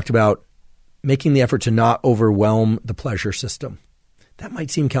all, we talked about making the effort to not overwhelm the pleasure system. That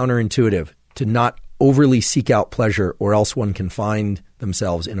might seem counterintuitive, to not overly seek out pleasure, or else one can find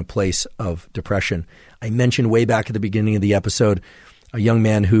themselves in a place of depression. I mentioned way back at the beginning of the episode a young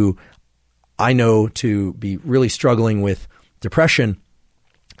man who I know to be really struggling with depression,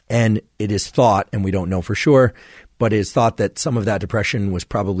 and it is thought, and we don't know for sure, but it is thought that some of that depression was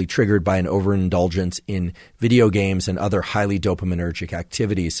probably triggered by an overindulgence in video games and other highly dopaminergic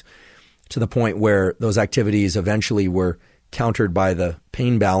activities, to the point where those activities eventually were countered by the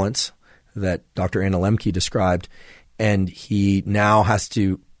pain balance that Dr. Anna Lembke described, and he now has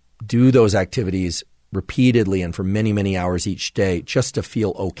to do those activities repeatedly and for many, many hours each day just to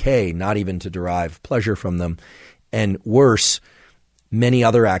feel okay, not even to derive pleasure from them. And worse, many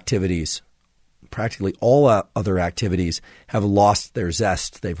other activities, practically all other activities, have lost their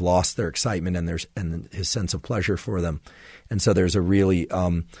zest. They've lost their excitement and his sense of pleasure for them. And so there's a really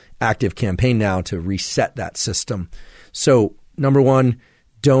active campaign now to reset that system. So number one,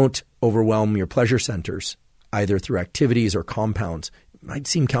 don't overwhelm your pleasure centers, either through activities or compounds. It might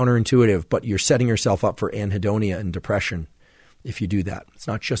seem counterintuitive, but you're setting yourself up for anhedonia and depression if you do that. It's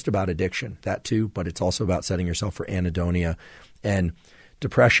not just about addiction, that too, but it's also about setting yourself for anhedonia and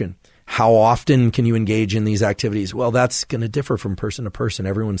depression. How often can you engage in these activities? Well, that's going to differ from person to person.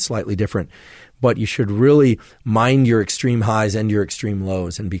 Everyone's slightly different. But you should really mind your extreme highs and your extreme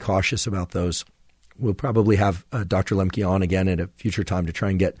lows and be cautious about those. We'll probably have Dr. Lembke on again at a future time to try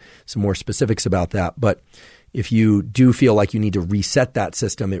and get some more specifics about that. But if you do feel like you need to reset that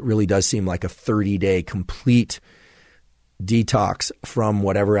system, it really does seem like a 30-day complete detox from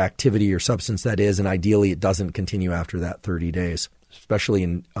whatever activity or substance that is. And ideally, it doesn't continue after that 30 days, especially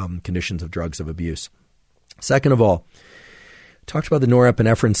in conditions of drugs of abuse. Second of all, talked about the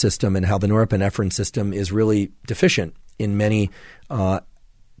norepinephrine system and how the norepinephrine system is really deficient in many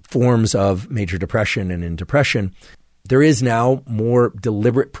forms of major depression and in depression. There is now more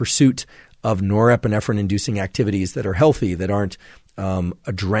deliberate pursuit of norepinephrine-inducing activities that are healthy, that aren't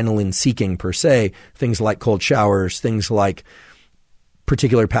adrenaline-seeking per se, things like cold showers, things like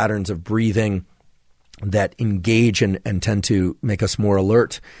particular patterns of breathing that engage and tend to make us more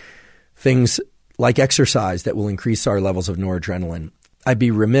alert, things like exercise that will increase our levels of noradrenaline. I'd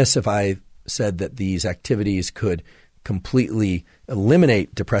be remiss if I said that these activities could completely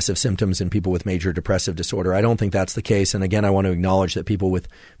eliminate depressive symptoms in people with major depressive disorder. I don't think that's the case. And again, I want to acknowledge that people with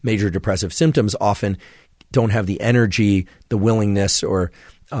major depressive symptoms often don't have the energy, the willingness, or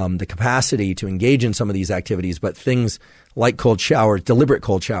the capacity to engage in some of these activities. But things like cold showers, deliberate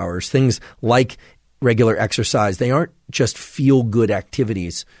cold showers, things like regular exercise, they aren't just feel-good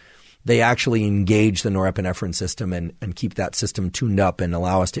activities. They actually engage the norepinephrine system and keep that system tuned up and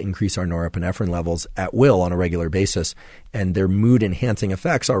allow us to increase our norepinephrine levels at will on a regular basis. And their mood-enhancing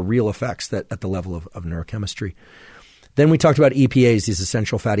effects are real effects that at the level of neurochemistry. Then we talked about EPAs, these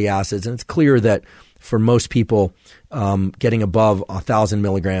essential fatty acids, and it's clear that for most people, getting above 1,000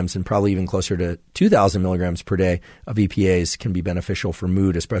 milligrams and probably even closer to 2,000 milligrams per day of EPAs can be beneficial for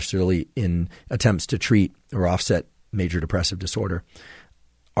mood, especially in attempts to treat or offset major depressive disorder.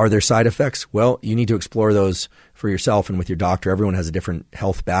 Are there side effects? Well, you need to explore those for yourself and with your doctor. Everyone has a different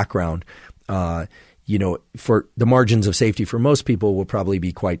health background. For the margins of safety for most people will probably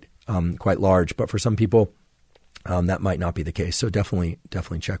be quite large, but for some people, that might not be the case. So definitely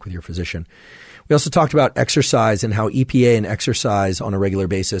check with your physician. We also talked about exercise and how EPA and exercise on a regular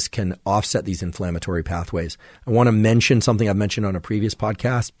basis can offset these inflammatory pathways. I want to mention something I've mentioned on a previous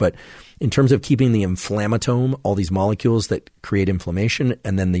podcast, but in terms of keeping the inflammatome, all these molecules that create inflammation,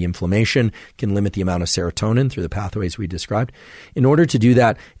 and then the inflammation can limit the amount of serotonin through the pathways we described. In order to do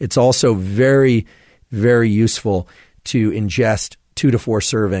that, it's also very, very useful to ingest 2 to 4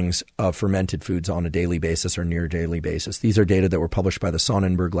 servings of fermented foods on a daily basis or near daily basis. These are data that were published by the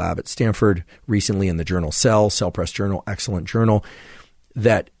Sonnenberg lab at Stanford recently in the journal Cell Press Journal, excellent journal,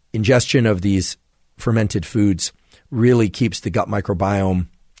 that ingestion of these fermented foods really keeps the gut microbiome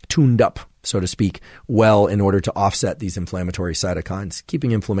tuned up, so to speak, well in order to offset these inflammatory cytokines,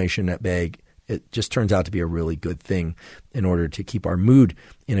 keeping inflammation at bay. It just turns out to be a really good thing in order to keep our mood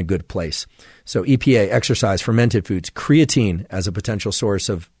in a good place. So EPA, exercise, fermented foods, creatine as a potential source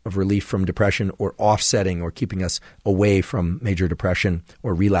of relief from depression or offsetting or keeping us away from major depression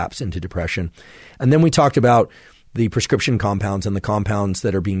or relapse into depression. And then we talked about the prescription compounds and the compounds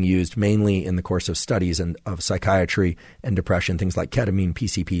that are being used mainly in the course of studies and of psychiatry and depression, things like ketamine,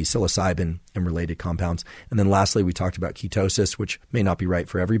 PCP, psilocybin, and related compounds. And then lastly, we talked about ketosis, which may not be right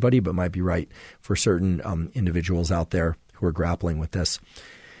for everybody, but might be right for certain individuals out there who are grappling with this.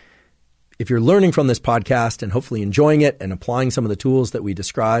 If you're learning from this podcast and hopefully enjoying it and applying some of the tools that we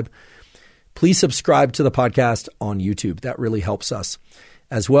describe, please subscribe to the podcast on YouTube. That really helps us.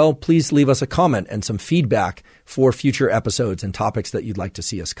 As well, please leave us a comment and some feedback for future episodes and topics that you'd like to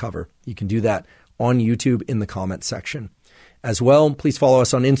see us cover. You can do that on YouTube in the comment section. As well, please follow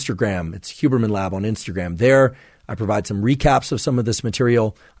us on Instagram. It's Huberman Lab on Instagram. There, I provide some recaps of some of this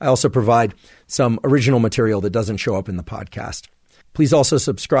material. I also provide some original material that doesn't show up in the podcast. Please also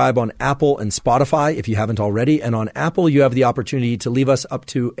subscribe on Apple and Spotify if you haven't already. And on Apple, you have the opportunity to leave us up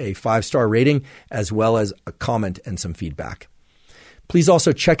to a 5-star rating as well as a comment and some feedback. Please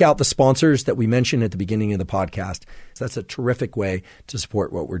also check out the sponsors that we mentioned at the beginning of the podcast. That's a terrific way to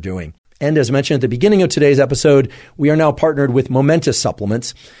support what we're doing. And as mentioned at the beginning of today's episode, we are now partnered with Momentous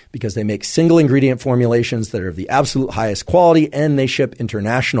Supplements because they make single ingredient formulations that are of the absolute highest quality and they ship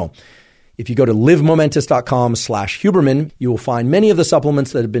international. If you go to livemomentous.com/Huberman, you will find many of the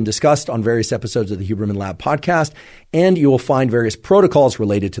supplements that have been discussed on various episodes of the Huberman Lab podcast, and you will find various protocols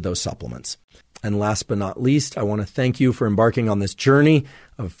related to those supplements. And last but not least, I want to thank you for embarking on this journey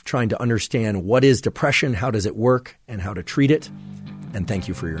of trying to understand what is depression, how does it work, and how to treat it. And thank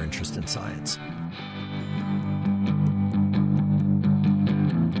you for your interest in science.